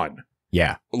gone.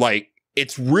 Yeah, like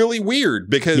it's really weird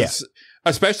because,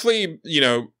 especially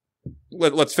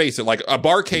let's face it, like a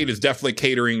barcade is definitely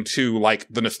catering to like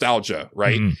the nostalgia,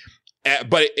 right? Mm-hmm.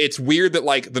 But it's weird that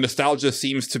like the nostalgia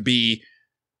seems to be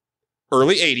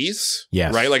early 80s,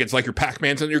 right? Like it's like your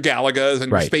Pac-Mans and your Galagas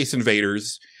and your Space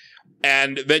Invaders.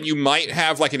 And then you might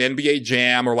have like an NBA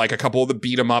Jam or like a couple of the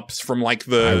beat 'em ups from like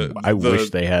the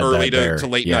wish they had early that to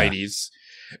late 90s.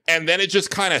 And then it just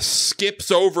kind of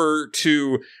skips over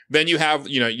to, then you have,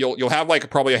 you'll have like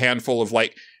probably a handful of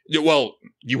like, well,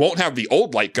 you won't have the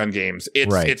old light gun games.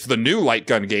 It's the new light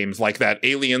gun games like that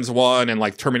Aliens one and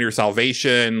like Terminator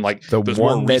Salvation, like those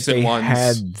more recent ones. The one that they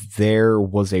had there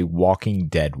was a Walking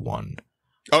Dead one.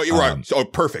 Oh, you're right. Oh,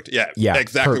 perfect. Yeah,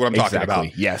 exactly what I'm talking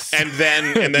about. Yes. And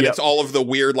then it's all of the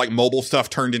weird like mobile stuff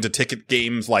turned into ticket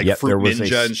games like Fruit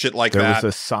Ninja and shit like that. There was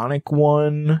a Sonic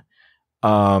one.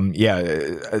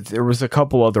 There was a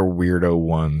couple other weirdo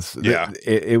ones.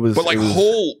 It was, but like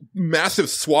whole massive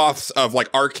swaths of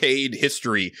like arcade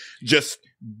history just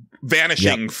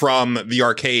vanishing from the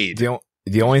arcade.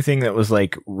 The only thing that was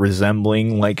like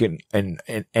resembling like an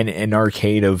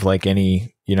arcade of like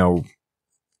any,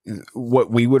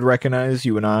 what we would recognize,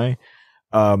 you and I.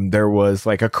 There was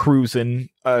like a cruising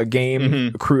game.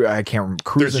 Mm-hmm. I can't remember.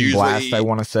 Cruising Blast, I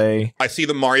want to say. I see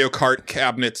the Mario Kart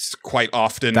cabinets quite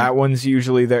often. That one's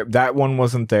usually there. That one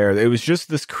wasn't there. It was just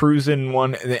this cruising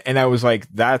one. And I was like,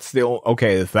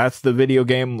 if that's the video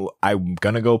game, I'm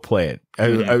going to go play it.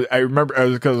 Mm-hmm. I remember, I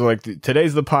was because like,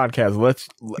 today's the podcast.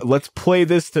 Let's play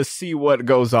this to see what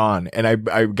goes on. And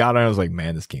I got on. I was like,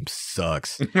 man, this game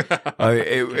sucks.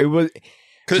 It was.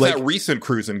 Because it's that recent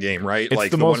cruising game, right? It's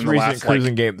like the most recent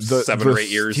cruising game. 7 or 8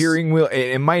 years. Steering wheel.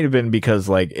 It might have been because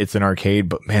like it's an arcade,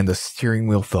 but man, the steering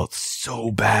wheel felt so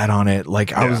bad on it.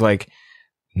 Like I was like,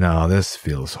 no, this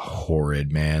feels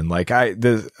horrid, man. Like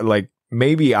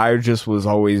maybe I just was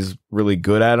always really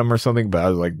good at them or something, but I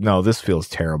was like, no, this feels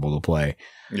terrible to play.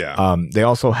 Yeah. They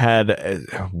also had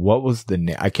what was the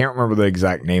name? I can't remember the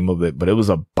exact name of it, but it was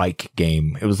a bike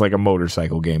game. It was like a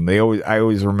motorcycle game. I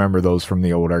always remember those from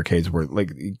the old arcades where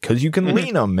like because you can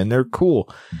lean them and they're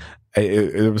cool.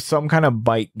 it was some kind of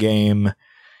bike game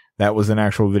that was an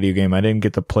actual video game. I didn't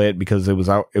get to play it because it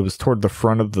was toward the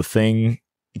front of the thing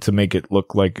to make it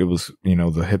look like it was,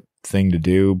 the hip thing to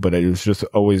do, but it was just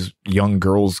always young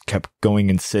girls kept going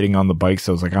and sitting on the bikes.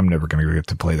 So I was like, I'm never going to get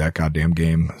to play that goddamn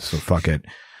game. So fuck it.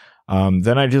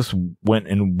 Then I just went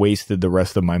and wasted the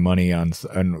rest of my money on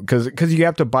because you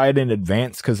have to buy it in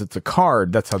advance because it's a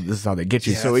card. This is how they get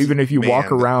you. Yes, so even if you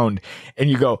walk around and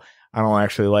you go, I don't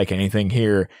actually like anything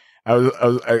here.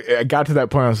 I got to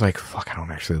that point. I was like, fuck, I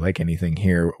don't actually like anything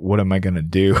here. What am I going to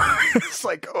do? It's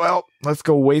like, well, let's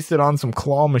go waste it on some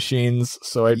claw machines.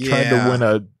 So I tried to win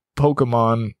a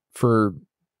Pokemon for,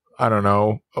 I don't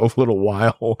know, a little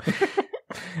while.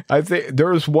 I think there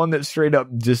was one that straight up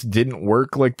just didn't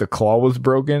work. Like the claw was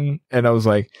broken. And I was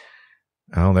like,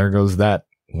 oh, there goes that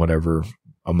whatever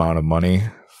amount of money.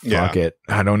 Fuck it.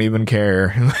 I don't even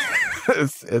care.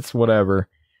 It's whatever.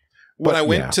 When I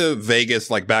went to Vegas,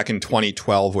 like back in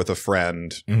 2012 with a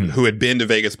friend who had been to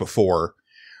Vegas before,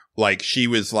 like she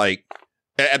was like,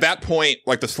 at that point,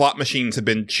 like the slot machines had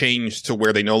been changed to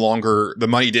where the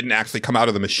money didn't actually come out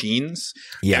of the machines.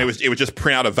 Yeah. And it would just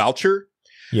print out a voucher.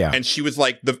 Yeah. And she was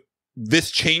like,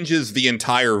 this changes the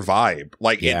entire vibe.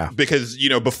 Like, because,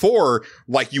 before,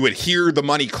 like you would hear the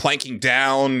money clanking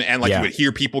down and like you would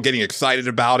hear people getting excited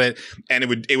about it. And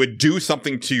it would do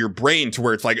something to your brain to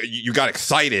where it's like you got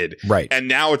excited. Right. And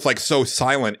now it's like so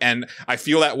silent. And I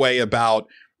feel that way about,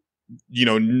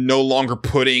 no longer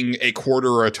putting a quarter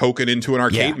or a token into an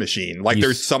arcade machine. Like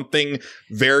there's something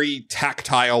very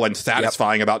tactile and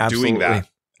satisfying about doing that.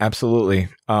 Absolutely.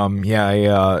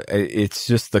 It's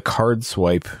just the card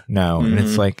swipe now. And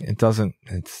it's like,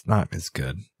 it's not as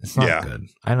good. It's not good.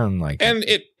 I don't like it. And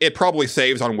it probably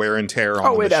saves on wear and tear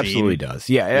on the machine. Absolutely does.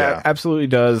 Yeah, it absolutely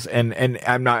does. And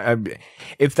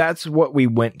if that's what we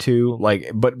went to,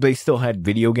 like, but they still had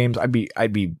video games, that'd be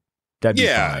fine,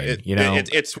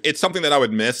 it's something that I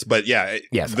would miss, but I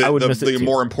would miss it the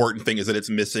more important thing is that it's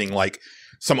missing like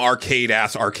some arcade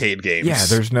games. Yeah,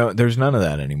 there's none of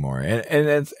that anymore,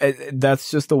 and that's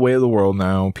just the way of the world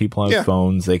now. People have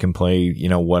phones; they can play,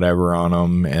 whatever on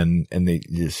them, and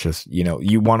it's just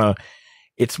you want to.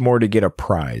 It's more to get a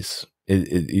prize,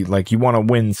 like you want to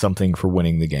win something for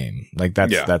winning the game. Like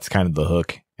that's kind of the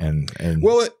hook, and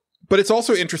well. But it's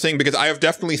also interesting because I have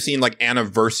definitely seen like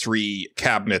anniversary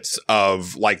cabinets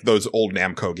of like those old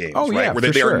Namco games, right?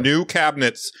 Where they are new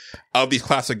cabinets of these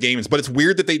classic games. But it's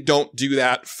weird that they don't do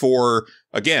that for,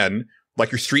 again,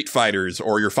 like your Street Fighters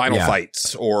or your Final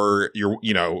Fights or your,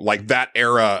 like that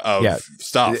era of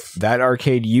stuff. That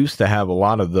arcade used to have a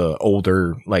lot of the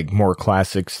older, like more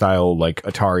classic style, like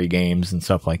Atari games and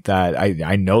stuff like that.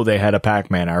 I know they had a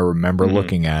Pac-Man. I remember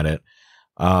looking at it.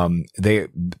 Now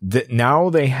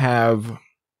they have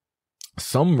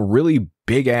some really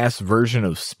big ass version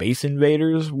of Space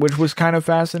Invaders, which was kind of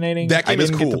fascinating. That game is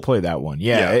cool. I didn't get to play that one.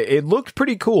 Yeah. It looked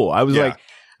pretty cool. I was like,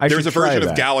 there's a version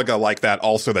of Galaga like that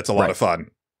also that's a lot of fun.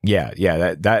 Yeah.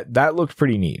 That looked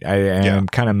pretty neat. I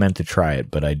kind of meant to try it,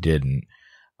 but I didn't.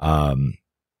 Then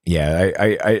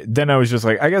I was just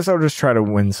like, I guess I'll just try to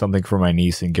win something for my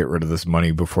niece and get rid of this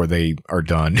money before they are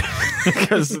done.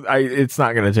 Because it's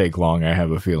not going to take long, I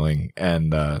have a feeling.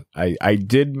 And I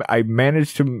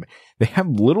managed to, they have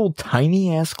little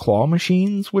tiny ass claw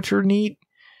machines, which are neat.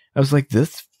 I was like, this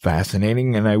is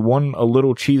fascinating. And I won a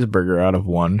little cheeseburger out of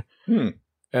one.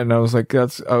 And I was like,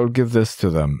 I'll give this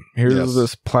to them. Here's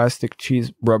this plastic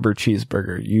rubber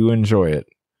cheeseburger. You enjoy it.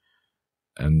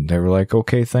 And they were like,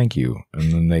 okay, thank you.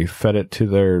 And then they fed it to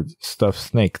their stuffed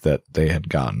snake that they had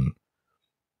gotten.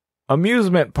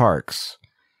 Amusement parks.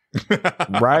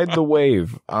 Ride the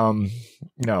wave.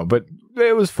 No, but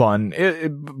it was fun.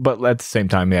 But at the same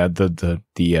time,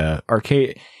 the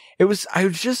arcade. I was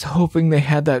just hoping they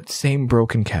had that same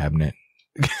broken cabinet.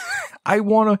 I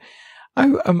want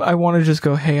to just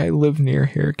go, hey, I live near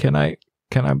here. Can I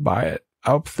buy it?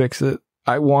 I'll fix it.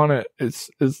 I want it. It's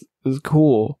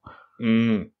cool.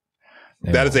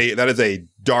 That is a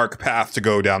dark path to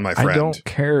go down, my friend. I don't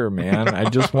care, man. I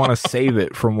just want to save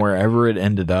it from wherever it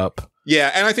ended up.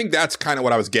 Yeah, and I think that's kind of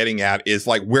what I was getting at is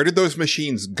like, where did those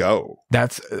machines go?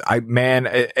 It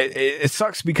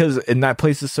sucks because that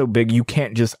place is so big, you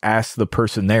can't just ask the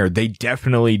person there. They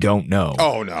definitely don't know.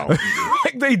 Oh, no.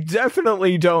 Like, they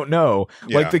definitely don't know.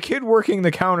 Yeah. Like, the kid working the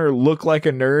counter looked like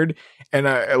a nerd, and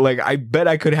I bet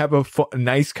I could have a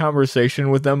nice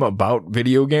conversation with them about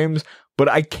video games, but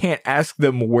I can't ask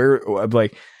them where,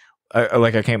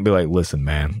 I can't be like, listen,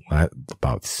 man,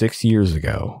 about 6 years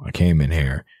ago, I came in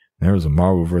here. There was a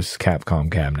Marvel vs.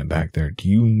 Capcom cabinet back there. Do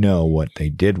you know what they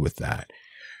did with that?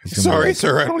 Sorry,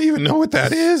 sir. I don't even know what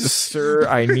that is. Sir,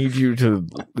 I need you to,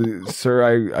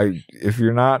 sir, I if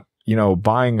you're not,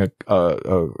 buying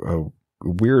a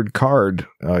weird card,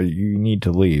 you need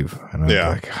to leave. And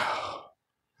I'm like, oh,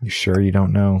 you sure you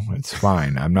don't know? It's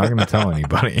fine. I'm not going to tell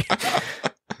anybody.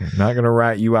 I'm not going to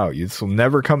rat you out. This will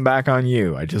never come back on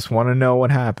you. I just want to know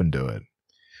what happened to it.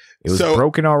 It was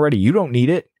broken already. You don't need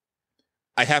it.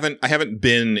 I haven't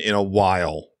been in a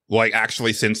while. Like,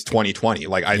 actually, since 2020.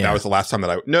 Like, that was the last time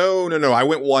that No. I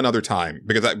went one other time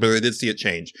because I did see it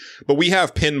change. But we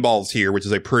have pinballs here, which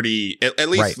is a pretty, at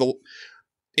least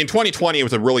in 2020, it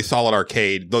was a really solid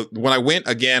arcade. When I went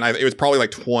again, it was probably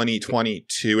like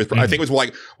 2022. I think it was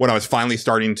like when I was finally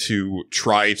starting to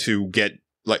try to get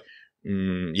like,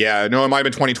 it might have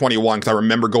been 2021 because I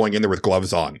remember going in there with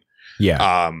gloves on.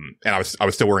 Yeah. And I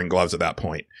was still wearing gloves at that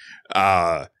point.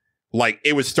 Like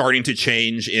it was starting to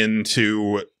change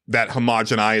into that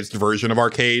homogenized version of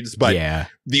arcades. But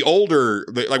the older,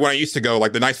 like when I used to go,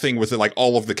 like the nice thing was that like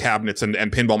all of the cabinets and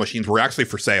pinball machines were actually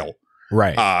for sale.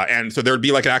 Right. And so there would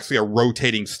be like actually a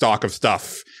rotating stock of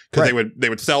stuff because they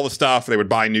would sell the stuff, they would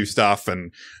buy new stuff.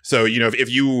 And so, if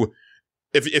you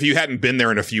hadn't been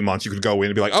there in a few months, you could go in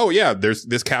and be like, oh yeah,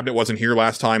 this cabinet wasn't here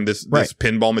last time. This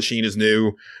pinball machine is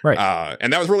new. Right.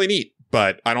 And that was really neat,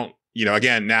 but I don't,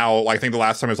 again, now, I think the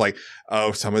last time it was like,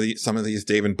 oh, some of these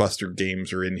Dave & Buster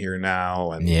games are in here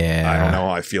now. And I don't know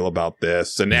how I feel about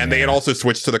this. And they had also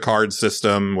switched to the card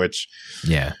system, which.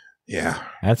 Yeah.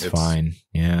 That's fine.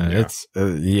 Yeah. It's,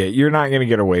 you're not going to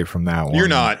get away from that one. You're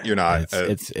not.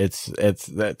 That's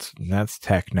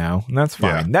tech now. And that's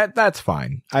fine. Yeah. That's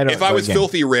fine. If I was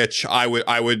filthy rich, I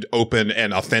would open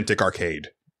an authentic arcade.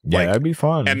 Yeah, that'd be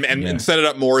fun. And set it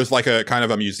up more as like a kind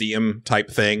of a museum type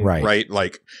thing. Right.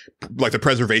 Like the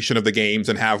preservation of the games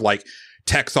and have like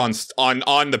techs on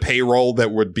the payroll that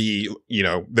would be,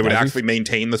 that would actually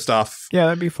maintain the stuff. Yeah,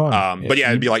 that'd be fun. But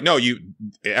it'd be like, no,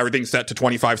 everything's set to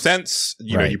 25 cents.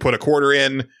 You put a quarter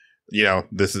in,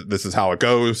 this is how it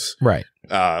goes. Right.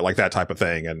 Like that type of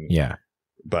thing. And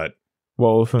but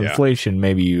with inflation,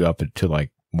 maybe you up it to like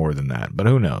more than that, but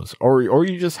who knows? Or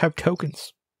you just have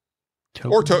tokens.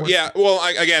 Well,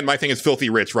 again, my thing is filthy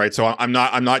rich, right? So I'm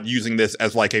not using this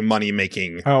as like a money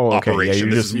making operation.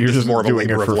 Yeah, you're just more of a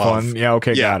labor of love. Fun. Yeah,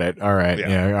 okay, got it. All right,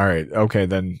 all right, okay,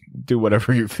 then do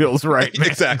whatever you feels right.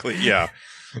 Exactly. Yeah,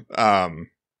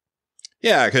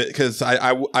 because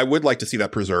I would like to see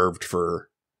that preserved for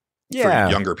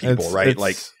younger people, right?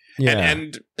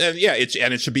 And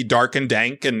it should be dark and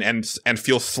dank and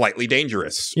feel slightly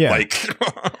dangerous. Yeah. Like,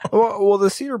 well, the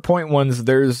Cedar Point ones,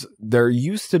 there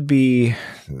used to be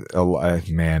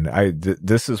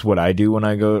this is what I do when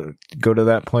I go to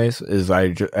that place is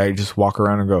I just walk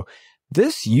around and go,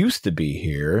 this used to be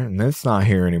here and it's not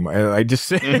here anymore. I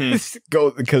just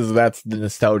go because that's the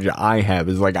nostalgia I have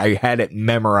is like I had it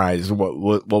memorized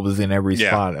what was in every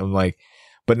spot. I'm like,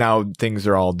 but now things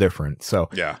are all different. So,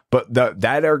 but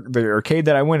the arcade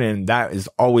that I went in, that has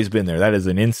always been there. That is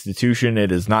an institution.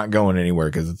 It is not going anywhere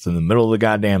because it's in the middle of the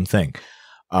goddamn thing.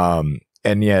 It's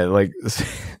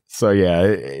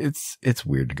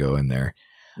weird to go in there.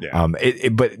 Yeah.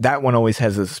 But that one always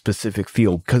has a specific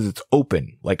feel because it's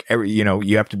open. Like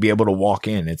you have to be able to walk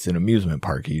in. It's an amusement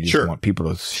park. You just want people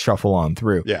to shuffle on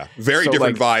through. Yeah. Very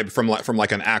different vibe from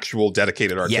like an actual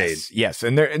dedicated arcade. Yes.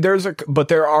 And but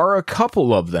there are a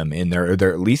couple of them in there.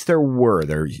 At least there were.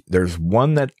 There's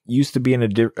one that used to be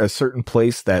in a certain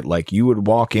place that like you would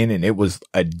walk in and it was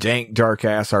a dank, dark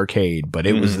ass arcade, but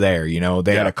it was there.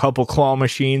 They had a couple claw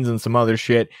machines and some other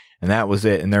shit. And that was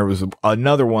it. And there was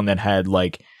another one that had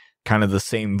like kind of the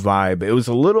same vibe. It was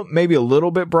maybe a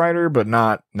little bit brighter, but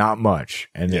not much.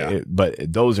 And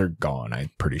but those are gone,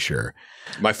 I'm pretty sure.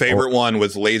 My favorite one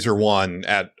was Laser One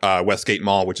at Westgate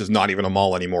Mall, which is not even a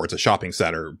mall anymore. It's a shopping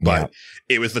center, but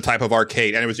it was the type of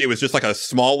arcade, and it was just like a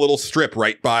small little strip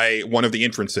right by one of the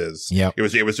entrances. Yeah, it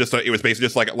was basically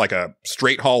just like a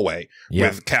straight hallway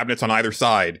with cabinets on either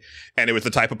side, and it was the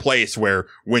type of place where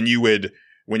when you would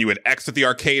exit the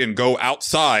arcade and go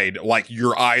outside, like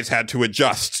your eyes had to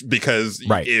adjust because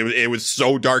it was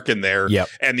so dark in there. Yep.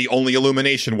 And the only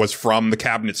illumination was from the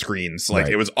cabinet screens. Like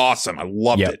it was awesome. I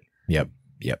loved it. Yep.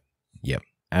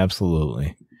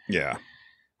 Absolutely. Yeah.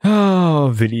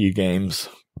 Oh, video games.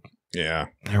 Yeah.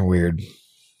 They're weird.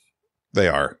 They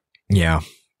are. Yeah.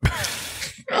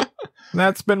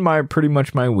 That's been pretty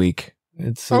much my week.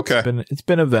 It's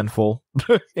been eventful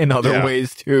in other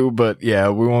ways too, but we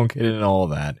won't get into all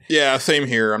that. Yeah, same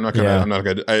here. I'm not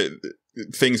gonna.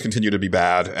 Things continue to be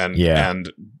bad, and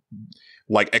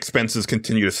like expenses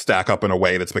continue to stack up in a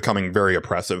way that's becoming very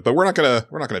oppressive. But we're not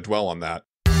gonna dwell on that.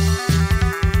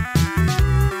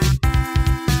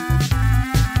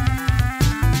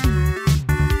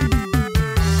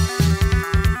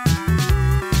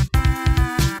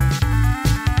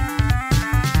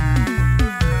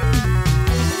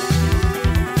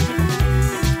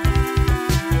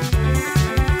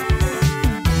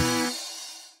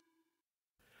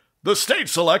 The State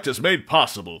Select is made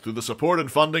possible through the support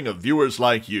and funding of viewers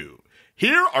like you.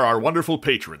 Here are our wonderful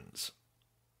patrons.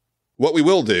 What we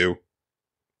will do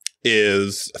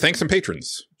is thank some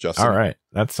patrons, Justin. All right.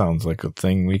 That sounds like a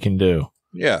thing we can do.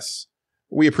 Yes.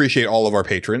 We appreciate all of our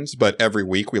patrons, but every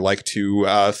week we like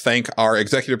to thank our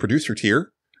executive producer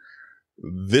tier.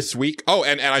 This week. Oh,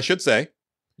 and I should say,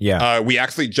 we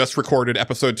actually just recorded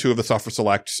episode 2 of the Suffer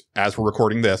Select as we're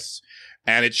recording this.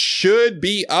 And it should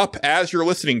be up as you're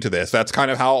listening to this. That's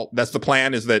kind of that's the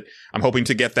plan, is that I'm hoping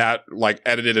to get that like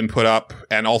edited and put up,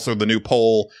 and also the new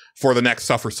poll for the next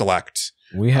Suffer Select.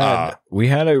 We had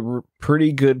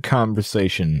pretty good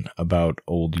conversation about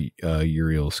old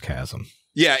Uriel's Chasm.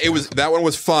 Yeah, that one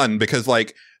was fun because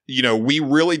we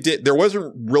really there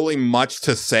wasn't really much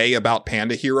to say about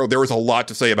Panda Hero. There was a lot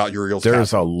to say about Uriel's Chasm.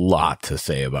 There's a lot to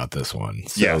say about this one.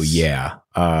 So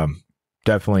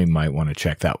definitely might want to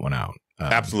check that one out.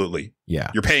 Absolutely.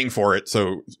 Yeah. You're paying for it.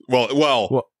 So,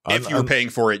 if you're paying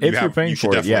for it, you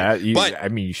should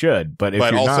definitely. You should, but if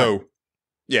you're also,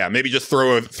 not, maybe just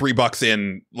throw $3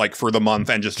 in for the month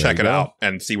and just check it out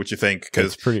and see what you think.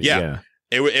 Cause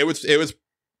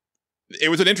it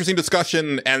was an interesting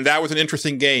discussion, and that was an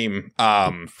interesting game.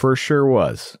 For sure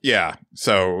was. Yeah.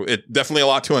 So it definitely a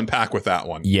lot to unpack with that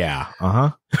one. Yeah.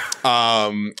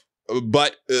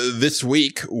 But this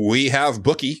week we have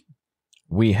Bookie.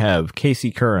 We have Casey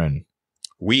Curran.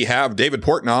 We have David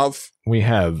Portnov. We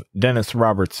have Dennis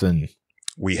Robertson.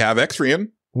 We have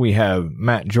Exrian. We have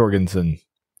Matt Jorgensen.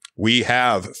 We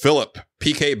have Philip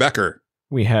P.K. Becker.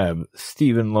 We have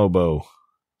Stephen Lobo.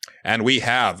 And we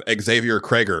have Xavier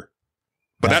Krager.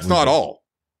 But that's not all.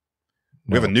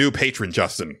 We have a new patron,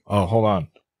 Justin. Oh, hold on.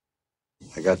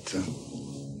 I got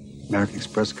American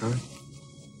Express card.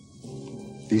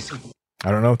 Visa. I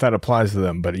don't know if that applies to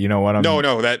them, but you know what? No,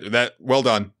 that well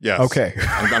done. Yes. Okay.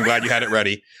 I'm glad you had it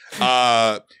ready.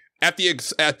 At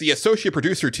the associate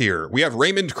producer tier, we have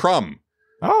Raymond Crum.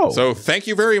 Oh. So thank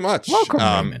you very much. Welcome,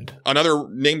 Raymond. Another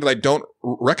name that I don't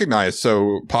recognize.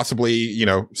 So possibly,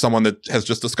 someone that has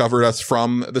just discovered us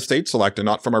from the State Select and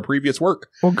not from our previous work.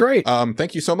 Well, great.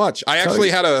 Thank you so much. I actually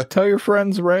had tell your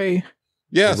friends, Ray.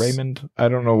 Yes. Raymond, I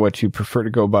don't know what you prefer to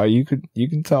go by. You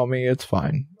can tell me, it's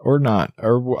fine, or not,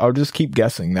 or I'll just keep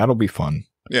guessing. That'll be fun.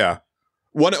 Yeah.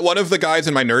 One of the guys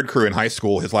in my nerd crew in high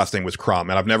school, his last name was Crum,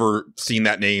 and I've never seen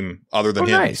that name other than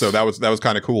him. Nice. So that was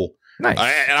kind of cool. Nice.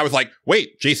 And I was like,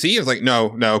 wait, JC? I was like, no,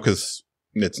 because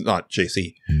it's not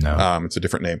JC. No. It's a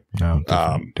different name. No,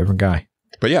 different guy.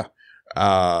 But yeah.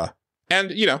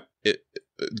 And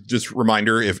just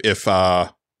reminder, if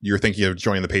you're thinking of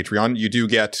joining the Patreon, you do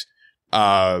get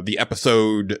the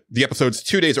episodes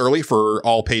 2 days early for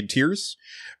all paid tiers.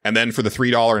 And then for the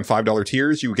 $3 and $5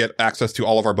 tiers, you get access to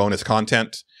all of our bonus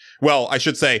content. Well, I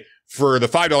should say for the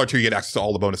 $5 tier, you get access to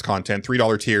all the bonus content.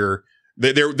 $3 tier,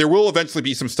 there will eventually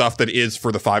be some stuff that is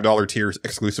for the $5 tiers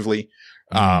exclusively.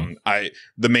 The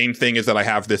main thing is that I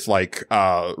have this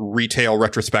retail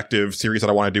retrospective series that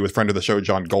I want to do with friend of the show,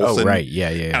 John Gholson. Oh, right. Yeah.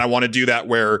 And I want to do that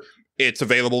where it's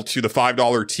available to the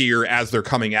 $5 tier as they're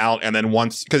coming out. And then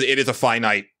because it is a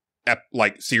finite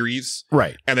series.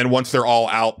 Right. And then once they're all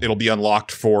out, it'll be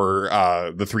unlocked for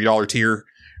the $3 tier.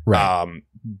 Right.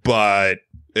 But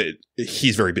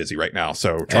he's very busy right now.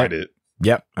 So trying to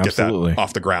get that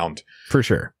off the ground. For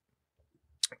sure.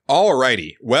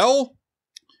 Alrighty. Well,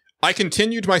 I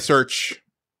continued my search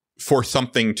for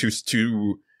something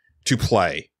to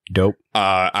play. Dope.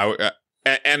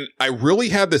 And I really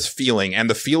had this feeling, and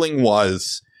the feeling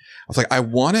was, I was like, I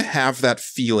want to have that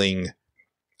feeling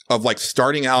of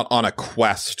starting out on a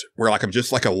quest where I'm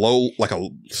just a level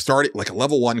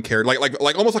 1 character,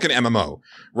 like almost like an MMO,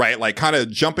 right? Kind of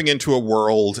jumping into a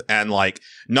world and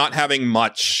not having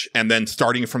much and then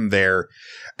starting from there.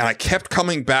 And I kept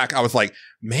coming back. I was like,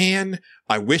 man,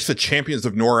 I wish the Champions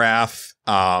of Norath,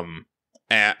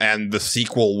 and the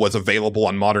sequel was available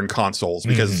on modern consoles,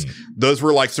 because those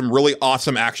were some really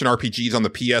awesome action RPGs on the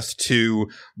PS2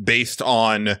 based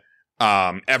on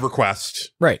EverQuest.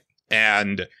 Right.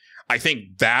 And I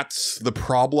think that's the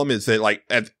problem, is that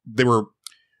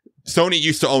Sony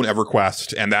used to own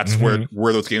EverQuest, and that's where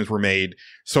those games were made.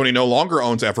 Sony no longer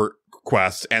owns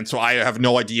EverQuest, and so I have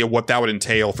no idea what that would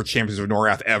entail for Champions of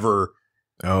Norath ever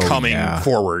coming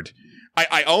forward.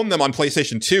 I own them on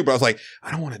PlayStation 2, but I was like, I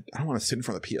don't want to sit in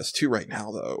front of the PS2 right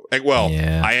now, though.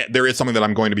 There is something that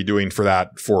I'm going to be doing for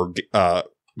that for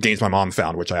games my mom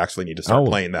found, which I actually need to start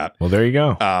playing that. Well, there you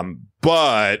go.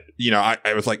 But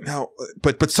I was like, no,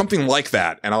 but something like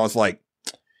that, and I was like,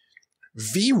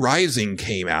 V Rising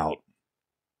came out,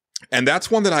 and that's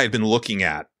one that I had been looking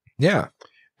at. Yeah,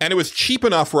 and it was cheap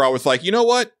enough where I was like, you know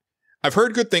what? I've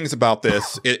heard good things about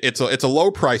this. It's a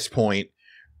low price point.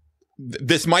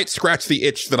 This might scratch the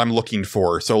itch that I'm looking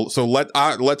for. So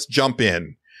let's jump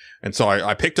in. And so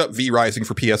I picked up V Rising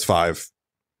for PS5.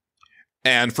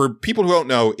 And for people who don't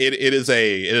know, it is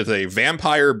a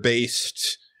vampire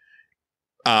based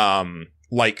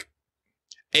like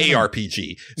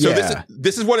ARPG. So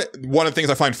this is one of the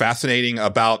things I find fascinating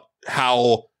about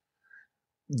how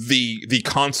the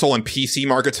console and PC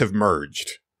markets have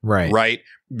merged. Right?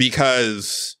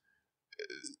 Because,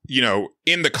 you know,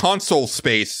 in the console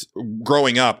space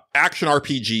growing up, action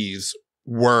RPGs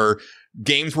were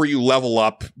games where you level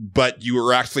up, but you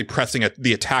were actually pressing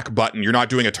the attack button. You're not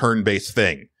doing a turn-based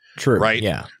thing. True. Right?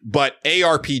 Yeah. But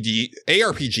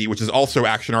ARPG, which is also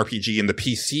action RPG in the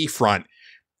PC front,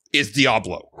 is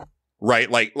Diablo.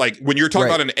 Right? Like when you're talking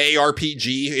about an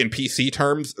ARPG in PC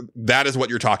terms, that is what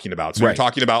you're talking about. So you're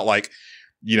talking about like,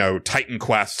 you know, Titan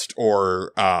Quest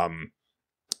or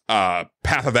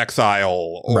Path of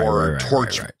Exile or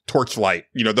Torchlight,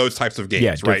 you know, those types of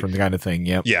games, right? Different kind of thing,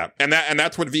 yep. Yeah, and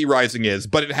that's what V Rising is,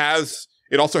 but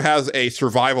it also has a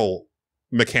survival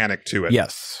mechanic to it.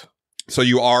 Yes. So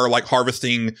you are like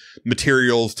harvesting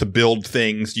materials to build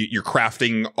things, you're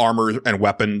crafting armor and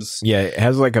weapons. Yeah, it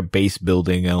has like a base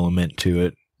building element to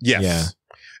it. Yes.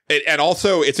 Yeah. And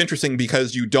also it's interesting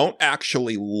because you don't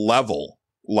actually level.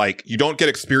 Like, you don't get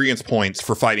experience points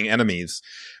for fighting enemies.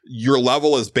 Your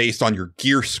level is based on your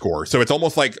gear score. So it's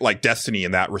almost like Destiny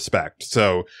in that respect.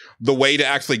 So the way to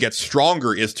actually get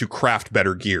stronger is to craft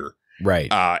better gear.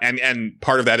 Right. And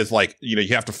part of that is like, you know,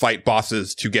 you have to fight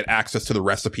bosses to get access to the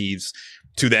recipes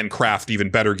to then craft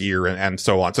even better gear and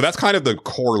so on. So that's kind of the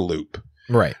core loop.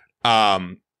 Right.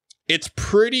 It's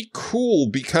pretty cool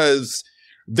because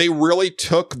they really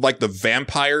took like the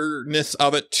vampire-ness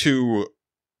of it to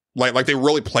like they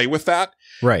really play with that.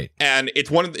 Right. And it's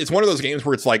one of those games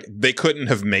where it's like they couldn't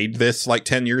have made this like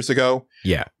 10 years ago.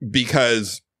 Yeah.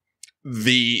 Because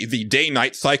the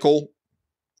day-night cycle,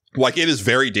 like, it is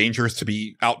very dangerous to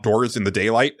be outdoors in the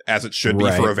daylight, as it should be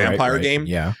for a vampire game.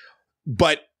 Yeah.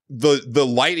 But the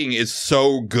lighting is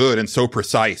so good and so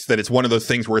precise that it's one of those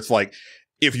things where it's like,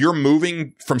 if you're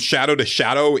moving from shadow to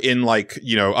shadow in, like,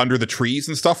 you know, under the trees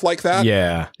and stuff like that,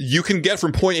 you can get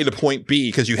from point A to point B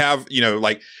because you have, you know,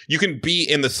 like, you can be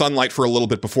in the sunlight for a little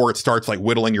bit before it starts like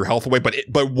whittling your health away. But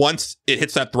once it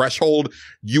hits that threshold,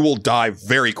 you will die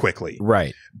very quickly.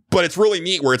 Right. But it's really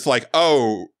neat where it's like,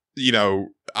 oh, you know,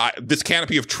 this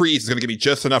canopy of trees is going to give me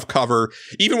just enough cover,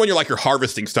 even when you're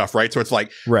harvesting stuff, right? So it's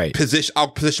like,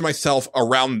 I'll position myself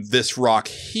around this rock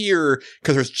here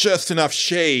because there's just enough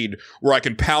shade where I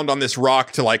can pound on this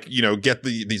rock to, like, you know, get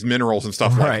these minerals and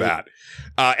stuff like that.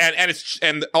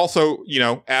 And also, you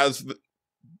know, as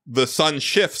the sun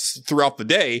shifts throughout the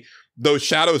day, those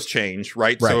shadows change,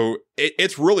 right? So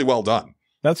it's really well done.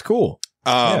 That's cool.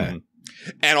 And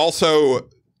also,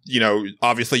 you know,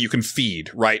 obviously you can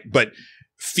feed, right? But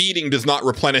feeding does not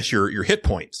replenish your hit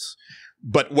points.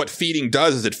 But what feeding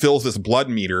does is it fills this blood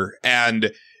meter,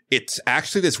 and it's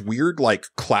actually this weird, like,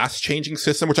 class changing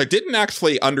system, which I didn't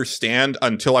actually understand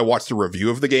until I watched the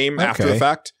review of the game after the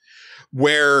fact,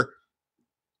 where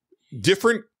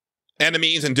different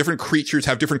enemies and different creatures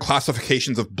have different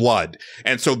classifications of blood.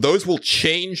 And so those will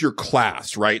change your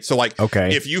class, right? So, like,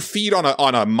 if you feed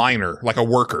on a miner, like a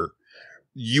worker,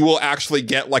 you will actually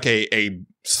get like a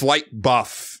slight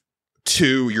buff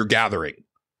to your gathering.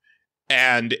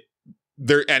 And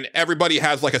everybody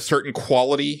has like a certain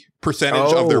quality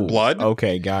percentage of their blood.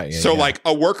 Okay, got you. So like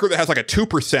a worker that has like a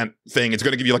 2% thing is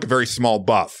going to give you like a very small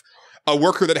buff. A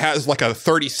worker that has like a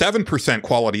 37%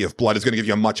 quality of blood is going to give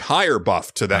you a much higher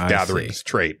buff to that gathering's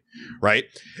trait, right?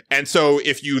 And so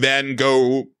if you then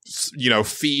go, you know,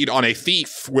 feed on a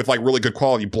thief with like really good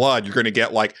quality blood, you're going to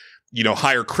get like, you know,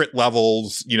 higher crit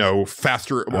levels, you know,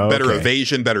 faster, better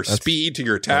evasion, better speed to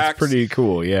your attacks. That's pretty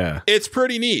cool, yeah. It's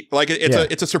pretty neat. Like,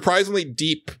 it's a surprisingly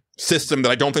deep system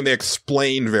that I don't think they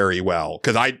explained very well,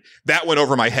 because that went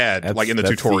over my head, like, in the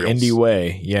tutorials. The indie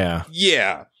way, yeah.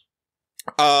 Yeah.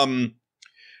 But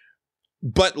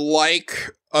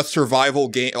like a survival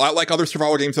game, like other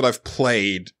survival games that I've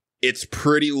played, it's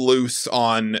pretty loose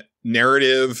on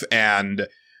narrative and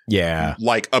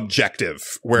like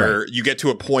objective, where you get to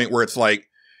a point where it's like,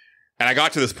 and I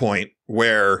got to this point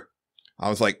where I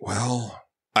was like, well,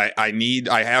 I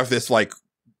have this like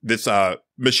this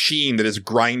machine that is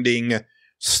grinding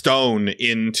stone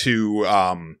into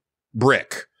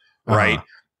brick, right?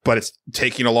 But it's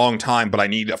taking a long time, but I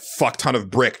need a fuck ton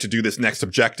of brick to do this next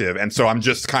objective. And so I'm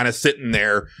just kind of sitting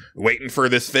there waiting for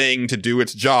this thing to do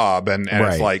its job. And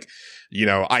it's like, you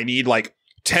know, I need like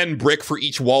 10 brick for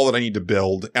each wall that I need to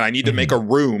build, and I need to make a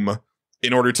room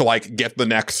in order to like get the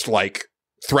next like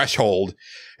threshold.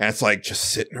 And it's like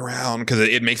just sitting around because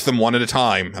it makes them one at a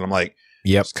time. And I'm like,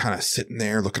 just kind of sitting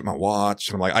there looking at my watch.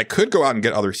 And I'm like, I could go out and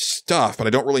get other stuff, but I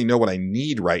don't really know what I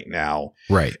need right now.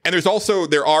 Right. And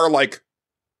there are like,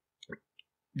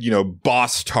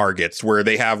 boss targets where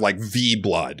they have like V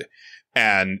blood,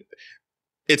 and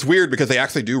it's weird because they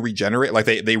actually do regenerate. Like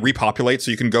they repopulate,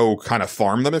 so you can go kind of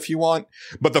farm them if you want.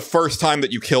 But the first time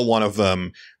that you kill one of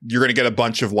them, you're going to get a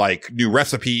bunch of like new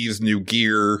recipes, new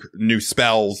gear, new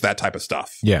spells, that type of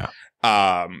stuff. Yeah.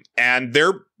 And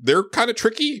they're kind of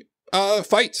tricky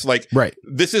fights. Like, right.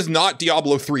 This is not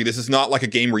Diablo 3. This is not like a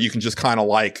game where you can just kind of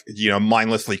like,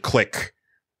 mindlessly click,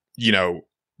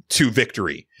 to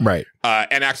victory. Right.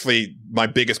 And actually, my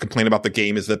biggest complaint about the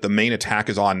game is that the main attack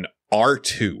is on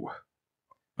R2.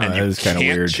 And you can't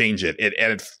weird. Change it.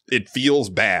 It feels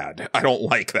bad. I don't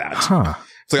like that. Huh.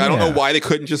 It's like, I don't know why they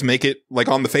couldn't just make it like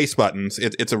on the face buttons.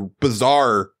 It's a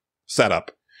bizarre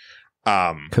setup.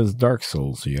 Because Dark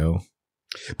Souls, yo.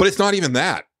 But it's not even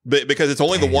that. Because it's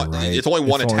only the one. Right. It's only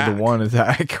one attack. Only the one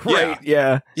attack. Right.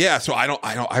 Yeah. Yeah. So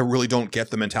I really don't get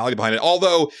the mentality behind it.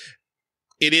 Although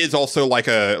it is also like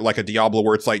a Diablo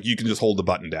where it's like you can just hold the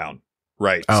button down.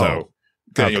 Right. Oh. So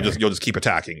then you'll just keep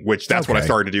attacking, which that's what I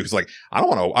started to do. Cause like, I don't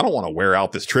want to wear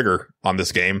out this trigger on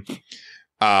this game.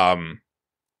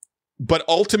 But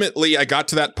ultimately I got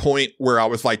to that point where I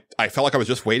was like, I felt like I was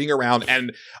just waiting around,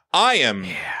 and I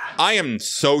am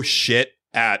so shit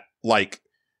at like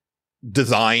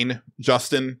design,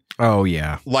 Justin. Oh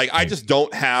yeah. Like I just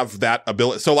don't have that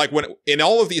ability. So like when in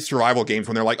all of these survival games,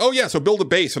 when they're like, oh yeah, so build a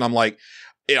base, and I'm like,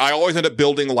 I always end up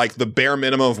building like the bare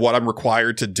minimum of what I'm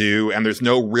required to do, and there's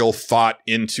no real thought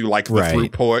into like the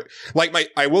throughput. Like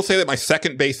I will say that my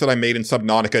second base that I made in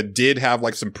Subnautica did have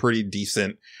like some pretty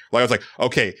decent. Like I was like,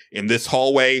 okay, in this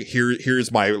hallway, here's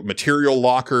my material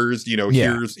lockers.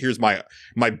 Here's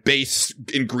my base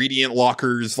ingredient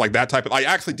lockers, like that type of. I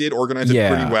actually did organize it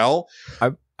pretty well.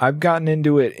 I've gotten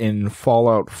into it in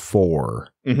Fallout 4,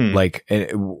 like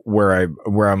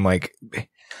where I'm like.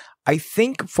 I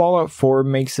think Fallout 4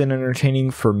 makes it entertaining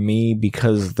for me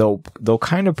because they'll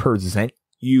kind of present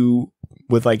you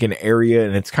with like an area,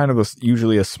 and it's kind of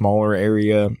usually a smaller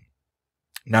area,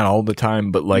 not all the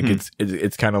time, but like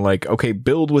it's kind of like, okay,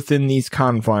 build within these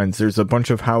confines. There's a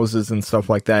bunch of houses and stuff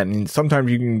like that, and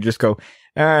sometimes you can just go,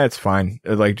 it's fine,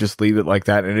 like just leave it like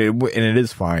that, and it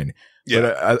is fine. Yeah.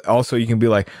 But also you can be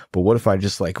like, but what if I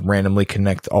just like randomly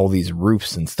connect all these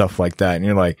roofs and stuff like that, and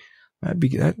you're like.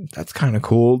 That's kind of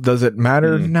cool. Does it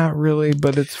matter? Not really,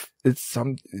 but it's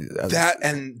some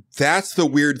and that's the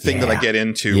weird thing that I get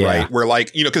into, right? Where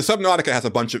like, because Subnautica has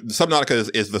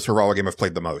Subnautica is the survival game I've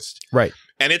played the most. Right.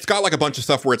 And it's got like a bunch of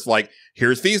stuff where it's like,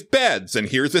 here's these beds and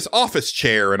here's this office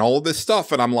chair and all of this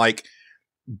stuff. And I'm like,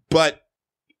 but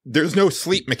there's no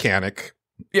sleep mechanic.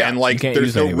 Yeah, and like,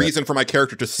 there's no reason for my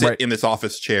character to sit in this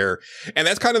office chair. And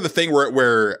that's kind of the thing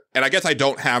where, and I guess I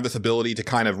don't have this ability to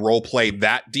kind of role play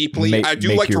that deeply. I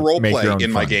do like to role play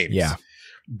in my games. Yeah.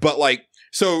 But like,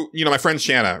 so, my friend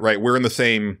Shanna, right? We're in the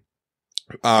same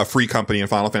free company in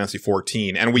Final Fantasy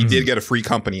 14, and we did get a free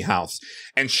company house.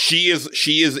 And she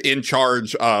is in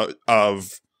charge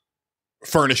of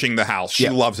furnishing the house. She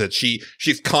loves it.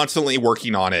 She's constantly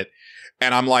working on it.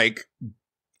 And I'm like,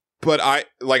 but I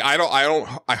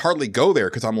hardly go there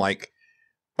because I'm like,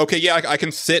 okay, yeah, I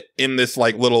can sit in this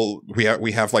like little,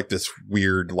 we have like this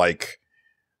weird like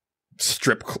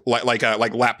strip,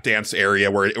 like lap dance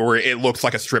area where it looks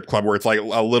like a strip club where it's like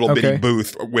a little bitty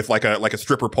booth with like a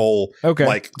stripper pole,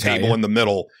 like table in the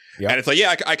middle. Yep. And it's like,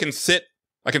 yeah, I can sit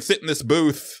in this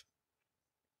booth,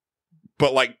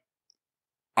 but like,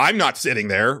 I'm not sitting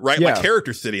there, right? My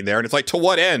character's sitting there, and it's like, to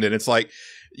what end? And it's like,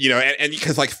 and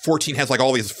because like 14 has like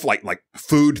all these like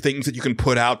food things that you can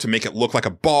put out to make it look like a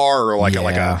bar or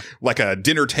like a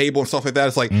dinner table and stuff like that.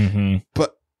 It's like,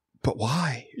 but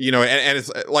why? And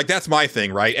it's like, that's my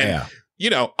thing, right? And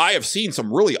I have seen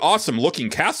some really awesome looking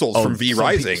castles from V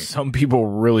Rising. Some people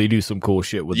really do some cool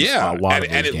shit with a lot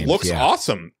of and it games. Looks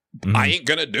awesome. I ain't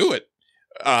gonna do it.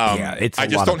 I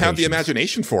just don't have the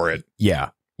imagination for it.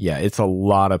 Yeah, it's a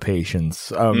lot of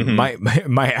patience.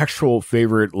 My actual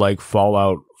favorite like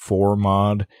Fallout 4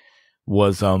 mod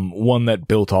was one that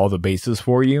built all the bases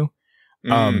for you.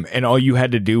 And all you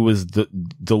had to do was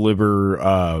deliver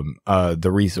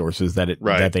the resources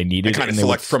that they needed. And kind of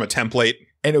select from a template.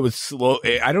 And it was slow.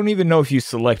 I don't even know if you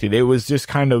selected. It was just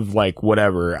kind of like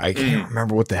whatever. I can't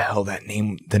remember what the hell the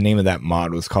name of that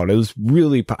mod was called. It was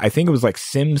really, I think it was like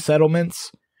Sim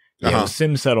Settlements. Yeah, it was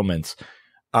Sim Settlements.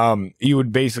 you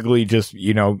would basically just,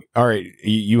 all right,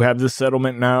 you have this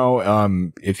settlement now.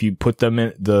 If you put them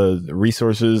in the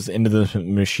resources into the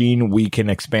machine, we can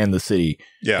expand the city.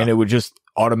 Yeah. And it would just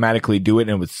automatically do it,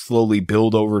 and it would slowly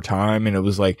build over time. And it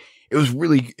was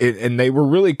really, and they were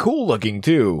really cool looking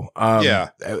too.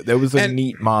 That was a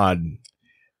neat mod.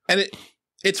 And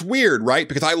it's weird, right?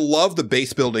 Because I love the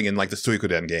base building in like the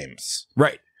Suikoden games.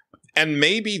 Right. And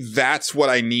maybe that's what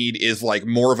I need is like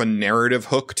more of a narrative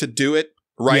hook to do it.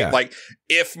 Right? Yeah. Like,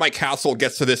 if my castle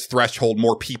gets to this threshold,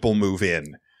 more people move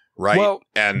in. Right? Well,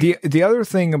 and the other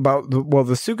thing about the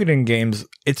Suikoden games,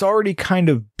 it's already kind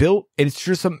of built. It's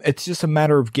just a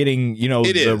matter of getting,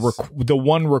 the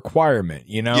one requirement,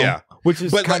 Yeah. Which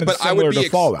is kind of similar to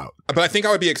Fallout. But I think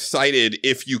I would be excited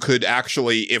if you could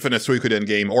actually, if in a Suikoden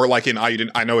game, or like in Eiyuden,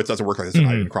 I know it doesn't work like this in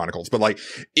Eiyuden Chronicles, but like,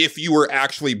 if you were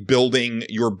actually building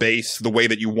your base the way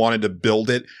that you wanted to build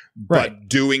it, but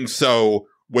doing so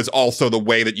was also the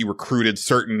way that you recruited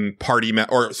certain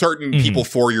or certain people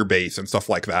for your base and stuff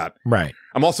like that. Right.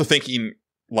 I'm also thinking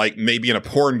like maybe in a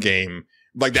porn game,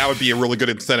 like that would be a really good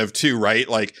incentive too, right?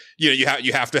 Like, you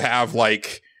have to have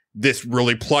like this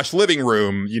really plush living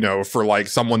room, for like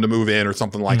someone to move in or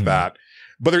something like that.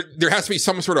 But there has to be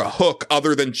some sort of hook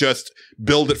other than just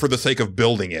build it for the sake of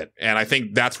building it. And I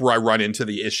think that's where I run into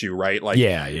the issue, right? Like,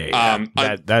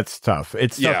 that's tough.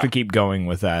 It's tough to keep going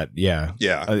with that. Yeah.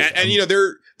 Yeah.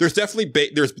 There's definitely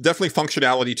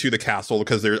functionality to the castle,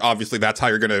 because there's obviously that's how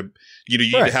you're going to, you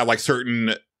need to have like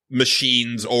certain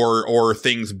machines or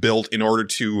things built in order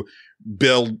to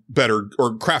build better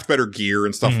or craft better gear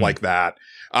and stuff like that.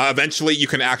 Eventually you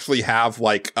can actually have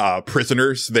like,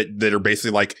 prisoners that are basically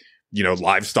like,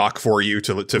 livestock for you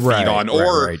to feed on.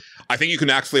 Or I think you can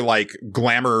actually like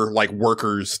glamour like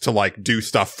workers to like do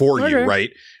stuff for you, right?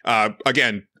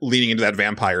 Again, leaning into that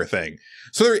vampire thing.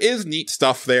 So there is neat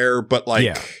stuff there, but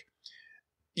like,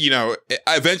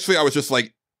 eventually I was just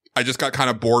like, I just got kind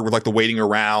of bored with like the waiting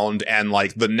around, and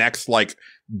like the next like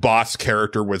boss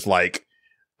character was like,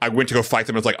 I went to go fight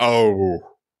them and it's like, oh,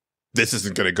 this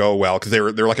isn't going to go well, because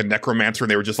they're like a necromancer,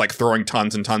 and they were just like throwing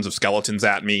tons and tons of skeletons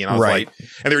at me, and I was like,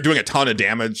 and they were doing a ton of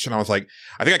damage, and I was like,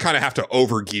 I think I kind of have to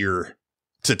overgear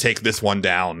to take this one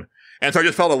down. And so I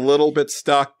just felt a little bit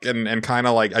stuck and kind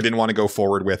of like I didn't want to go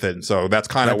forward with it. And so that's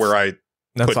kind of where I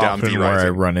put down V-Rising. Where I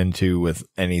run into with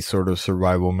any sort of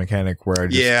survival mechanic, where I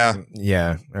just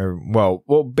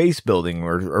or base building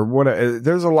or what.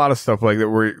 There's a lot of stuff like that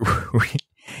where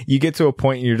you get to a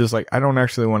point and you're just like, I don't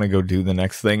actually want to go do the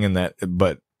next thing,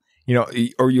 but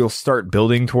or you'll start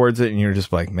building towards it and you're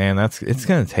just like, man, it's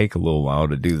going to take a little while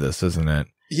to do this, isn't it?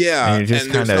 Yeah, and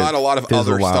there's not a lot of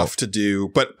other stuff to do,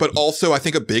 but also I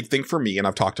think a big thing for me, and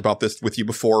I've talked about this with you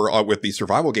before with these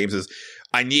survival games, is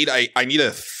I need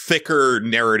a thicker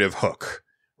narrative hook,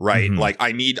 right? Like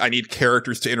I need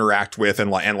characters to interact with and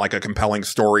like a compelling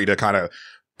story to kind of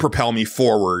propel me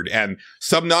forward. And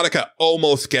Subnautica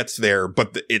almost gets there,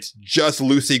 but it's just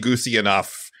loosey-goosey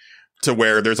enough to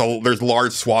where there's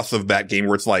large swaths of that game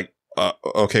where it's like,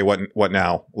 okay, what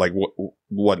now? Like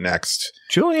what next?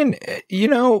 Julian,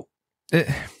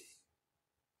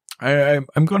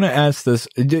 I'm going to ask this.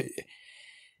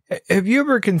 Have you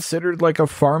ever considered like a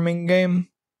farming game?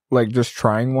 Like just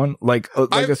trying one? Like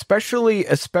especially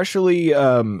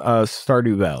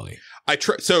Stardew Valley.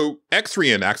 So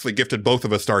Xrian actually gifted both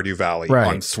of us Stardew Valley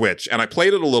on Switch, and I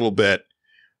played it a little bit,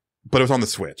 but it was on the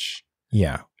Switch.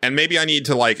 Yeah. And maybe I need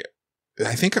to like,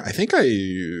 I think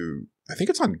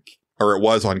it's on, or it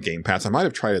was on Game Pass. I might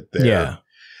have tried it there. Yeah.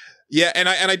 Yeah. And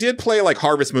I did play like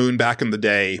Harvest Moon back in the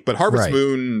day, but Harvest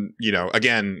Moon,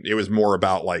 again, it was more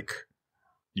about like,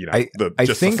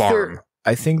 the farm.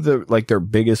 I think their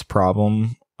biggest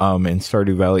problem, in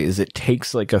Stardew Valley is it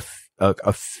takes like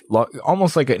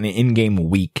almost like an in-game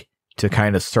week to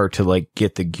kind of start to like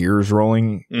get the gears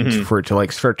rolling for it to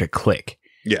like start to click.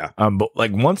 Yeah. But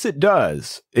like once it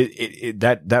does,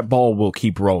 that ball will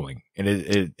keep rolling. And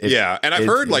and I've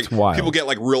heard like people get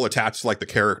like real attached to like the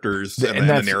characters and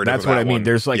the narrative. That's what I mean. One.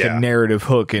 There's like a narrative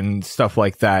hook and stuff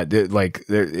like that.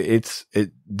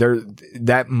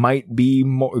 That might be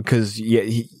more because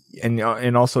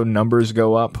and also numbers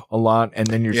go up a lot, and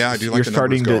then you're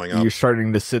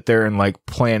starting to sit there and like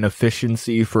plan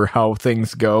efficiency for how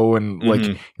things go, and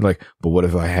like, but what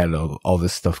if I had all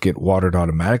this stuff get watered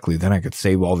automatically? Then I could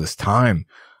save all this time.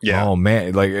 Yeah. Oh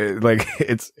man, like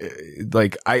it's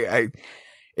like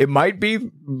it might be,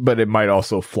 but it might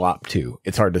also flop too.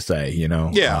 It's hard to say,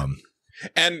 Yeah.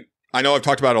 And I know I've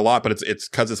talked about it a lot, but it's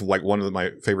because it's like one of my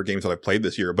favorite games that I've played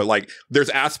this year. But like, there's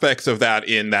aspects of that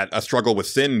in that A Struggle with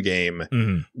Sin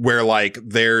game where like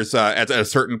there's at a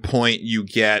certain point you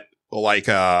get like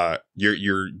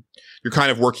you're you're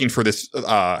kind of working for this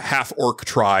half orc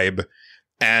tribe,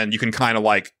 and you can kind of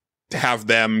like have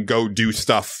them go do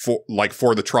stuff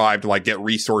for the tribe to like get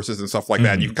resources and stuff like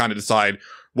that. And you can kind of decide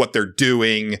what they're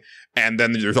doing. And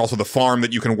then there's also the farm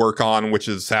that you can work on, which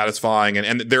is satisfying.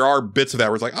 And there are bits of that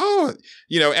where it's like, oh,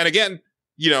 and again,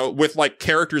 with like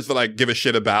characters that I give a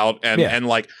shit about, and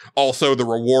like also the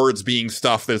rewards being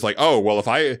stuff that's like, oh, well, if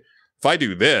I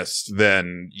do this,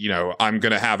 then, I'm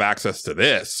going to have access to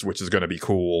this, which is going to be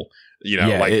cool.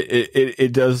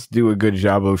 It does do a good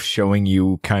job of showing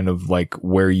you kind of like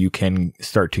where you can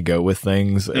start to go with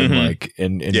things, and like,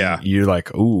 and you're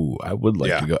like, ooh, I would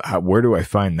like to go. Where do I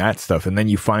find that stuff? And then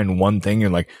you find one thing,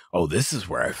 you're like, oh, this is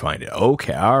where I find it.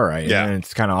 Okay, all right. Yeah, and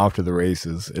it's kind of off to the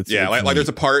races. It's like there's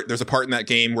a part in that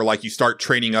game where like you start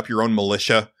training up your own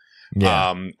militia.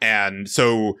 Yeah. And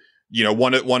so,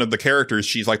 one of the characters,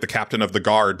 she's like the captain of the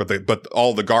guard, but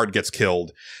all the guard gets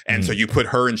killed. And so you put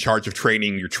her in charge of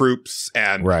training your troops,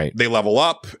 and they level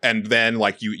up. And then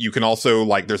like you can also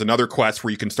like, there's another quest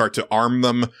where you can start to arm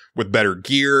them with better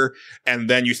gear. And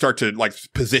then you start to like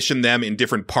position them in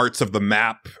different parts of the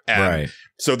map. And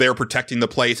so they're protecting the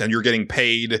place, and you're getting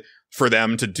paid for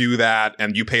them to do that.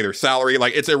 And you pay their salary.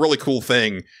 Like, it's a really cool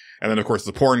thing. And then of course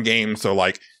the porn game. So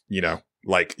like,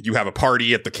 like you have a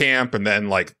party at the camp, and then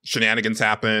like shenanigans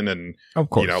happen, and of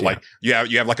course, like you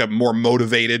have like a more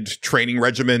motivated training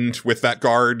regimen with that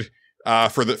guard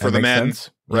for the men,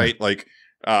 right? Like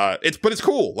it's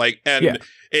cool, like, and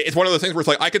it's one of those things where it's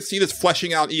like I could see this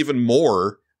fleshing out even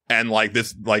more, and like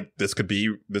this could be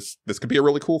a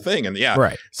really cool thing, and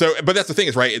so but that's the thing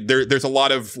is there's a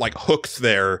lot of like hooks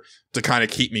there to kind of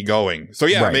keep me going. So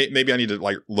maybe I need to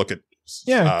like look at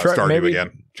Stardew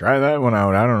again. Try that one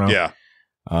out. I don't know.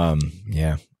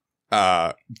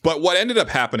 But what ended up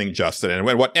happening, Justin, and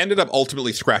what ended up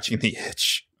ultimately scratching the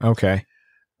itch,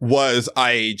 was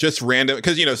I just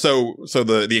because so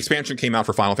the expansion came out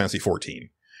for Final Fantasy 14.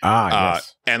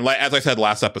 Yes. And as I said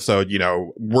last episode,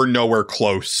 we're nowhere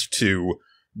close to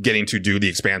getting to do the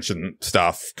expansion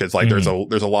stuff, because like there's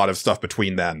a lot of stuff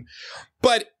between then.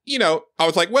 But I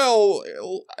was like, well,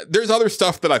 there's other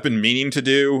stuff that I've been meaning to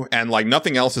do, and like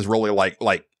nothing else is really like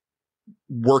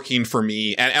working for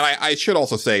me. And I should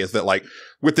also say is that like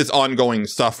with this ongoing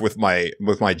stuff with my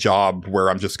job, where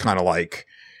I'm just kind of like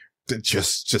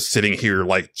just sitting here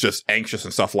like just anxious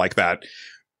and stuff like that.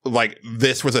 Like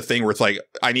this was a thing where it's like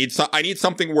I need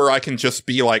something where I can just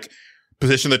be like,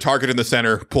 position the target in the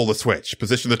center, pull the switch.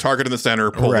 Position the target in the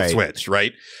center, pull the switch.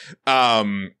 Right.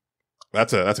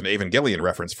 That's an Evangelion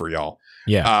reference for y'all.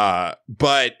 Yeah.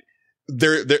 But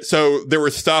there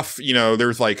was stuff,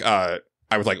 there's like,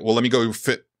 I was like, well, let me go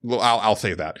fit. Well, I'll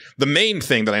save that. The main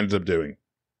thing that I ended up doing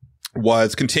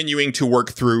was continuing to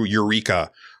work through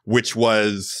Eureka, which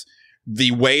was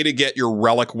the way to get your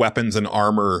relic weapons and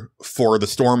armor for the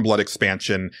Stormblood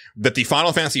expansion that the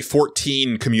Final Fantasy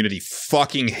 14 community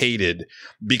fucking hated,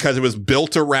 because it was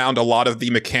built around a lot of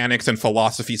the mechanics and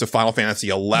philosophies of Final Fantasy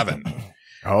 11.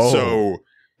 Oh. So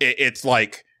it's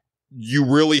like, you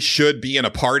really should be in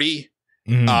a party.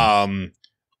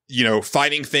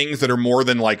 Fighting things that are more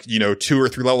than like, 2 or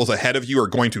 3 levels ahead of you are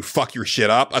going to fuck your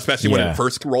shit up, especially when it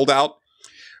first rolled out.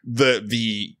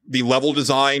 The level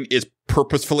design is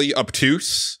purposefully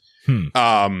obtuse.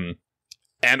 And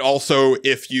also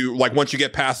if you like, once you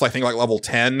get past, I think like level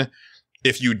 10,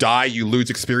 if you die, you lose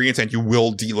experience and you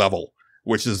will de-level,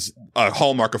 which is a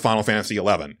hallmark of Final Fantasy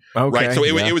 11. Okay, right. So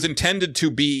it was intended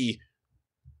to be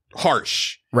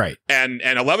harsh. Right. And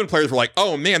 11 players were like,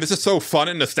 oh man, this is so fun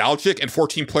and nostalgic. And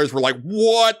 14 players were like,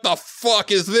 what the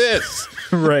fuck is this?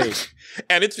 Right.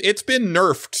 And it's been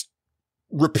nerfed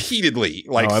repeatedly,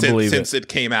 like since it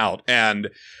came out. And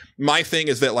my thing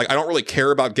is that like, I don't really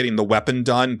care about getting the weapon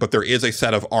done, but there is a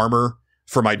set of armor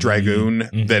for my Dragoon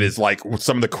that is like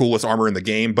some of the coolest armor in the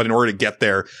game. But in order to get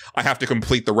there, I have to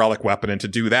complete the relic weapon. And to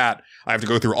do that, I have to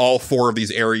go through all 4 of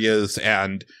these areas,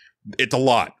 and it's a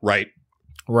lot, right?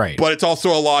 Right. But it's also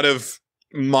a lot of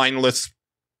mindless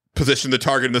position the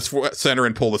target in the center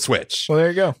and pull the switch. Well, there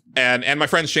you go. And my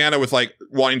friend Shanna was like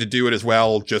wanting to do it as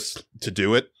well, just to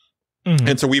do it.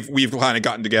 And so we've kind of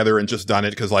gotten together and just done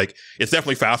it, because like it's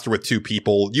definitely faster with 2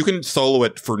 people. You can solo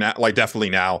it for now, like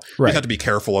definitely now. You have to be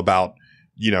careful about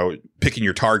picking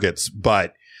your targets,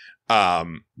 but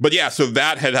yeah. So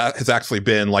that has actually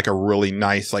been like a really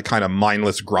nice, like kind of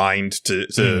mindless grind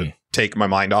to take my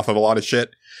mind off of a lot of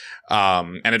shit.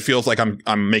 And it feels like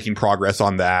I'm making progress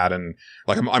on that, and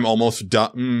like I'm almost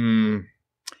done.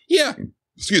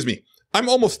 Excuse me. I'm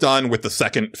almost done with the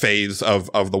second phase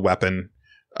of the weapon.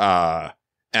 And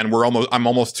I'm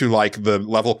almost to like the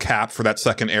level cap for that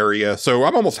second area. So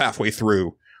I'm almost halfway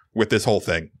through with this whole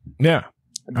thing. Yeah.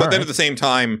 But then at the same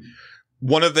time,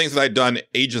 one of the things that I'd done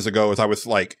ages ago is I was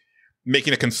like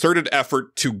making a concerted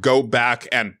effort to go back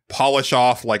and polish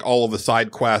off like all of the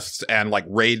side quests and like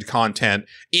raid content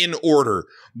in order,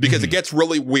 because it gets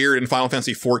really weird in Final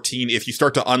Fantasy 14 if you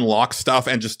start to unlock stuff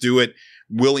and just do it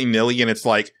willy-nilly, and it's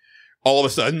like all of a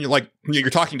sudden you're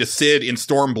talking to Cid in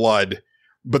Stormblood,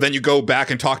 but then you go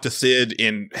back and talk to Cid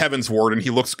in Heavensward and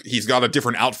he's got a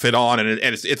different outfit on, and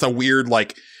it's a weird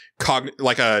like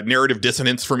a narrative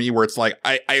dissonance for me where it's like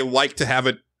I like to have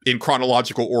it in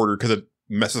chronological order because it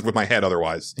messes with my head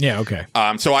otherwise. Yeah, okay.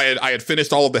 So I had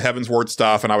finished all of the Heavensward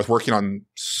stuff and I was working on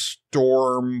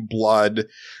Stormblood.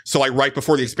 So like right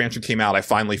before the expansion came out, I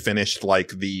finally finished like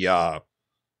the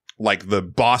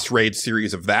boss raid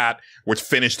series of that, which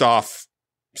finished off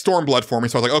Stormblood for me.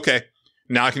 So I was like, okay,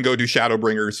 now I can go do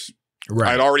Shadowbringers.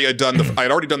 Right. I'd already done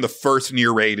the first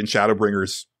Nier raid in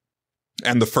Shadowbringers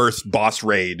and the first boss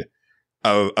raid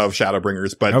of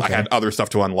Shadowbringers, but I had other stuff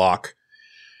to unlock.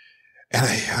 And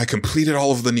I completed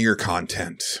all of the Nier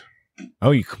content.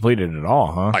 Oh, you completed it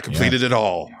all, huh? I completed it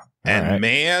all. And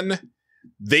man,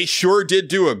 they sure did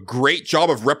do a great job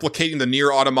of replicating the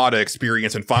Nier Automata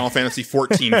experience in Final Fantasy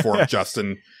 14 for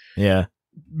Justin. Yeah.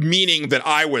 Meaning that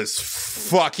I was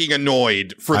fucking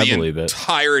annoyed for the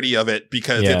entirety of it,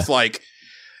 because it's like,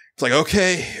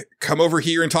 okay, come over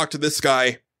here and talk to this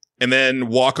guy, and then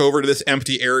walk over to this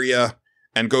empty area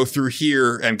and go through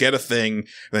here and get a thing, and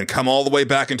then come all the way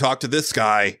back and talk to this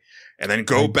guy, and then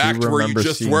go back to where you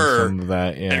just were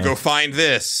and go find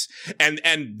this. And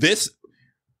this,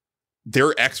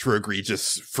 they're extra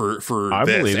egregious for I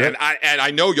this. Believe it. And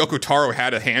I know Yoko Taro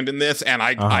had a hand in this, and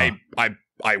I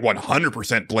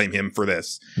 100% blame him for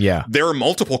this. Yeah. There are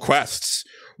multiple quests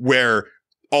where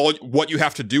what you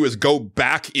have to do is go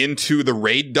back into the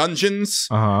raid dungeons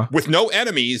with no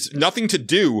enemies, nothing to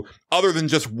do other than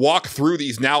just walk through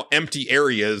these now empty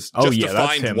areas just to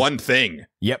find one thing.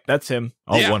 Yep, that's him.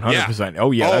 Oh, 100%.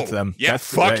 Oh, yeah, that's them. Yeah,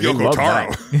 fuck Yoko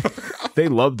Taro. They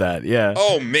love that, yeah.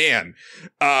 Oh, man.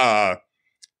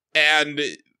 And,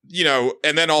 you know,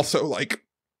 and then also, like,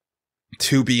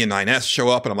 2B and 9S show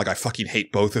up, and I'm like, I fucking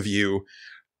hate both of you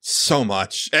so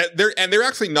much. And they're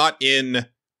actually not in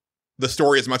the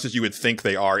story as much as you would think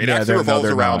they are. It actually revolves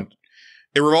around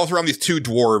these two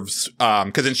dwarves,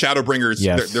 because in Shadowbringers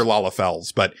they're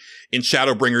Lalafels, but in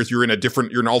Shadowbringers you're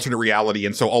an alternate reality,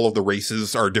 and so all of the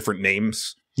races are different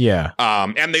names. Yeah.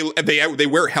 And they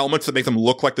wear helmets that make them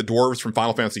look like the dwarves from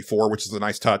Final Fantasy IV, which is a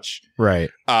nice touch.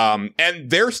 Right. And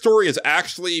their story is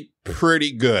actually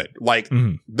pretty good. Like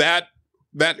that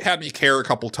had me care a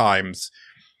couple times.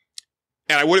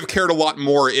 And I would have cared a lot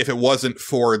more if it wasn't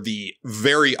for the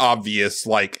very obvious,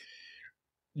 like,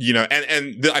 you know,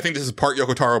 and I think this is part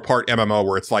Yoko Taro, part MMO,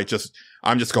 where it's like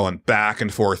I'm just going back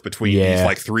and forth between these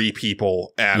like three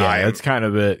people, and that's kind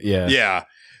of it, yeah.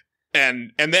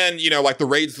 And then, you know, like the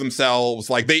raids themselves,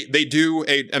 like they do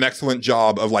an excellent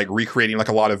job of like recreating like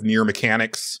a lot of Nier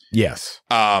mechanics. Yes.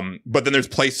 But then there's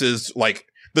places like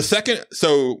the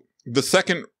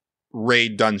second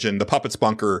raid dungeon, the Puppet's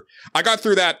Bunker. I got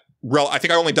through that. I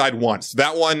think I only died once.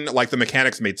 That one, like, the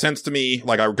mechanics made sense to me.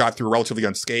 Like, I got through relatively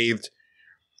unscathed.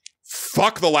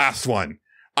 Fuck the last one.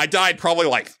 I died probably,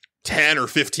 like, 10 or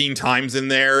 15 times in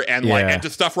there. And, like, and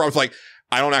just stuff where I was like,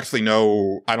 I don't actually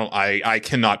know. I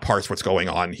cannot parse what's going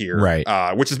on here.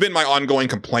 Right. Which has been my ongoing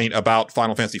complaint about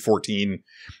Final Fantasy 14,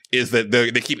 is that they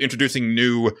keep introducing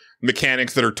new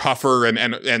mechanics that are tougher,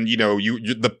 and you know,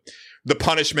 the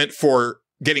punishment for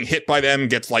getting hit by them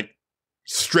gets, like,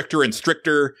 stricter and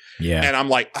stricter. Yeah. And I'm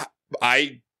like,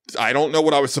 I don't know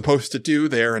what I was supposed to do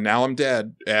there, and now I'm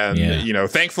dead. And, you know,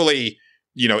 thankfully,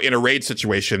 you know, in a raid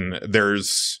situation,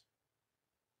 there's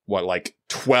like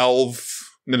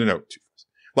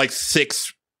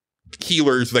 6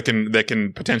 healers that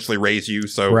can potentially raise you.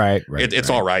 So it's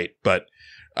all right. But,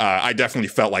 I definitely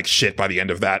felt like shit by the end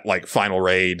of that, like, final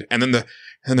raid. And then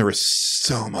there was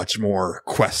so much more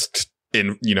quest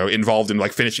involved in,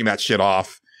 like, finishing that shit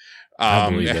off.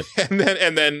 I believe it.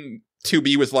 And then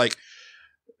 2B was like,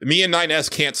 me and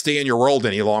 9S can't stay in your world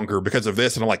any longer because of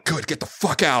this. And I'm like, good, get the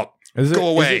fuck out. Go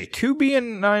away. Is it 2B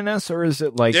and 9S, or is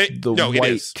it like white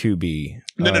 2B?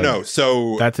 No.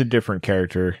 So that's a different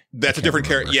character. That's a different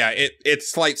character. Yeah,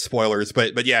 it's slight spoilers,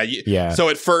 but yeah. So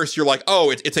at first you're like, oh,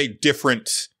 it's a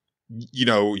different, you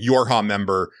know, Yorha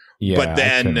member. Yeah, but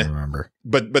then I remember.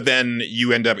 But then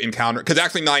you end up encountering, because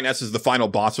actually 9S is the final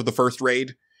boss of the first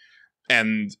raid.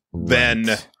 And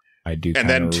then I do, and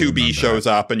then 2B shows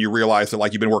up, and you realize that,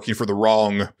 like, you've been working for the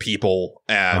wrong people,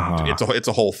 and it's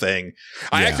a whole thing.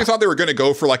 I actually thought they were going to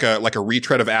go for like a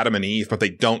retread of Adam and Eve, but they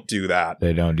don't do that.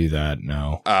 They don't do that,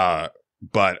 no.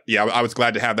 But yeah, I was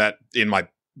glad to have that in my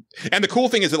And the cool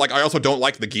thing is that like I also don't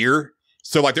like the gear.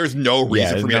 So like there's no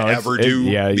reason for me to ever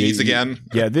do these again.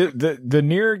 Yeah, the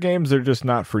Nier games are just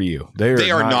not for you. They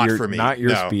are not for me. Not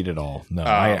your speed at all. No,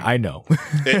 I know.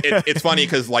 It's funny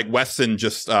because like Weston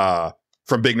just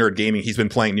from Big Nerd Gaming, he's been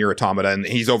playing Nier Automata and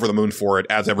he's over the moon for it,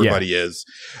 as everybody is.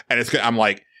 And I'm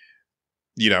like,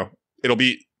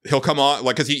 he'll come on,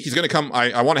 like, because he's going to come.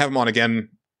 I want to have him on again,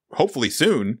 hopefully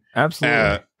soon.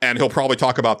 Absolutely. And he'll probably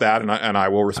talk about that, and I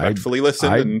will respectfully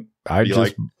listen. I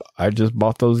just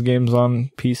bought those games on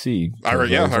PC. I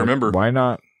remember. Why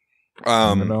not?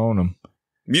 I'm gonna own them.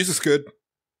 Music's good.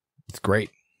 It's great.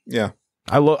 Yeah,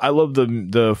 I love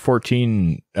the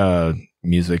 14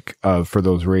 music for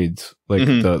those raids. Like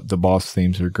the boss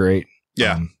themes are great.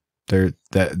 Yeah.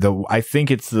 I think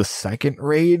it's the second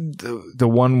raid, the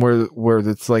one where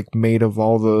it's like made of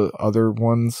all the other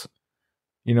ones.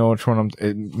 You know which one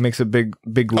it makes a big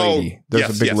lady.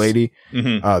 There's a big lady.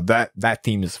 Mm-hmm. That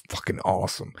theme is fucking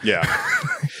awesome. Yeah.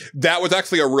 That was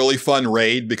actually a really fun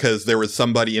raid because there was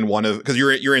somebody in because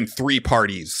you're in 3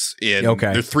 parties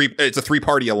there's 3, it's a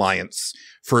 3-party alliance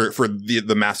for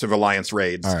the massive alliance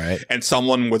raids. All right. And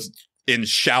someone was in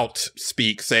shout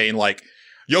speak saying like,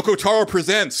 Yoko Taro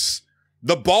presents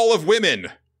the Ball of Women.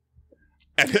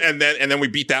 And then we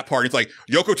beat that part. It's like,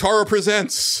 Yoko Taro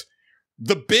presents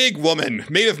the Big Woman,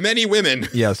 made of many women.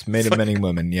 Yes, made of many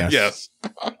women. Yes. Yes.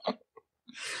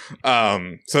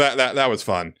 So that was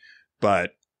fun,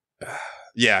 but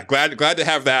yeah, glad to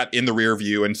have that in the rear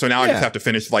view. And so now I just have to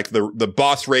finish like the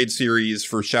boss raid series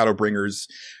for Shadowbringers,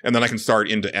 and then I can start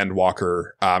into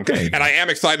Endwalker. And I am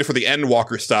excited for the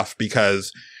Endwalker stuff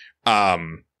because I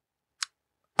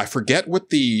forget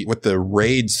what the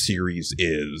raid series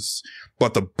is.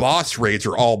 But the boss raids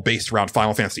are all based around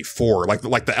Final Fantasy IV,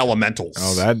 like the elementals.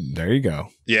 Oh, there you go.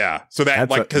 Yeah, so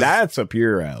that's up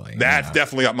your alley. That's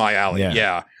definitely up my alley.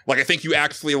 Yeah, like I think you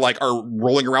actually like are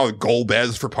rolling around with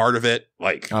Golbez for part of it.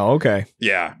 Like, oh, okay.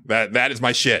 Yeah, that is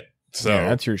my shit. So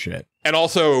that's your shit. And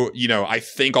also, I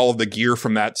think all of the gear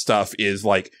from that stuff is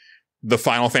like the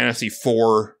Final Fantasy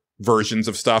IV versions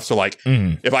of stuff. So like,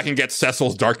 if I can get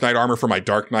Cecil's Dark Knight armor for my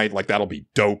Dark Knight, like that'll be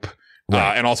dope.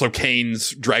 Right. And also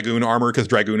Kane's Dragoon armor, because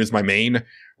Dragoon is my main.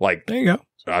 Like, there you go.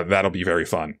 That'll be very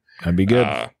fun. That'd be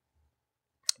good.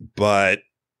 But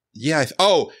yeah.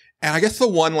 And I guess the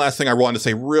one last thing I wanted to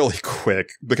say really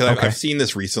quick, because I've seen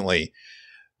this recently.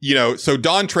 So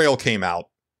Dawn Trail came out,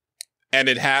 and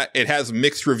it has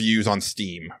mixed reviews on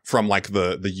Steam from like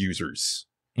the users.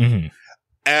 Mm-hmm.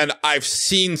 And I've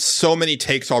seen so many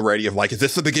takes already of like, is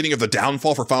this the beginning of the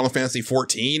downfall for Final Fantasy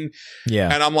XIV?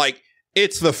 Yeah. And I'm like,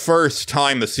 it's the first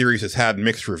time the series has had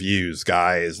mixed reviews,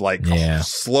 guys. Like,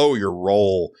 slow your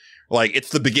roll. Like,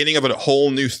 it's the beginning of a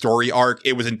whole new story arc.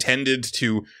 It was intended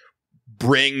to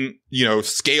bring,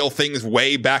 scale things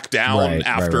way back down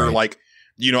after like,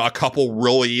 a couple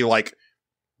really like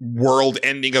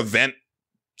world-ending event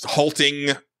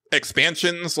halting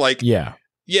expansions. Like,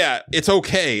 yeah, it's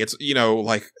okay. It's,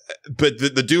 but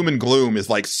the doom and gloom is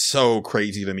like so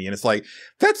crazy to me. And it's like,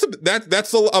 that's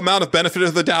the amount of benefit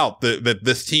of the doubt that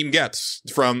this team gets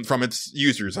from its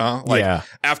users, huh? Like,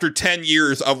 after 10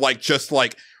 years of like, just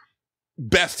like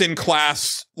best in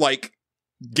class, like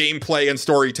gameplay and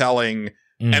storytelling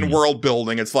and world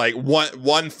building. It's like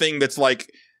one thing that's like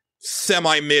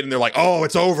semi mid and they're like, oh,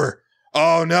 it's over.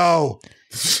 Oh no.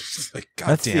 Like,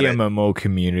 that's the MMO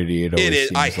community. It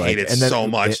is. I hate it so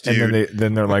much, dude. And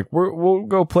then they're like, we'll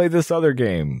go play this other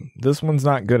game. This one's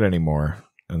not good anymore.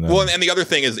 And then, and the other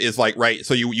thing is like, right.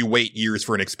 So you wait years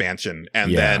for an expansion,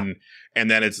 and then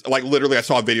it's like, literally, I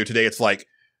saw a video today. It's like,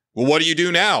 well, what do you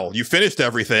do now? You finished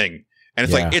everything, and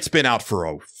it's like, it's been out for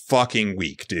a fucking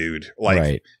week, dude.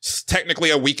 Like,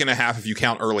 technically a week and a half if you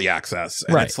count early access,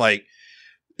 and it's like,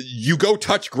 you go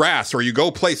touch grass or you go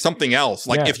play something else.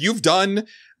 Like, if you've done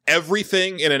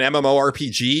everything in an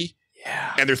MMORPG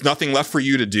and there's nothing left for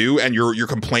you to do, and you're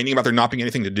complaining about there not being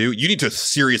anything to do, you need to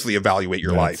seriously evaluate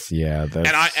your life. Yeah.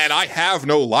 And I have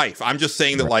no life. I'm just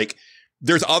saying that like,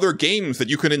 there's other games that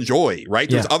you can enjoy, right?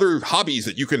 There's other hobbies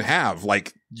that you can have.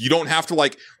 Like, you don't have to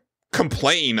like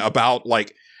complain about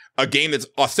like a game that's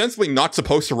ostensibly not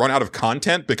supposed to run out of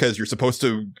content because you're supposed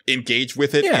to engage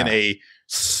with it in a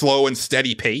slow and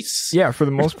steady pace. Yeah, for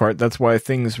the most part, that's why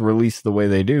things release the way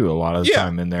they do a lot of the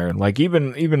time in there. Like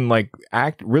even like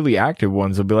really active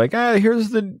ones will be like,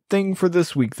 here's the thing for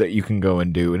this week that you can go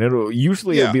and do, and it'll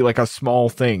be like a small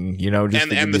thing,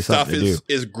 just and the stuff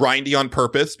is grindy on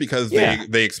purpose because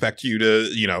they expect you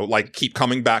to like keep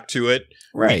coming back to it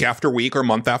week after week or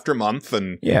month after month,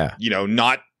 and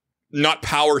not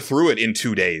power through it in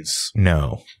 2 days.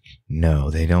 No. No,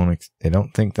 they don't. They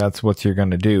don't think that's what you're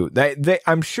going to do.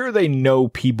 I'm sure they know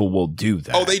people will do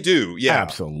that. Oh, they do. Yeah,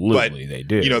 absolutely, they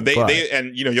do. You know, they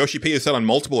and you know, Yoshi-P has said on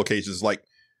multiple occasions, like,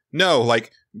 no,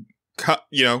 like,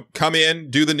 come in,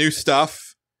 do the new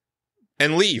stuff,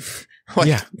 and leave.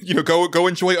 Like, you know, go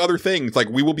enjoy other things. Like,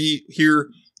 we will be here.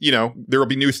 You know, there will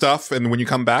be new stuff, and when you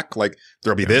come back, like,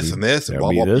 there'll be this and this, and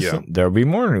blah blah. There'll be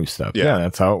more new stuff. Yeah,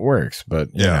 that's how it works. But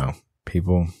you know,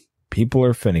 people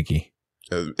are finicky.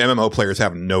 MMO players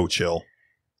have no chill.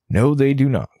 No, they do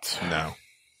not. No.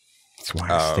 That's why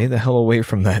I stay the hell away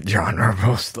from that genre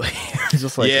mostly.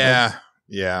 Just like, yeah.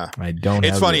 I don't.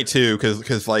 It's funny too,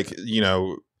 because like, you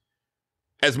know,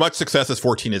 as much success as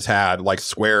 14 has had, like,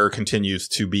 Square continues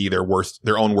to be their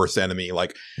own worst enemy.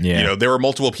 Like, you know, there were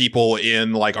multiple people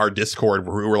in like our Discord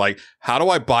who were like, "How do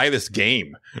I buy this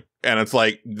game?" And it's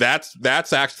like,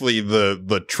 that's actually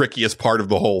the trickiest part of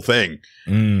the whole thing.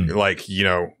 Like, you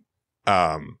know.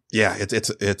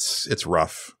 It's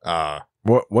rough.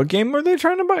 What game were they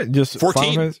trying to buy? Just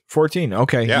 14. 14.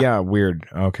 Okay. Yeah. Weird.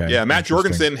 Okay. Yeah. Matt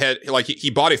Jorgensen had like, he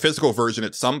bought a physical version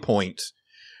at some point,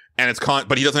 and it's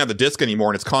but he doesn't have the disc anymore,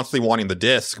 and it's constantly wanting the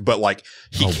disc, but like,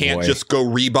 he can't just go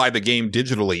rebuy the game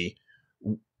digitally.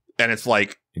 And it's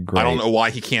like, I don't know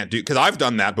why he can't do, cause I've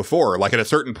done that before. Like, at a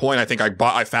certain point, I think I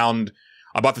bought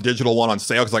the digital one on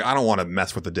sale because, like, I don't want to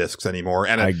mess with the discs anymore.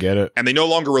 And I get it. And they no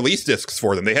longer release discs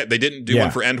for them. They didn't do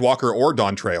one for Endwalker or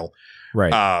Dawn Trail.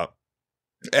 Right.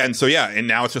 And so, yeah, and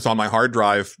now it's just on my hard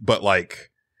drive, but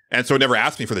like, and so it never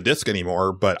asked me for the disc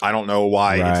anymore, but I don't know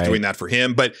why it's doing that for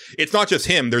him. But it's not just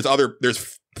him.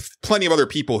 There's plenty of other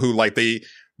people who, like,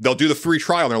 they'll do the free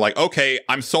trial and they're like, okay,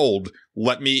 I'm sold.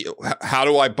 How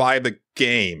do I buy the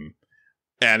game?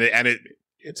 And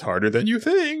it's harder than you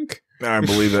think. I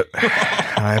believe it.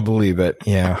 I believe it.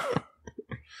 Yeah.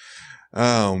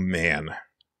 Oh man.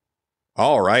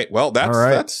 All right. Well,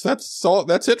 that's all.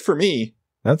 That's it for me.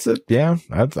 That's it. Yeah.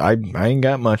 I ain't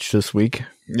got much this week.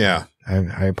 Yeah.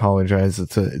 I apologize.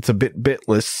 It's a bit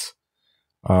bitless.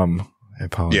 I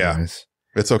apologize.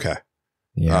 Yeah. It's okay.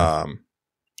 Yeah.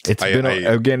 It's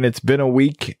been a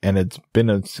week, and it's been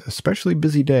a especially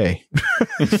busy day.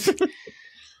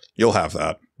 You'll have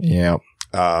that. Yeah.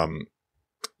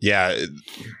 Yeah,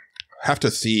 have to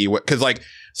see because like,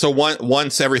 so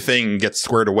once everything gets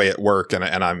squared away at work and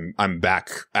I'm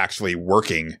back actually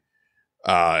working,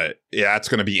 it's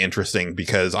going to be interesting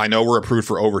because I know we're approved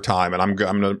for overtime, and I'm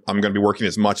going to be working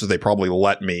as much as they probably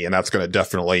let me, and that's going to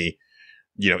definitely,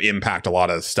 you know, impact a lot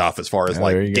of stuff as far as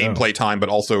like gameplay time, but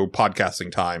also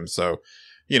podcasting time. So,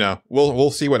 you know,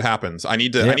 we'll see what happens. I've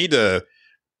been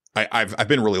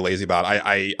really lazy about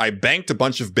it. I banked a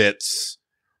bunch of bits,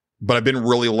 but I've been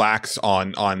really lax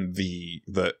on the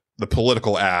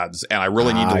political ads, and I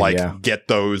really need to get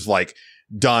those like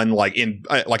done like in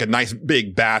like a nice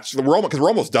big batch. We're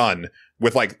almost done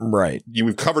with like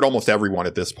we've covered almost everyone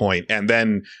at this point, and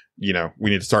then you know we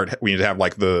need to have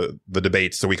like the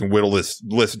debates so we can whittle this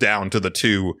list down to the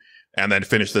 2 and then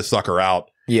finish this sucker out.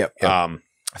 Yep. I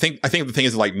think the thing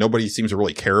is like nobody seems to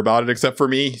really care about it except for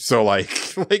me. So like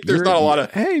there's not a lot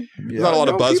of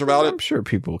buzz about it. I'm sure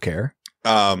people care.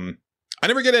 I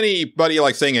never get anybody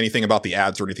like saying anything about the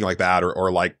ads or anything like that,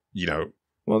 or like, you know.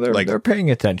 Well, they're paying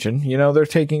attention. You know, they're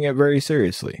taking it very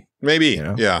seriously. Maybe, you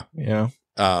know? Yeah. Yeah.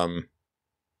 I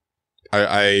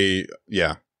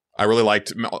really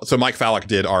liked. So Mike Fallock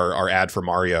did our ad for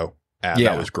Mario, and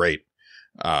that was great.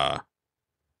 Because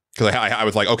I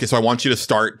was like, okay, so I want you to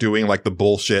start doing like the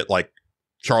bullshit like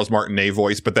Charles Martinet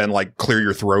voice, but then like clear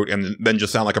your throat and then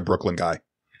just sound like a Brooklyn guy.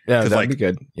 Yeah, that'd be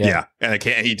good. Yeah. And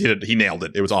he did it. He nailed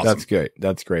it. It was awesome.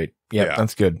 That's great. Yeah,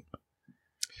 that's good.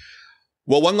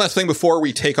 Well, one last thing before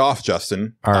we take off,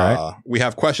 Justin. All right. We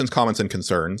have questions, comments, and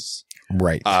concerns.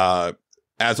 Right.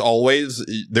 As always,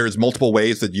 there's multiple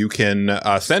ways that you can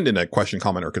send in a question,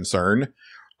 comment, or concern.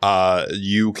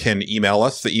 You can email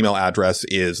us. The email address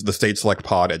is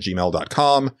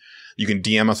thestageselectpod@gmail.com. You can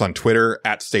DM us on Twitter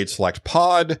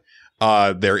 @stageselectpod.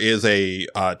 There is a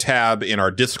tab in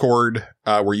our Discord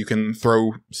where you can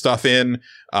throw stuff in.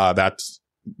 That's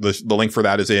the link for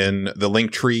that is in the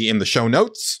link tree in the show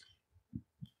notes.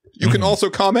 You can also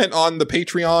comment on the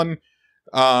Patreon,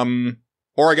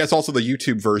 or I guess also the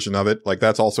YouTube version of it. Like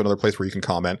that's also another place where you can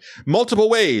comment. Multiple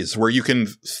ways where you can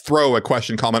throw a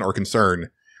question, comment, or concern,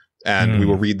 and we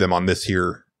will read them on this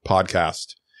here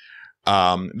podcast.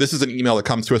 This is an email that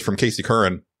comes to us from Casey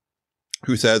Curran,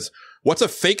 who says, "What's a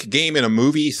fake game in a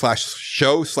movie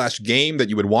 /show/game that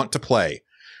you would want to play?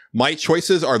 My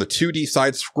choices are the 2D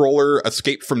side-scroller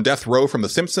Escape from Death Row from The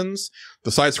Simpsons,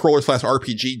 the side-scroller /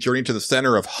 RPG Journey to the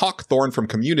Center of Hawkthorne from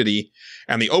Community,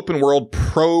 and the open-world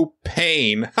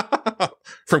Propane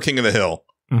from King of the Hill.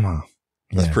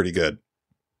 That's pretty good.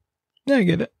 Yeah, I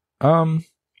get it. Oh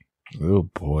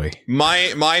boy.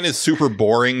 Mine is super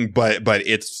boring, but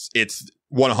it's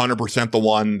 100% the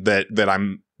one that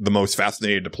I'm the most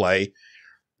fascinated to play,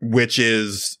 which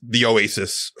is the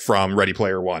Oasis from Ready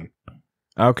Player One.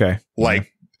 Okay.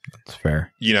 Like, that's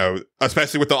fair. You know,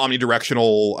 especially with the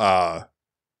omnidirectional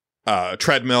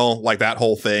treadmill, like that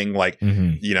whole thing. Like,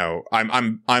 you know,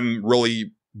 I'm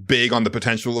really big on the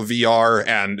potential of VR,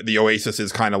 and the Oasis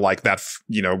is kind of like that,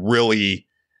 you know, really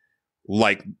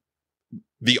like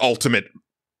the ultimate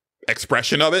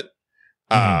expression of it.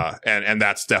 And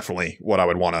that's definitely what I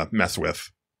would want to mess with.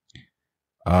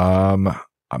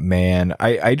 Man,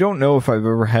 I don't know if I've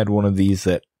ever had one of these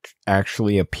that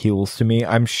actually appeals to me.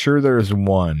 I'm sure there's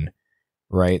one,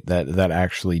 right, that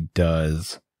actually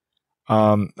does.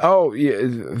 Yeah,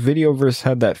 Videoverse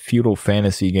had that feudal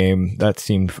fantasy game that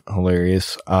seemed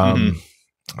hilarious. Or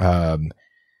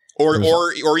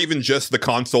even just the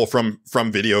console from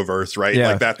Videoverse, right? Yeah,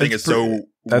 like that thing is so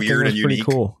weird and unique.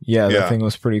 Cool. Yeah, that thing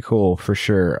was pretty cool for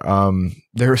sure.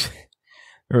 There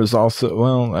was also,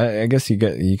 well, I guess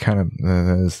you kind of,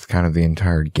 that's kind of the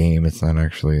entire game. It's not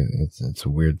actually, it's a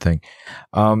weird thing.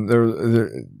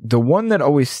 The one that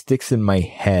always sticks in my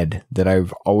head that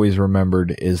I've always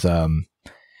remembered is, from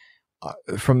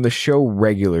the show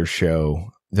Regular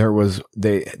Show. There was,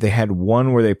 they had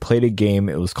one where they played a game.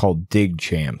 It was called Dig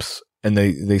Champs, and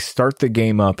they start the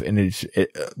game up, and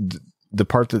the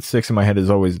part that sticks in my head is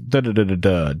always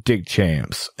Dig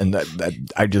Champs, and that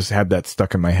I just have that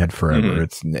stuck in my head forever.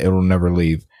 It'll never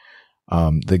leave.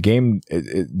 The game.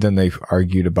 Then they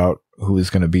argued about who is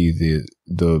going to be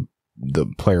the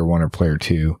player 1 or player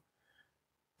 2,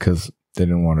 because they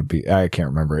didn't want to be. I can't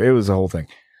remember. It was a whole thing.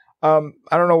 I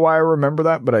don't know why I remember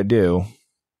that, but I do.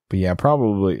 But yeah,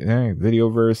 probably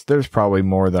Videoverse. There's probably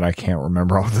more that I can't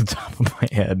remember off the top of my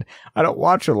head. I don't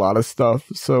watch a lot of stuff,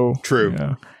 so true.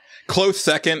 Yeah. Close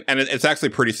second, and it's actually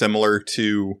pretty similar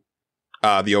to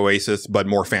the Oasis, but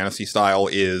more fantasy style,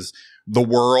 is The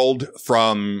World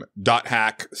from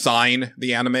 .hack Sign,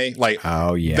 the anime. Like,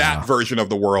 oh yeah, that version of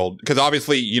The World, because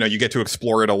obviously, you know, you get to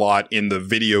explore it a lot in the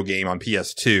video game on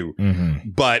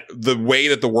PS2. But the way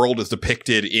that The World is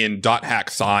depicted in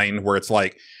 .hack Sign, where it's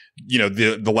like, you know,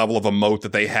 the level of emote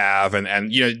that they have,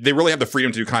 and you know, they really have the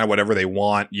freedom to do kind of whatever they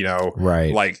want, you know,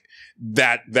 right? Like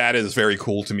that is very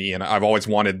cool to me, and I've always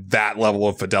wanted that level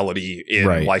of fidelity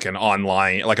in like an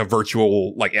online, like a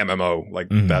virtual, like MMO, like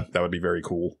that would be very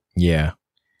cool. Yeah,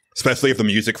 especially if the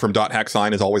music from .hack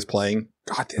Sign is always playing.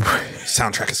 God damn,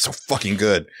 soundtrack is so fucking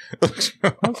good. I'll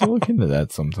have to look into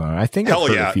that sometime. I think I've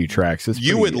heard a few tracks.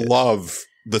 You would love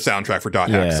the soundtrack for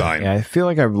 .hack Sign. Yeah, I feel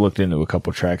like I've looked into a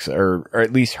couple tracks, or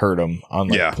at least heard them on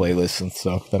like playlists and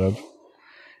stuff that I've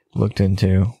looked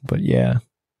into. But yeah,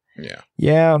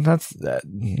 that's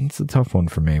it's a tough one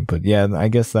for me. But yeah, I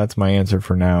guess that's my answer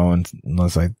for now,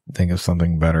 unless I think of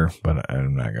something better. But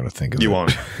I'm not gonna think of it. You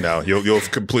won't. No, you'll have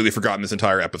completely forgotten this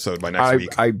entire episode by next week.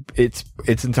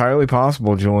 It's entirely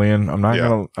possible, Julian. I'm not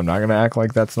gonna act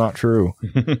like that's not true.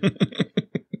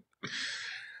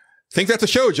 Think that's a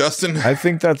show, Justin. I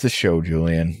think that's a show,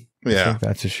 Julian. Yeah. I think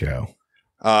that's a show.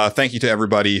 Thank you to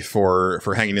everybody for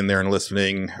hanging in there and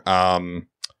listening.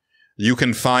 You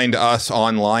can find us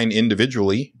online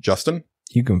individually. Justin?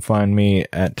 You can find me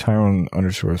at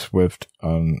Tyrone_Swift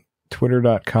on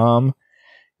Twitter.com.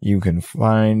 You can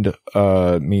find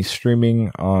me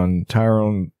streaming on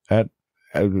Tyrone at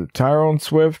Tyrone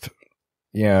Swift.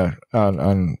 Yeah,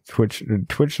 on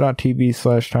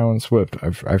twitch.tv/Tyrone Swift.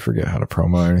 I forget how to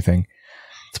promo anything.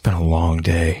 It's been a long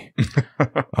day.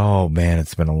 Oh man,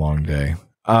 it's been a long day.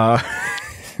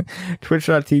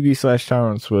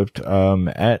 Twitch.tv/Tyrone Swift.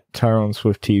 At Tyrone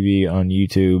Swift TV on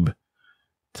YouTube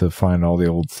to find all the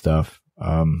old stuff.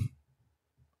 I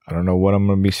don't know what I'm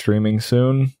going to be streaming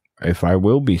soon. If I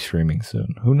will be streaming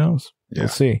soon, who knows? We'll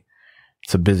see.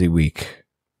 It's a busy week.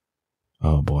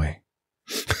 Oh boy.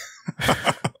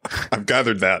 I've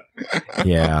gathered that.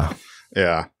 Yeah.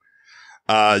 Yeah.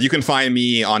 You can find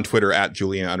me on Twitter at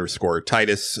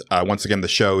Julian_Titus. Once again, the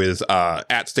show is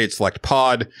at State Select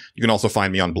Pod. You can also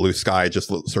find me on Blue Sky.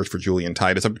 Just search for Julian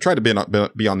Titus. I've tried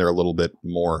to be on there a little bit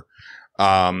more.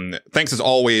 Thanks as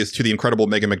always to the incredible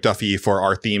Megan McDuffie for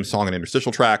our theme song and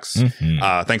interstitial tracks.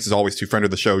 Thanks as always to friend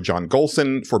of the show, John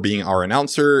Gholson, for being our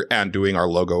announcer and doing our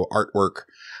logo artwork.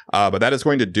 But that is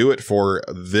going to do it for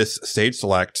this Stage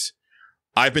Select.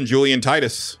 I've been Julian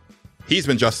Titus. He's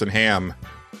been Justin Ham.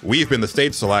 We've been the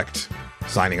Stage Select.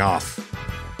 signing off.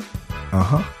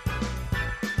 Uh-huh.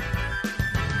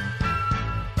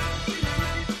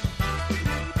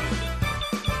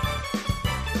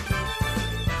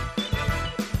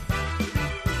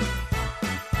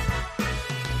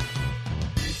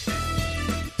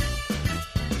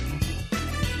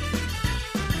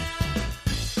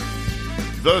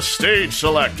 The Stage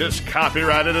Select is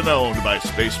copyrighted and owned by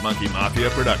Space Monkey Mafia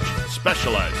Productions,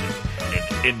 specializing in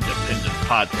independent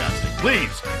podcasting.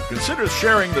 Please consider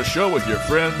sharing the show with your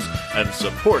friends and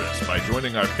support us by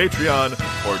joining our Patreon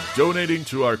or donating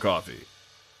to our coffee.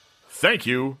 Thank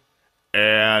you,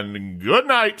 and good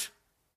night.